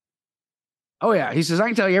yeah. He says, I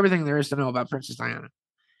can tell you everything there is to know about Princess Diana.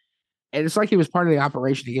 And it's like he was part of the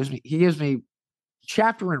operation. He gives me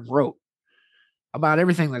chapter and wrote about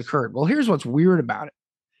everything that occurred. Well, here's what's weird about it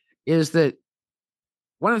is that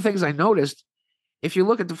one of the things I noticed, if you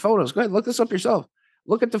look at the photos, go ahead, look this up yourself.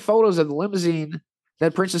 Look at the photos of the limousine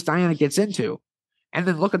that Princess Diana gets into, and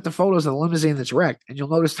then look at the photos of the limousine that's wrecked, and you'll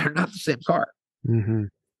notice they're not the same car. Mm-hmm.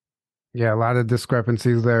 Yeah, a lot of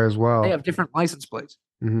discrepancies there as well. They have different license plates.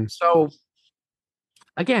 Mm-hmm. So,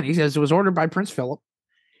 again, he says it was ordered by Prince Philip,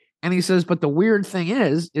 and he says, but the weird thing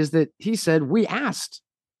is that he said, we asked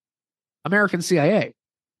American CIA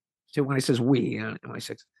to, when he says we,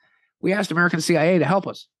 MI6, we asked American CIA to help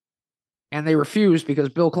us. And they refused because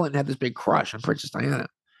Bill Clinton had this big crush on Princess Diana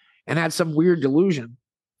and had some weird delusion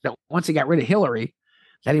that once he got rid of Hillary,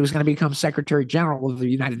 that he was going to become Secretary General of the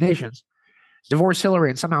United Nations, divorce Hillary,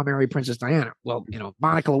 and somehow marry Princess Diana. Well,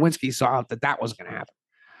 Monica Lewinsky saw that wasn't going to happen.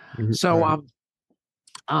 Mm-hmm. So,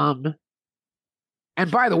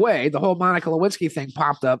 and by the way, the whole Monica Lewinsky thing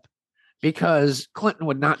popped up because Clinton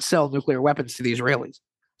would not sell nuclear weapons to the Israelis.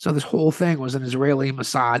 So this whole thing was an Israeli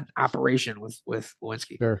Mossad operation with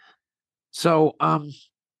Lewinsky. Sure. So,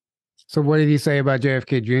 so what did he say about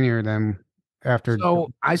JFK Jr. then after? So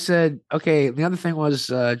I said, okay, the other thing was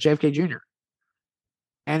JFK Jr.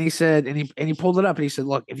 And he said, and he pulled it up and he said,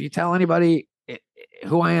 look, if you tell anybody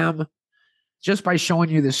who I am, just by showing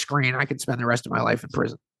you this screen, I could spend the rest of my life in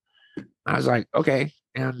prison. I was like, okay.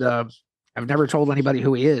 And I've never told anybody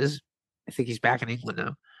who he is. I think he's back in England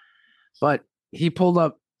now. But he pulled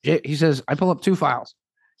up, he says, I pull up 2 files,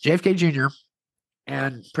 JFK Jr.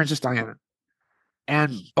 and Princess Diana.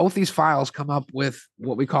 And both these files come up with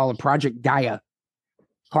what we call a Project Gaia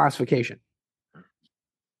classification.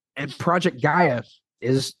 And Project Gaia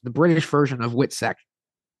is the British version of WITSEC.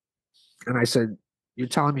 And I said, you're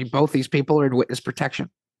telling me both these people are in witness protection?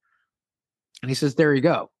 And he says, there you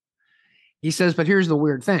go. He says, but here's the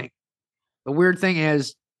weird thing. The weird thing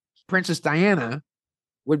is Princess Diana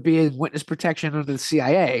would be in witness protection under the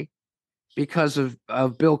CIA because of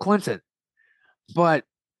Bill Clinton. But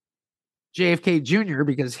JFK Jr.,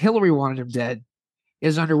 because Hillary wanted him dead,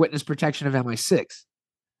 is under witness protection of MI6.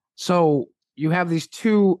 So you have these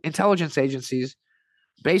 2 intelligence agencies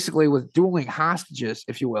basically with dueling hostages,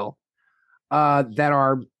 if you will, that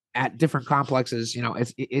are at different complexes.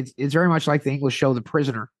 It's very much like the English show The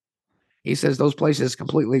Prisoner. He says those places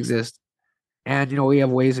completely exist. And, we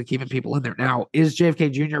have ways of keeping people in there. Now, is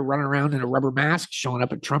JFK Jr. running around in a rubber mask, showing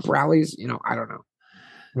up at Trump rallies? I don't know.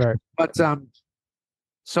 Right. But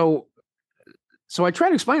so I try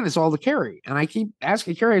to explain this all to Carrie, and I keep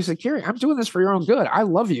asking Carrie, I said, Carrie, I'm doing this for your own good. I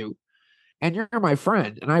love you, and you're my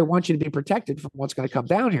friend, and I want you to be protected from what's going to come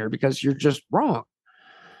down here because you're just wrong.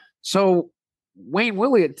 So Wayne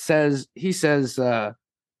Williott says,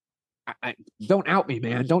 don't out me,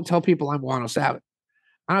 man. Don't tell people I'm Wano Savage.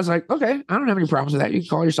 I was like, okay, I don't have any problems with that. You can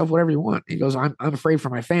call yourself whatever you want. He goes, I'm afraid for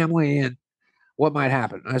my family and what might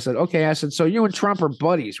happen. I said, okay. I said, so you and Trump are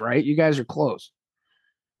buddies, right? You guys are close.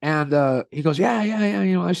 And he goes, yeah.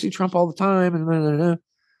 I see Trump all the time. And blah, blah, blah.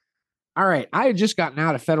 All right. I had just gotten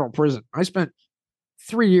out of federal prison. I spent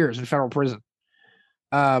 3 years in federal prison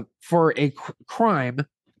for a crime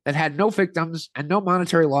that had no victims and no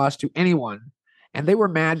monetary loss to anyone. And they were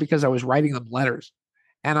mad because I was writing them letters.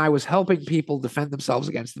 And I was helping people defend themselves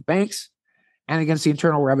against the banks and against the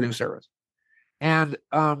Internal Revenue Service. And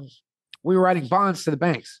we were writing bonds to the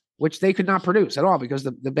banks, which they could not produce at all because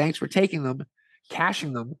the banks were taking them,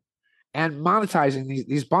 cashing them, and monetizing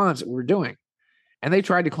these bonds that we were doing. And they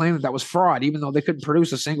tried to claim that was fraud, even though they couldn't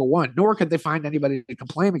produce a single one, nor could they find anybody to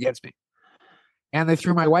complain against me. And they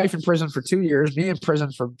threw my wife in prison for 2 years, me in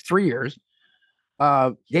prison for 3 years,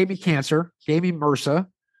 gave me cancer, gave me MRSA,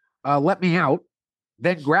 let me out,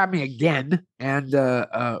 then grabbed me again and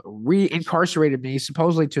re-incarcerated me,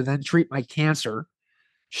 supposedly to then treat my cancer.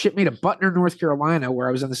 Shipped me to Butner, North Carolina, where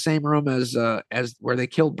I was in the same room as where they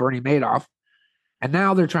killed Bernie Madoff. And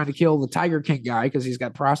now they're trying to kill the Tiger King guy because he's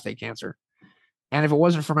got prostate cancer. And if it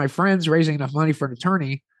wasn't for my friends raising enough money for an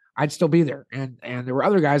attorney, I'd still be there. And there were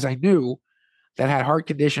other guys I knew that had heart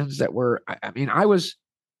conditions that were, I was,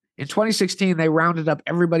 in 2016, they rounded up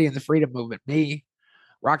everybody in the freedom movement. Me,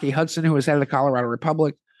 Rocky Hudson, who was head of the Colorado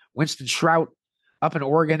Republic, Winston Shrout up in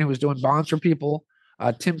Oregon, who was doing bonds for people,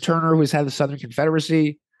 Tim Turner, who was head of the Southern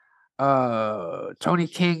Confederacy, Tony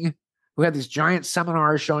King, who had these giant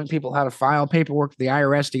seminars showing people how to file paperwork to the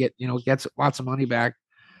IRS to get lots of money back.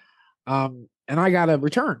 And I got a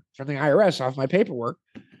return from the IRS off my paperwork.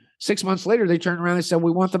 6 months later, they turned around and said,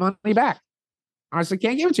 we want the money back. I said,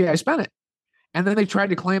 can't give it to you. I spent it. And then they tried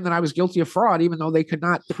to claim that I was guilty of fraud, even though they could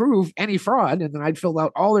not prove any fraud. And then I'd filled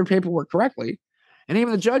out all their paperwork correctly. And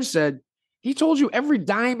even the judge said, he told you every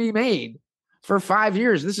dime he made for 5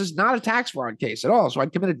 years. This is not a tax fraud case at all. So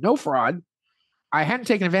I'd committed no fraud. I hadn't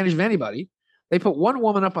taken advantage of anybody. They put one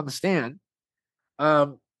woman up on the stand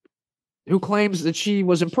who claims that she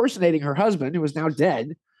was impersonating her husband, who is now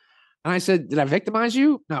dead. And I said, did I victimize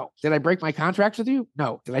you? No. Did I break my contracts with you?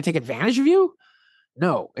 No. Did I take advantage of you?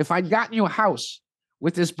 No. If I'd gotten you a house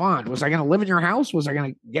with this bond, was I going to live in your house? Was I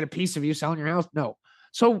going to get a piece of you selling your house? No.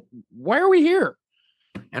 So why are we here?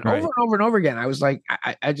 And over and over and over again, I was like,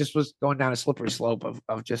 I just was going down a slippery slope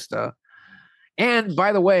of just, and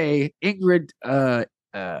by the way, Bridget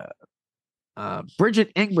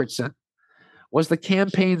Ingridson was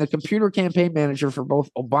the computer campaign manager for both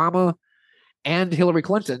Obama and Hillary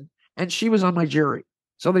Clinton. And she was on my jury.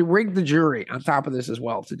 So they rigged the jury on top of this as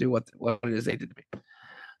well to do what it is they did to me.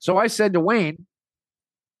 So I said to Wayne,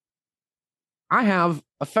 I have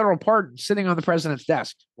a federal pardon sitting on the president's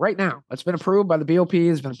desk right now. It's been approved by the BOP.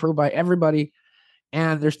 It's been approved by everybody.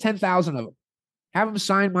 And there's 10,000 of them. Have them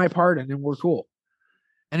sign my pardon and we're cool.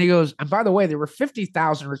 And he goes, and by the way, there were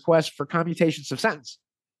 50,000 requests for commutations of sentence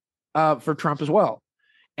for Trump as well.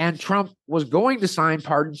 And Trump was going to sign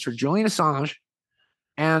pardons for Julian Assange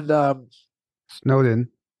and Snowden.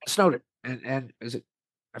 And is it,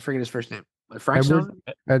 I forget his first name. Frank Snowden?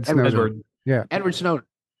 Edward. Yeah. Edward Snowden.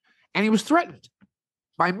 And he was threatened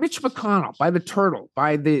by Mitch McConnell, by the turtle,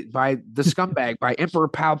 by the scumbag, by Emperor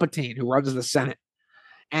Palpatine, who runs the Senate.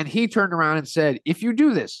 And he turned around and said, if you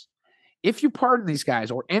do this, if you pardon these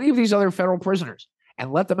guys or any of these other federal prisoners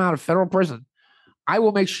and let them out of federal prison, I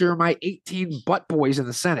will make sure my 18 butt boys in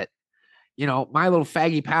the Senate, my little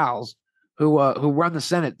faggy pals who run the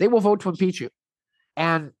Senate, they will vote to impeach you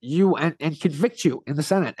and convict you in the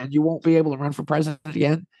Senate, and you won't be able to run for president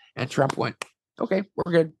again. And Trump went, okay,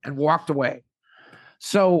 we're good, and walked away.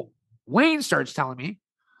 So Wayne starts telling me,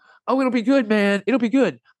 oh, it'll be good, man. It'll be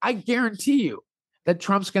good. I guarantee you that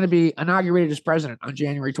Trump's going to be inaugurated as president on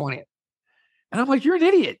January 20th. And I'm like, you're an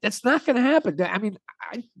idiot. That's not going to happen. I mean,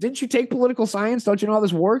 didn't you take political science? Don't you know how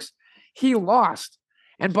this works? He lost.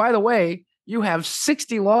 And by the way, you have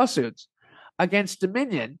 60 lawsuits against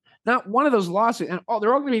Dominion. Not one of those lawsuits, and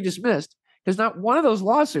they're all going to be dismissed because not one of those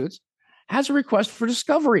lawsuits has a request for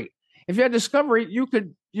discovery. If you had discovery, you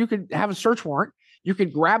could have a search warrant. You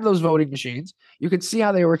could grab those voting machines. You could see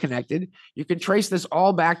how they were connected. You could trace this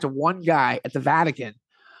all back to one guy at the Vatican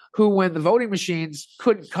who, when the voting machines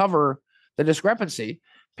couldn't cover the discrepancy,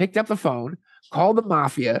 picked up the phone, called the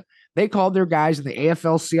mafia. They called their guys in the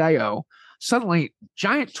AFL-CIO. Suddenly,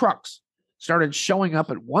 giant trucks started showing up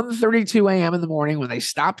at 1:32 a.m. in the morning when they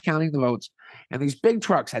stopped counting the votes. And these big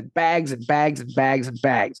trucks had bags and bags and bags and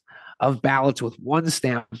bags of ballots with one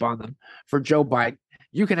stamp on them for Joe Biden.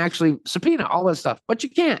 You can actually subpoena all that stuff, but you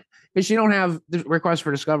can't because you don't have the request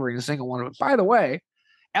for discovery in a single one of them. By the way,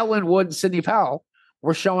 Ellen Wood and Sidney Powell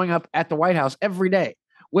were showing up at the White House every day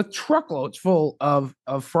with truckloads full of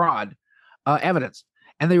fraud evidence.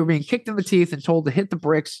 And they were being kicked in the teeth and told to hit the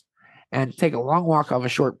bricks and take a long walk off a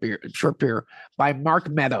short pier by Mark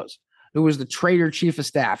Meadows, who was the traitor chief of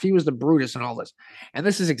staff. He was the Brutus in all this. And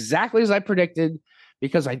this is exactly as I predicted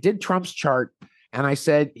because I did Trump's chart and I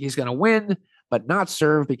said he's going to win, but not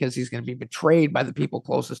serve because he's going to be betrayed by the people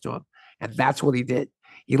closest to him. And that's what he did.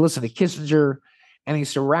 He listened to Kissinger and he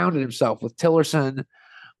surrounded himself with Tillerson,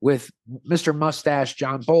 with Mr. Mustache,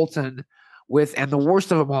 John Bolton, and the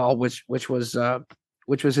worst of them all, which was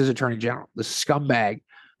his attorney general, the scumbag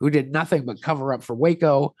who did nothing but cover up for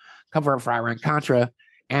Waco, cover up for Iran-Contra,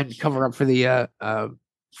 and cover up for the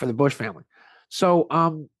Bush family. So I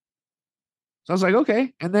was like,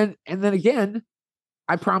 okay. And then again,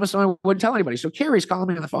 I promised him I wouldn't tell anybody. So Kerry's calling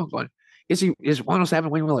me on the phone going, is 107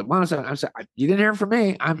 Wayne Willett? 107. I said, you didn't hear from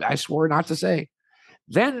me. I swore not to say.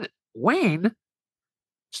 Then Wayne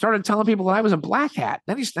started telling people that I was a black hat.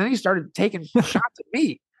 Then he started taking shots at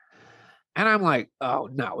me. And I'm like, oh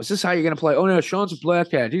no, is this how you're gonna play? Oh no, Sean's a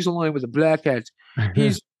black hat. He's aligned with the black hats.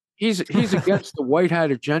 He's against the white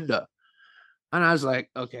hat agenda. And I was like,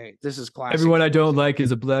 okay, this is classic. Everyone I don't like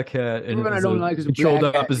is a black hat, and everyone I don't like is a controlled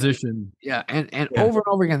black opposition. Yeah, and over and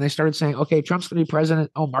over again, they started saying, okay, Trump's gonna be president.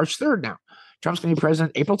 Oh, March 3rd now. Trump's gonna be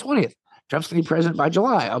president April 20th. Trump's gonna be president by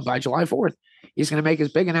July. Oh, by July 4th. He's gonna make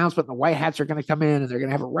his big announcement, and the white hats are gonna come in, and they're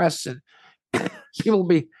gonna have arrests, and people will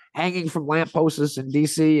be hanging from lampposts in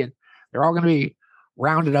DC, and they're all going to be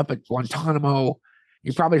rounded up at Guantanamo.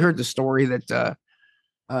 You probably heard the story that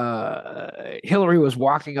Hillary was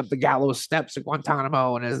walking up the gallows steps at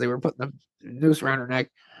Guantanamo, and as they were putting the noose around her neck,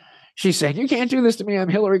 she's saying, "You can't do this to me. I'm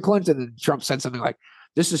Hillary Clinton." And Trump said something like,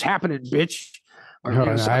 "This is happening, bitch." Or, no,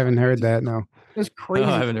 I haven't heard that. No, it's crazy.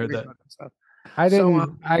 No, I haven't heard that. I didn't.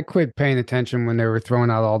 So, I quit paying attention when they were throwing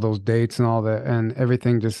out all those dates and all that, and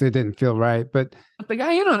everything. Just it didn't feel right. But the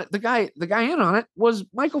guy in on it, the guy in on it was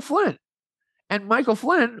Michael Flynn, and Michael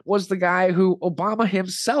Flynn was the guy who Obama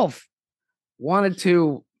himself wanted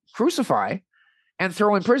to crucify and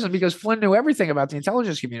throw in prison because Flynn knew everything about the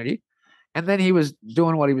intelligence community, and then he was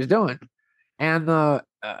doing what he was doing. And the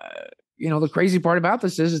crazy part about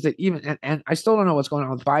this is that even and I still don't know what's going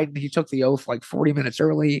on with Biden. He took the oath like 40 minutes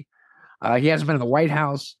early. He hasn't been in the White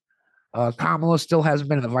House. Kamala still hasn't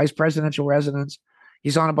been in the vice presidential residence.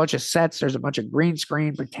 He's on a bunch of sets. There's a bunch of green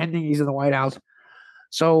screen pretending he's in the White House.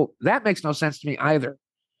 So that makes no sense to me either.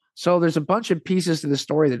 So there's a bunch of pieces to the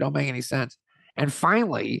story that don't make any sense. And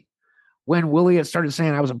finally, when Willie had started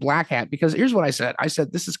saying I was a black hat, because here's what I said. I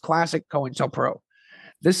said, this is classic COINTELPRO.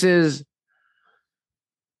 There's a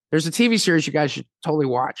TV series you guys should totally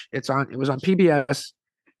watch. It was on PBS,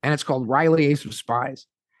 and it's called Riley Ace of Spies.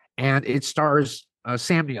 And it stars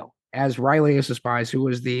Sam Neill as Riley Ace of Spies, who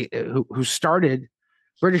was who started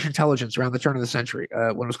British intelligence around the turn of the century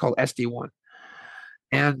when it was called SD1.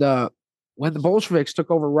 And when the Bolsheviks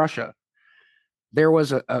took over Russia, there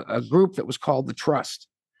was a group that was called the Trust.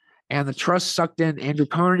 And the Trust sucked in Andrew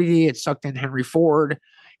Carnegie, it sucked in Henry Ford,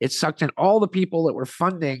 it sucked in all the people that were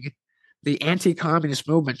funding the anti-communist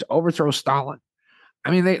movement to overthrow Stalin.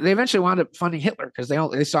 I mean, they eventually wound up funding Hitler because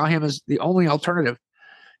they saw him as the only alternative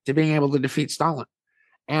to being able to defeat Stalin.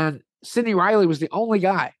 And Sidney Riley was the only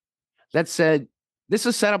guy that said, this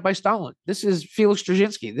is set up by Stalin. This is Felix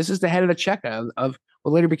Dzerzhinsky. This is the head of the Cheka of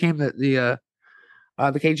what later became the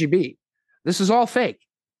KGB. This is all fake.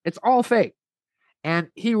 It's all fake. And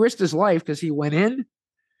he risked his life because he went in,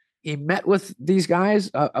 he met with these guys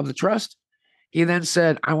of the Trust. He then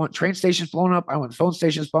said, I want train stations blown up. I want phone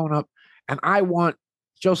stations blown up. And I want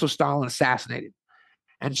Joseph Stalin assassinated.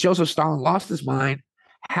 And Joseph Stalin lost his mind,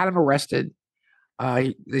 had him arrested.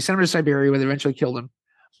 They sent him to Siberia where they eventually killed him.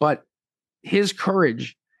 But his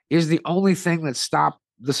courage is the only thing that stopped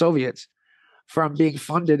the Soviets from being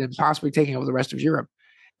funded and possibly taking over the rest of Europe.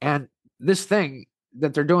 And this thing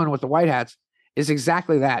that they're doing with the White Hats is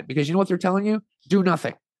exactly that. Because you know what they're telling you? Do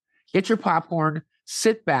nothing. Get your popcorn,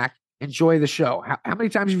 sit back, enjoy the show. How many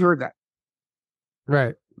times have you heard that?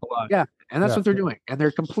 Right. Yeah. And that's what they're doing. And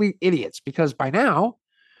they're complete idiots because by now,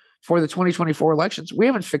 for the 2024 elections, we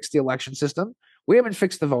haven't fixed the election system. We haven't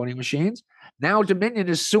fixed the voting machines. Now Dominion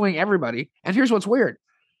is suing everybody. And here's what's weird.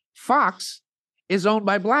 Fox is owned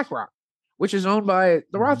by BlackRock, which is owned by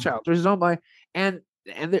the Rothschilds, which is owned by, and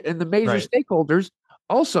the major stakeholders,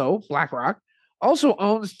 also BlackRock, also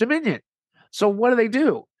owns Dominion. So what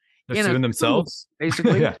do? They're suing themselves,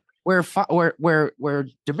 basically. Where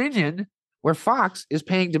Dominion, where Fox is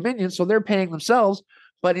paying Dominion, so they're paying themselves.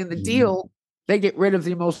 But in the deal, they get rid of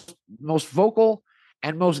the most vocal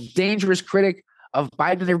and most dangerous critic of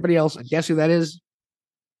Biden and everybody else. And guess who that is?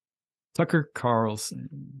 Tucker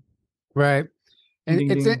Carlson. Right.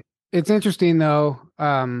 And it's interesting though.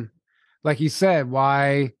 Like you said,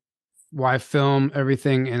 why film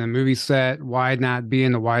everything in a movie set? Why not be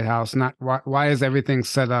in the White House? Why is everything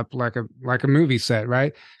set up like a movie set,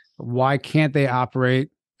 right? Why can't they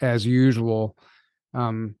operate as usual?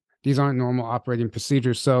 These aren't normal operating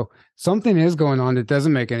procedures. So something is going on that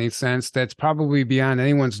doesn't make any sense. That's probably beyond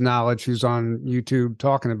anyone's knowledge who's on YouTube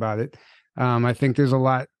talking about it. I think there's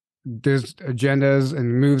agendas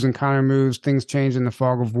and moves and counter moves. Things change in the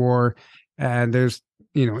fog of war. And there's,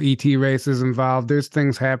 ET races involved. There's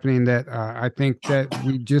things happening that I think that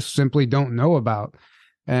we just simply don't know about.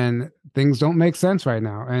 And things don't make sense right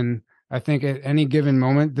now. And I think at any given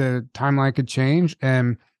moment, the timeline could change.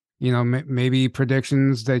 And maybe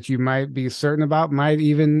predictions that you might be certain about might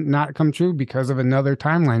even not come true because of another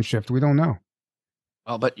timeline shift. We don't know.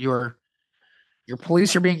 Well, but your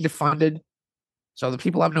police are being defunded. So the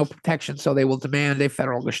people have no protection, so they will demand a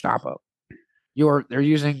federal Gestapo. They're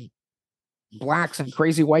using blacks and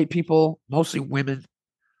crazy white people, mostly women,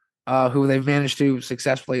 who they've managed to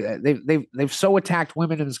successfully. They've so attacked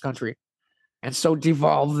women in this country, and so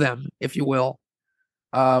devolved them, if you will,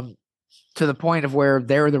 to the point of where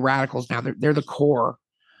they're the radicals now. They're the core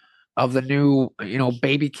of the new,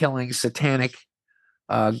 baby killing, satanic,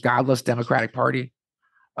 godless Democratic Party.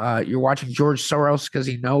 You're watching George Soros because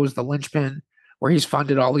he knows the linchpin, where he's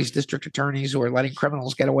funded all these district attorneys who are letting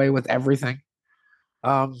criminals get away with everything.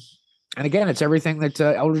 And again, it's everything that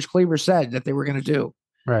Eldridge Cleaver said that they were going to do.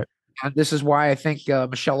 Right. And this is why I think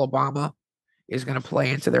Michelle Obama is going to play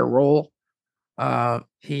into their role.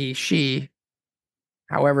 She,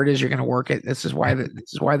 however it is you're going to work it. This is why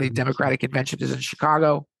the Democratic convention is in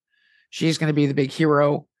Chicago. She's going to be the big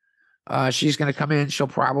hero. She's going to come in. She'll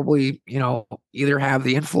probably, either have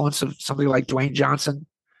the influence of somebody like Dwayne Johnson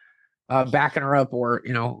backing her up, or,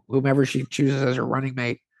 whomever she chooses as her running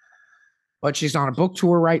mate. But she's on a book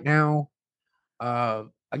tour right now.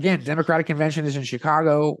 Again, Democratic convention is in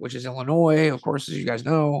Chicago, which is Illinois, of course, as you guys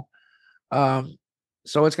know.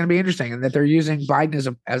 So it's going to be interesting, and that they're using Biden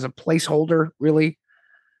as a placeholder, really,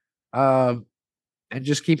 and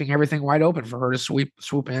just keeping everything wide open for her to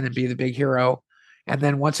swoop in and be the big hero. And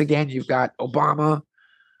then once again, you've got Obama,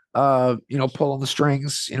 pulling the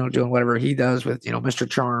strings, doing whatever he does with, Mr.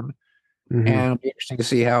 Charm. Mm-hmm. And it'll be interesting to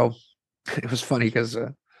see how. It was funny because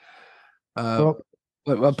Putin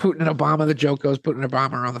and Obama, the joke goes, Putin and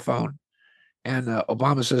Obama are on the phone, and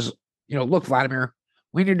Obama says, look, Vladimir,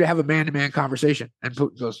 we need to have a man-to-man conversation. And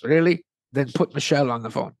Putin goes, really? Then put Michelle on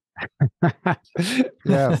the phone.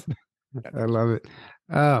 Yeah, I love it.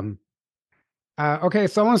 Okay,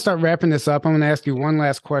 so I want to start wrapping this up. I'm going to ask you one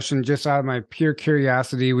last question, just out of my pure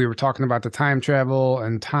curiosity. We were talking about the time travel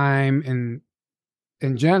and time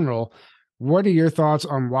in general. What are your thoughts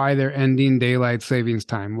on why they're ending daylight savings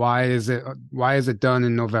time? Why is it done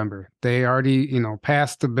in November? They already,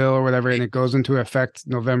 passed the bill or whatever, and it goes into effect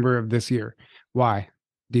November of this year. Why?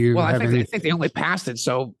 Do you I think they only passed it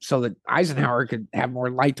so that Eisenhower could have more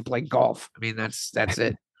light to play golf. I mean, that's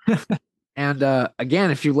it. And again,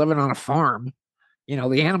 if you're living on a farm,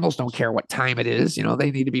 the animals don't care what time it is. They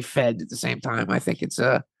need to be fed at the same time. I think it's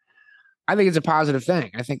a positive thing.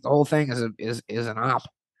 I think the whole thing is an op.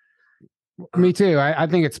 Me too. I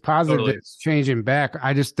think it's positive totally. That it's changing back.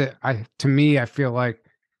 I feel like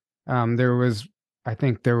there was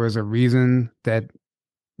a reason that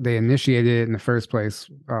they initiated it in the first place.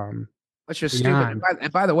 That's just stupid.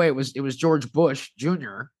 And by the way, it was George Bush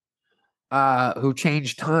Jr. Who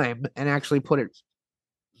changed time and actually put it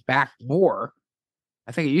back more.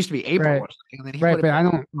 I think it used to be April, right? Or something, and then he put it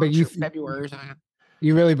back February or something.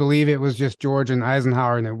 You really believe it was just George and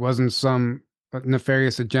Eisenhower, and it wasn't some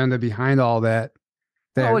nefarious agenda behind all that?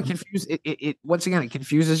 It once again, it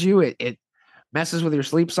confuses you. It messes with your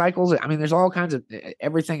sleep cycles. I mean, there's all kinds of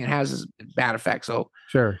everything it has is bad effects. So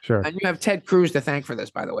sure. And you have Ted Cruz to thank for this,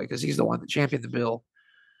 by the way, because he's the one that championed the bill.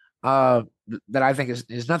 That I think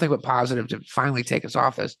is nothing but positive to finally take us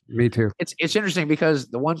off this. Me too. It's interesting because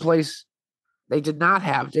the one place they did not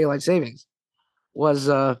have daylight savings was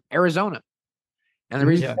Arizona. And the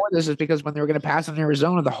reason for this is because when they were going to pass in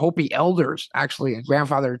Arizona, the Hopi elders, actually, and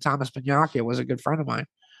grandfather Thomas Banyaka was a good friend of mine,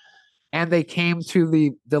 and they came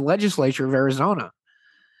to the legislature of Arizona,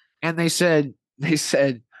 and they said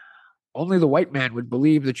only the white man would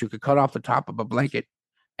believe that you could cut off the top of a blanket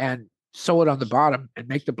and sew it on the bottom and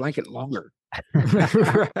make the blanket longer.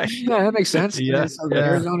 Right. Yeah, that makes sense. Yes, so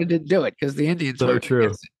Arizona didn't do it because the Indians so were true.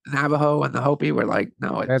 The Navajo and the Hopi were like,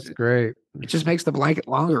 no, that's great. It just makes the blanket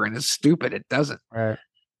longer, and it's stupid. It doesn't. Right.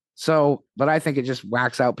 So, but I think it just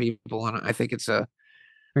whacks out people, and I think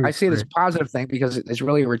I see it as a positive thing because it's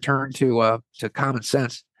really a return to common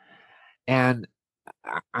sense. And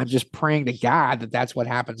I'm just praying to God that that's what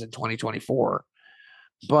happens in 2024.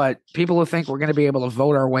 But people who think we're going to be able to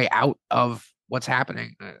vote our way out of what's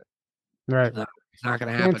happening, right? It's not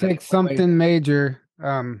going to happen. It's take something major.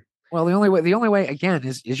 Well, the only way again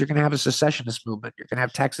is you're going to have a secessionist movement. You're going to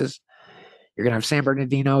have Texas. You're going to have San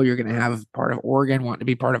Bernardino. You're going to have part of Oregon wanting to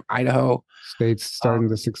be part of Idaho. States starting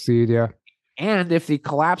to succeed, yeah. And if the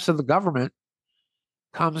collapse of the government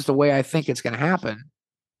comes the way I think it's going to happen,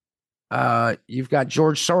 you've got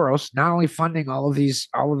George Soros not only funding all of these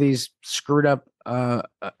screwed up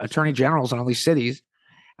attorney generals in all these cities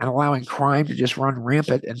and allowing crime to just run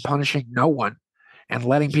rampant and punishing no one and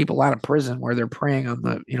letting people out of prison where they're preying on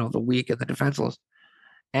the weak and the defenseless.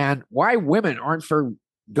 And why women aren't for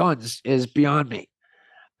guns is beyond me.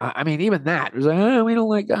 I mean, even that, it was like, we don't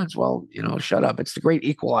like guns. Well, shut up. It's the great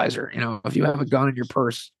equalizer. If you have a gun in your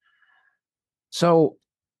purse, So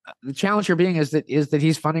the challenge here being is that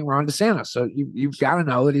he's funding Ron DeSantis. So you've got to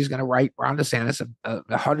know that he's going to write Ron DeSantis a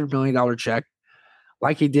 $100 million check,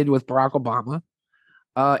 like he did with Barack Obama.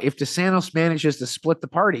 If DeSantis manages to split the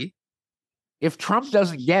party, if Trump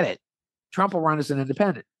doesn't get it, Trump will run as an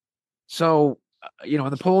independent. So,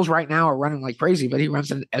 and the polls right now are running like crazy, but he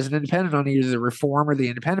runs as an independent on either the Reform or the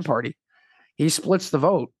Independent Party. He splits the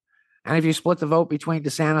vote. And if you split the vote between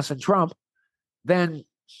DeSantis and Trump, then it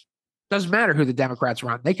doesn't matter who the Democrats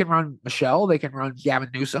run. They can run Michelle. They can run Gavin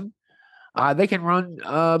Newsom. They can run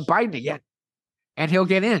Biden again. And he'll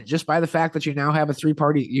get in just by the fact that you now have a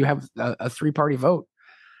three-party vote.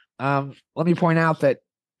 Let me point out that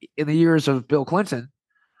in the years of Bill Clinton,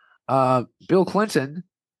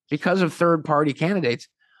 because of third-party candidates,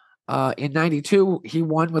 in 92, he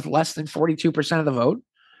won with less than 42% of the vote.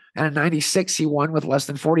 And in 96, he won with less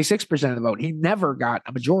than 46% of the vote. He never got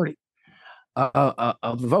a majority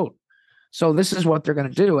of the vote. So this is what they're going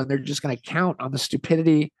to do. And they're just going to count on the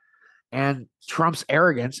stupidity and Trump's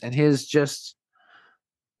arrogance and his just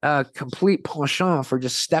complete penchant for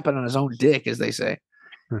just stepping on his own dick, as they say.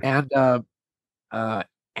 And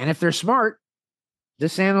if they're smart,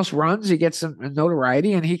 DeSantis runs, he gets some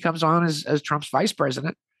notoriety, and he comes on as Trump's vice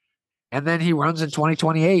president. And then he runs in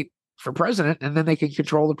 2028 for president, and then they can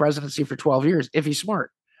control the presidency for 12 years if he's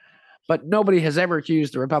smart. But nobody has ever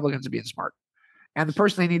accused the Republicans of being smart. And the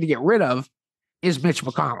person they need to get rid of is Mitch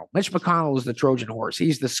McConnell. Mitch McConnell is the Trojan horse.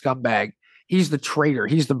 He's the scumbag. He's the traitor.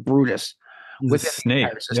 He's the Brutus within the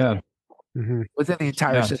entire system. Yeah. Within the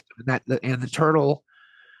entire system. And the turtle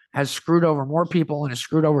has screwed over more people and has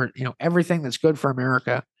screwed over, everything that's good for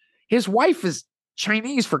America. His wife is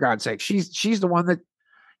Chinese, for God's sake. She's the one that,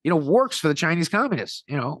 works for the Chinese communists,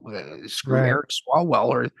 screw right. Eric Swalwell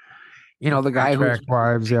or, the guy who's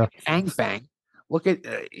wives, yeah. Fang Fang. Look at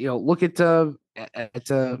the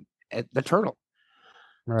turtle.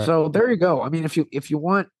 Right. So there you go. I mean, if you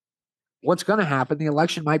want what's going to happen, the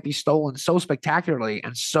election might be stolen so spectacularly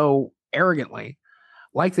and so arrogantly,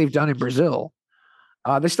 like they've done in Brazil.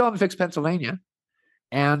 They still haven't fixed Pennsylvania,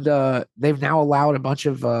 and they've now allowed a bunch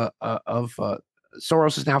of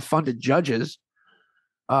Soros has now funded judges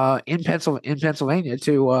in Pennsylvania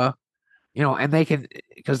to and they can,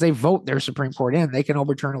 because they vote their Supreme Court in, they can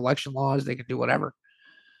overturn election laws, they can do whatever.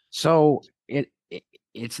 So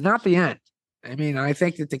it's not the end. I mean, I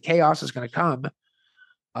think that the chaos is going to come,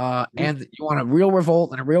 and you want a real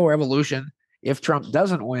revolt and a real revolution. If Trump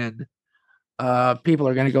doesn't win, people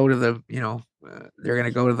are going to go to the they're going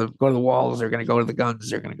to go to the walls. They're going to go to the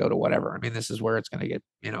guns. They're going to go to whatever. I mean, this is where it's going to get,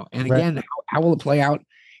 and again, right. How will it play out?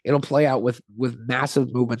 It'll play out with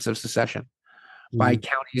massive movements of secession by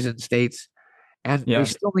counties and states. And we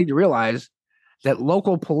still need to realize that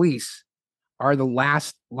local police are the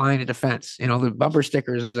last line of defense. The bumper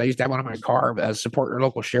stickers, I used to have one on my car as support your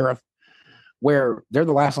local sheriff, where they're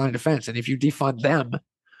the last line of defense. And if you defund them,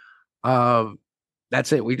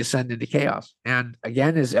 that's it. We descend into chaos. And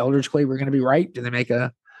again, is Eldridge Cleaver going to be right? Do they make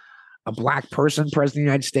a black person president of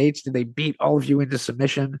the United States? Do they beat all of you into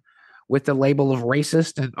submission with the label of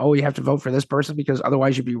racist? And, you have to vote for this person because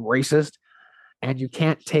otherwise you'd be racist. And you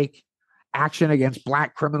can't take action against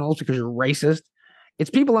black criminals because you're racist. It's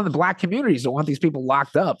people in the black communities that want these people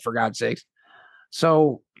locked up, for God's sakes.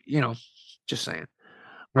 So, just saying.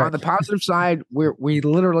 Right. On the positive side, we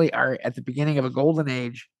literally are at the beginning of a golden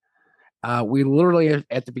age. We literally are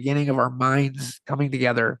at the beginning of our minds coming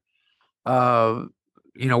together. We're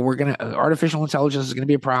going to, artificial intelligence is going to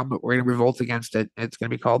be a problem, but we're going to revolt against it. It's going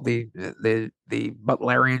to be called the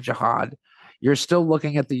Butlerian Jihad. You're still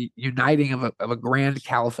looking at the uniting of a grand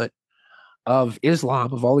caliphate of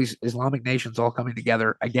Islam, of all these Islamic nations all coming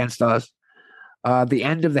together against us. The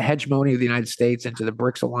end of the hegemony of the United States into the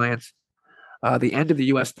BRICS alliance. The end of the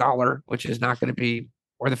U.S. dollar, which is not going to be,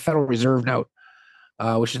 or the Federal Reserve note,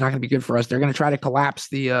 which is not going to be good for us. They're going to try to collapse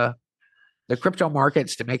the crypto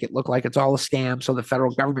markets to make it look like it's all a scam, so the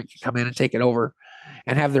federal government can come in and take it over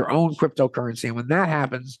and have their own cryptocurrency. And when that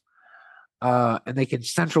happens, and they can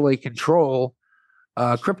centrally control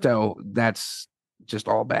crypto, that's just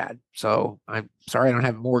all bad. So I'm sorry I don't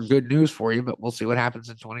have more good news for you, but we'll see what happens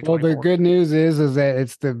in 2024. Well, the good news is that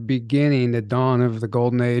it's the beginning, the dawn of the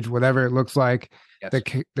golden age, whatever it looks like. Yes.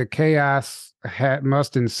 The chaos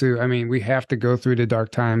must ensue. I mean, we have to go through the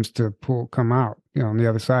dark times to come out, on the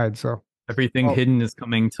other side. So everything hidden is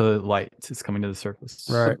coming to light. It's coming to the surface.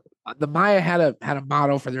 Right. The Maya had a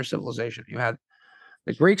motto for their civilization. You had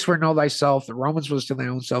the Greeks were know thyself. The Romans was to their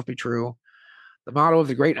own self be true. The motto of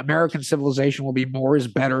the great American civilization will be more is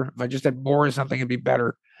better. If I just had more of something, it'd be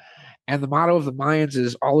better. And the motto of the Mayans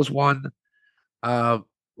is all is one.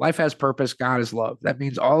 life has purpose. God is love. That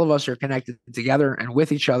means all of us are connected together and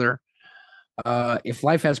with each other. If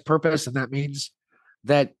life has purpose, and that means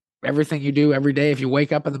that everything you do every day, if you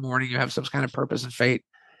wake up in the morning, you have some kind of purpose and fate.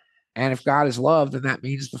 And if God is love, then that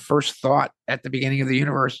means the first thought at the beginning of the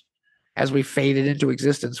universe, as we faded into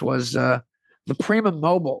existence, was the prima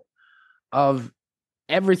mobile of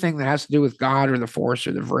everything that has to do with God or the Force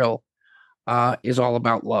or the Vril, is all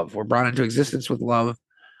about love. We're brought into existence with love.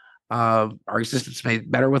 Our existence made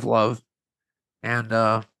better with love. And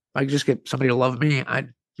if I could just get somebody to love me,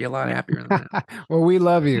 I'd be a lot happier than that. Well, we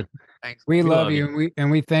love you. Thanks. We love you. And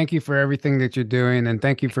we thank you for everything that you're doing. And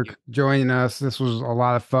thank you for joining us. This was a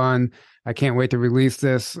lot of fun. I can't wait to release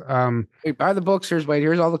this. Wait, buy the books. Here's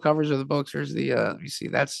all the covers of the books. Here's the let me see.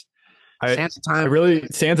 That's Sands of Time.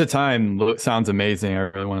 Sands of Time sounds amazing. I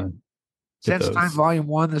really want to. Sands of Time Volume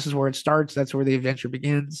 1. This is where it starts. That's where the adventure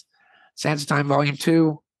begins. Sands of Time Volume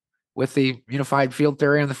 2, with the unified field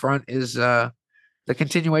theory on the front, is the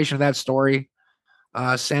continuation of that story.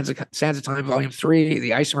 Sands of Time Volume 3,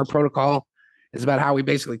 the Isomer Protocol, is about how we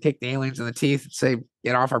basically kick the aliens in the teeth and say,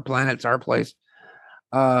 get off our planet, it's our place.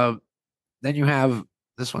 Then you have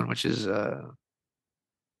this one, which is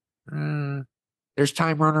there's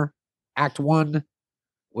Time Runner, Act 1,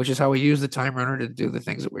 which is how we use the Time Runner to do the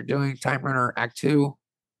things that we're doing. Time Runner, Act 2.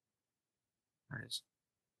 There it is.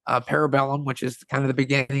 Parabellum, which is kind of the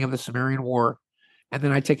beginning of the Sumerian War. And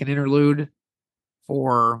then I take an interlude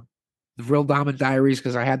for the Vril Daman Diaries,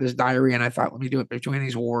 because I had this diary and I thought, let me do it between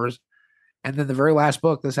these wars. And then the very last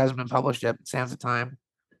book, this hasn't been published yet, Sands of Time,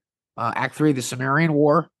 Act 3, the Sumerian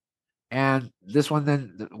War. And this one,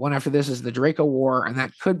 then the one after this, is the Draco War, and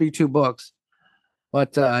that could be 2 books.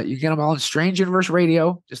 But you get them all in Strange Universe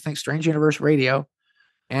Radio. Just think Strange Universe Radio.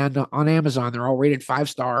 And on Amazon, they're all rated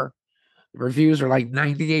 5-star. The reviews are like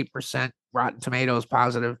 98% Rotten Tomatoes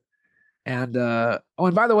positive. And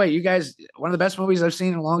and by the way, you guys, one of the best movies I've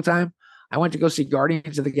seen in a long time, I went to go see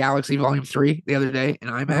Guardians of the Galaxy Volume 3 the other day in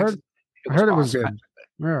IMAX. I heard it was good.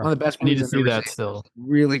 Yeah. One of the best movies. I need to see that still.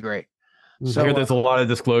 Really great. So I hear there's a lot of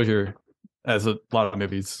disclosure, as a lot of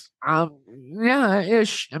movies. Yeah,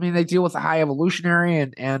 ish. I mean, they deal with the High Evolutionary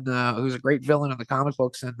and who's a great villain in the comic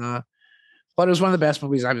books, and but it was one of the best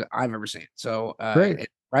movies I've ever seen. So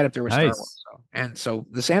right up there with Star Wars. So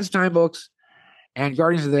the Sands of Time books and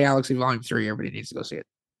Guardians of the Galaxy Volume 3, everybody needs to go see it.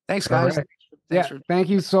 Thanks, guys. Right. Thank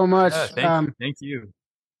you so much. Thank you.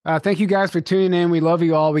 Thank you guys for tuning in. We love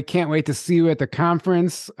you all. We can't wait to see you at the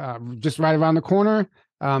conference just right around the corner.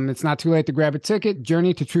 It's not too late to grab a ticket.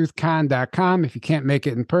 JourneyToTruthCon.com. If you can't make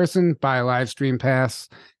it in person, buy a live stream pass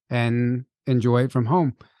and enjoy it from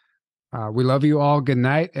home. We love you all. Good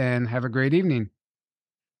night and have a great evening.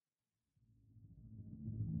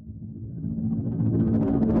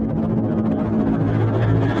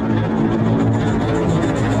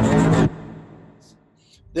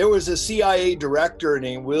 There was a CIA director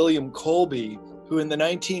named William Colby who in the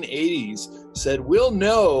 1980s said, we'll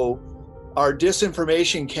know our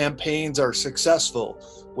disinformation campaigns are successful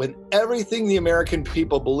when everything the American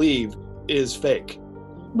people believe is fake.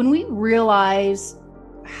 When we realize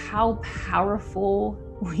how powerful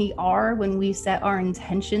we are when we set our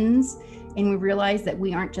intentions and we realize that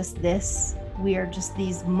we aren't just this, we are just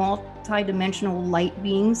these multi-dimensional light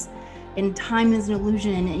beings, and time is an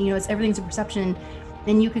illusion, and it's everything's a perception.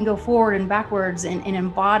 Then you can go forward and backwards and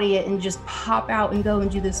embody it and just pop out and go and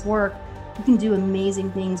do this work. We can do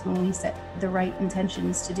amazing things when we set the right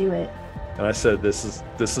intentions to do it. And I said, this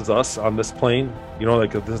is us on this plane.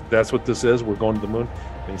 That's what this is. We're going to the moon.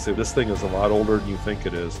 And he said, this thing is a lot older than you think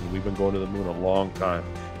it is. And we've been going to the moon a long time.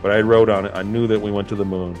 But I wrote on it, I knew that we went to the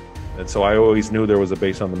moon. And so I always knew there was a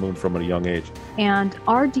base on the moon from a young age. And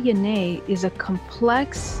our DNA is a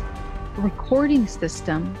complex recording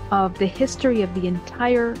system of the history of the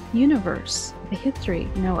entire universe, the history,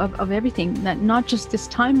 of everything, that not just this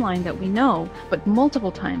timeline that we know, but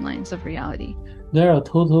multiple timelines of reality. There are a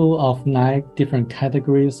total of 9 different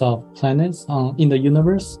categories of planets in the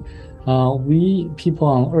universe. We people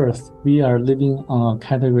on Earth, we are living on a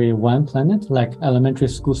category 1 planet, like elementary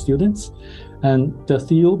school students. And the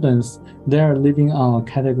Theobans, they are living on a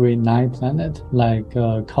category 9 planet, like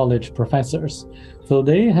college professors. So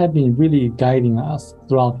they have been really guiding us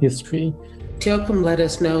throughout history. Joachim let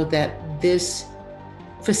us know that this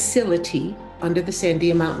facility under the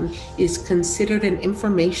Sandia Mountain is considered an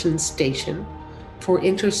information station for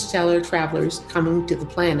interstellar travelers coming to the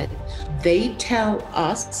planet. They tell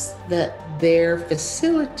us that their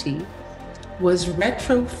facility was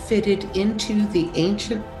retrofitted into the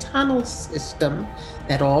ancient tunnel system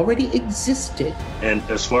that already existed. And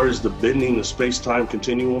as far as the bending the space-time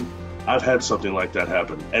continuum, I've had something like that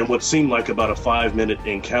happen. And what seemed like about a 5-minute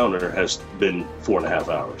encounter has been 4.5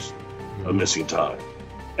 hours of missing time.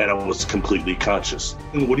 And I was completely conscious.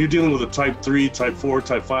 And when you're dealing with a type 3, type 4,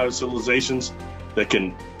 type 5 civilizations that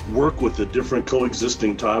can work with the different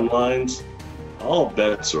coexisting timelines, all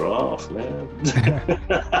bets are off, man.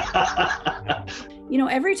 You know,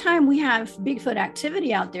 every time we have Bigfoot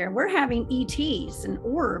activity out there, we're having ETs and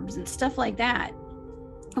orbs and stuff like that.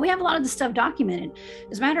 We have a lot of this stuff documented.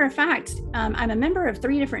 As a matter of fact, I'm a member of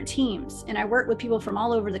 3 different teams, and I work with people from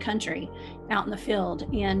all over the country out in the field.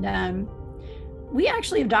 And we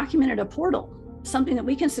actually have documented a portal, something that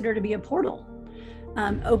we consider to be a portal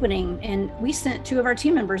opening. And we sent 2 of our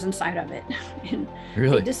team members inside of it. And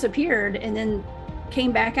Really? They disappeared and then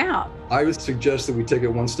came back out. I would suggest that we take it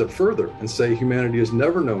one step further and say humanity has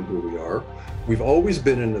never known who we are. We've always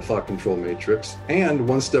been in the thought control matrix. And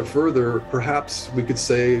one step further, perhaps we could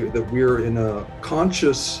say that we're in a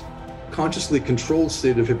consciously controlled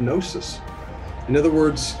state of hypnosis. In other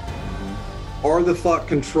words, are the thought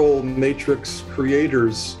control matrix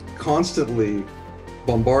creators constantly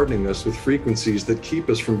bombarding us with frequencies that keep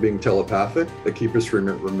us from being telepathic, that keep us from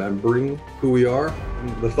remembering who we are?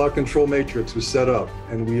 And the thought control matrix was set up,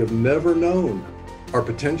 and we have never known our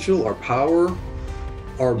potential, our power,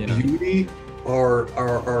 our beauty,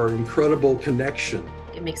 our incredible connection.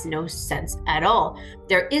 It makes no sense at all.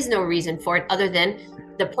 There is no reason for it other than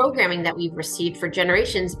the programming that we've received for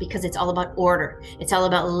generations, because it's all about order. It's all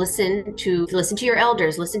about listen to your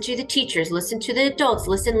elders, listen to the teachers, listen to the adults,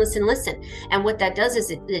 listen. And what that does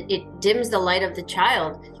is it dims the light of the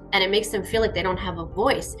child, and it makes them feel like they don't have a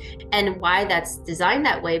voice. And why that's designed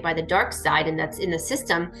that way by the dark side, and that's in the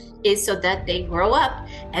system, is so that they grow up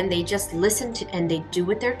and they just listen to, and they do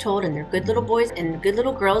what they're told, and they're good little boys and good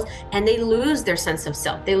little girls, and they lose their sense of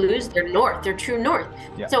self. They lose their north, their true north.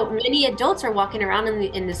 Yeah. So many adults are walking around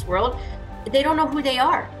in this world, they don't know who they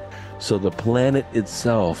are. So the planet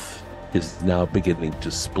itself is now beginning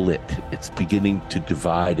to split. It's beginning to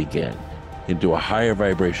divide again into a higher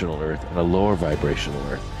vibrational Earth and a lower vibrational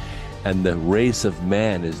Earth. And the race of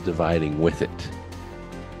man is dividing with it.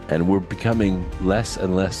 And we're becoming less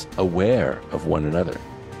and less aware of one another.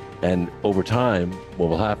 And over time, what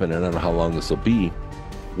will happen, and I don't know how long this will be,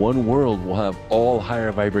 one world will have all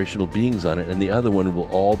higher vibrational beings on it, and the other one will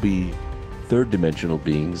all be third dimensional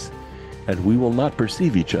beings, and we will not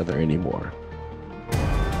perceive each other anymore.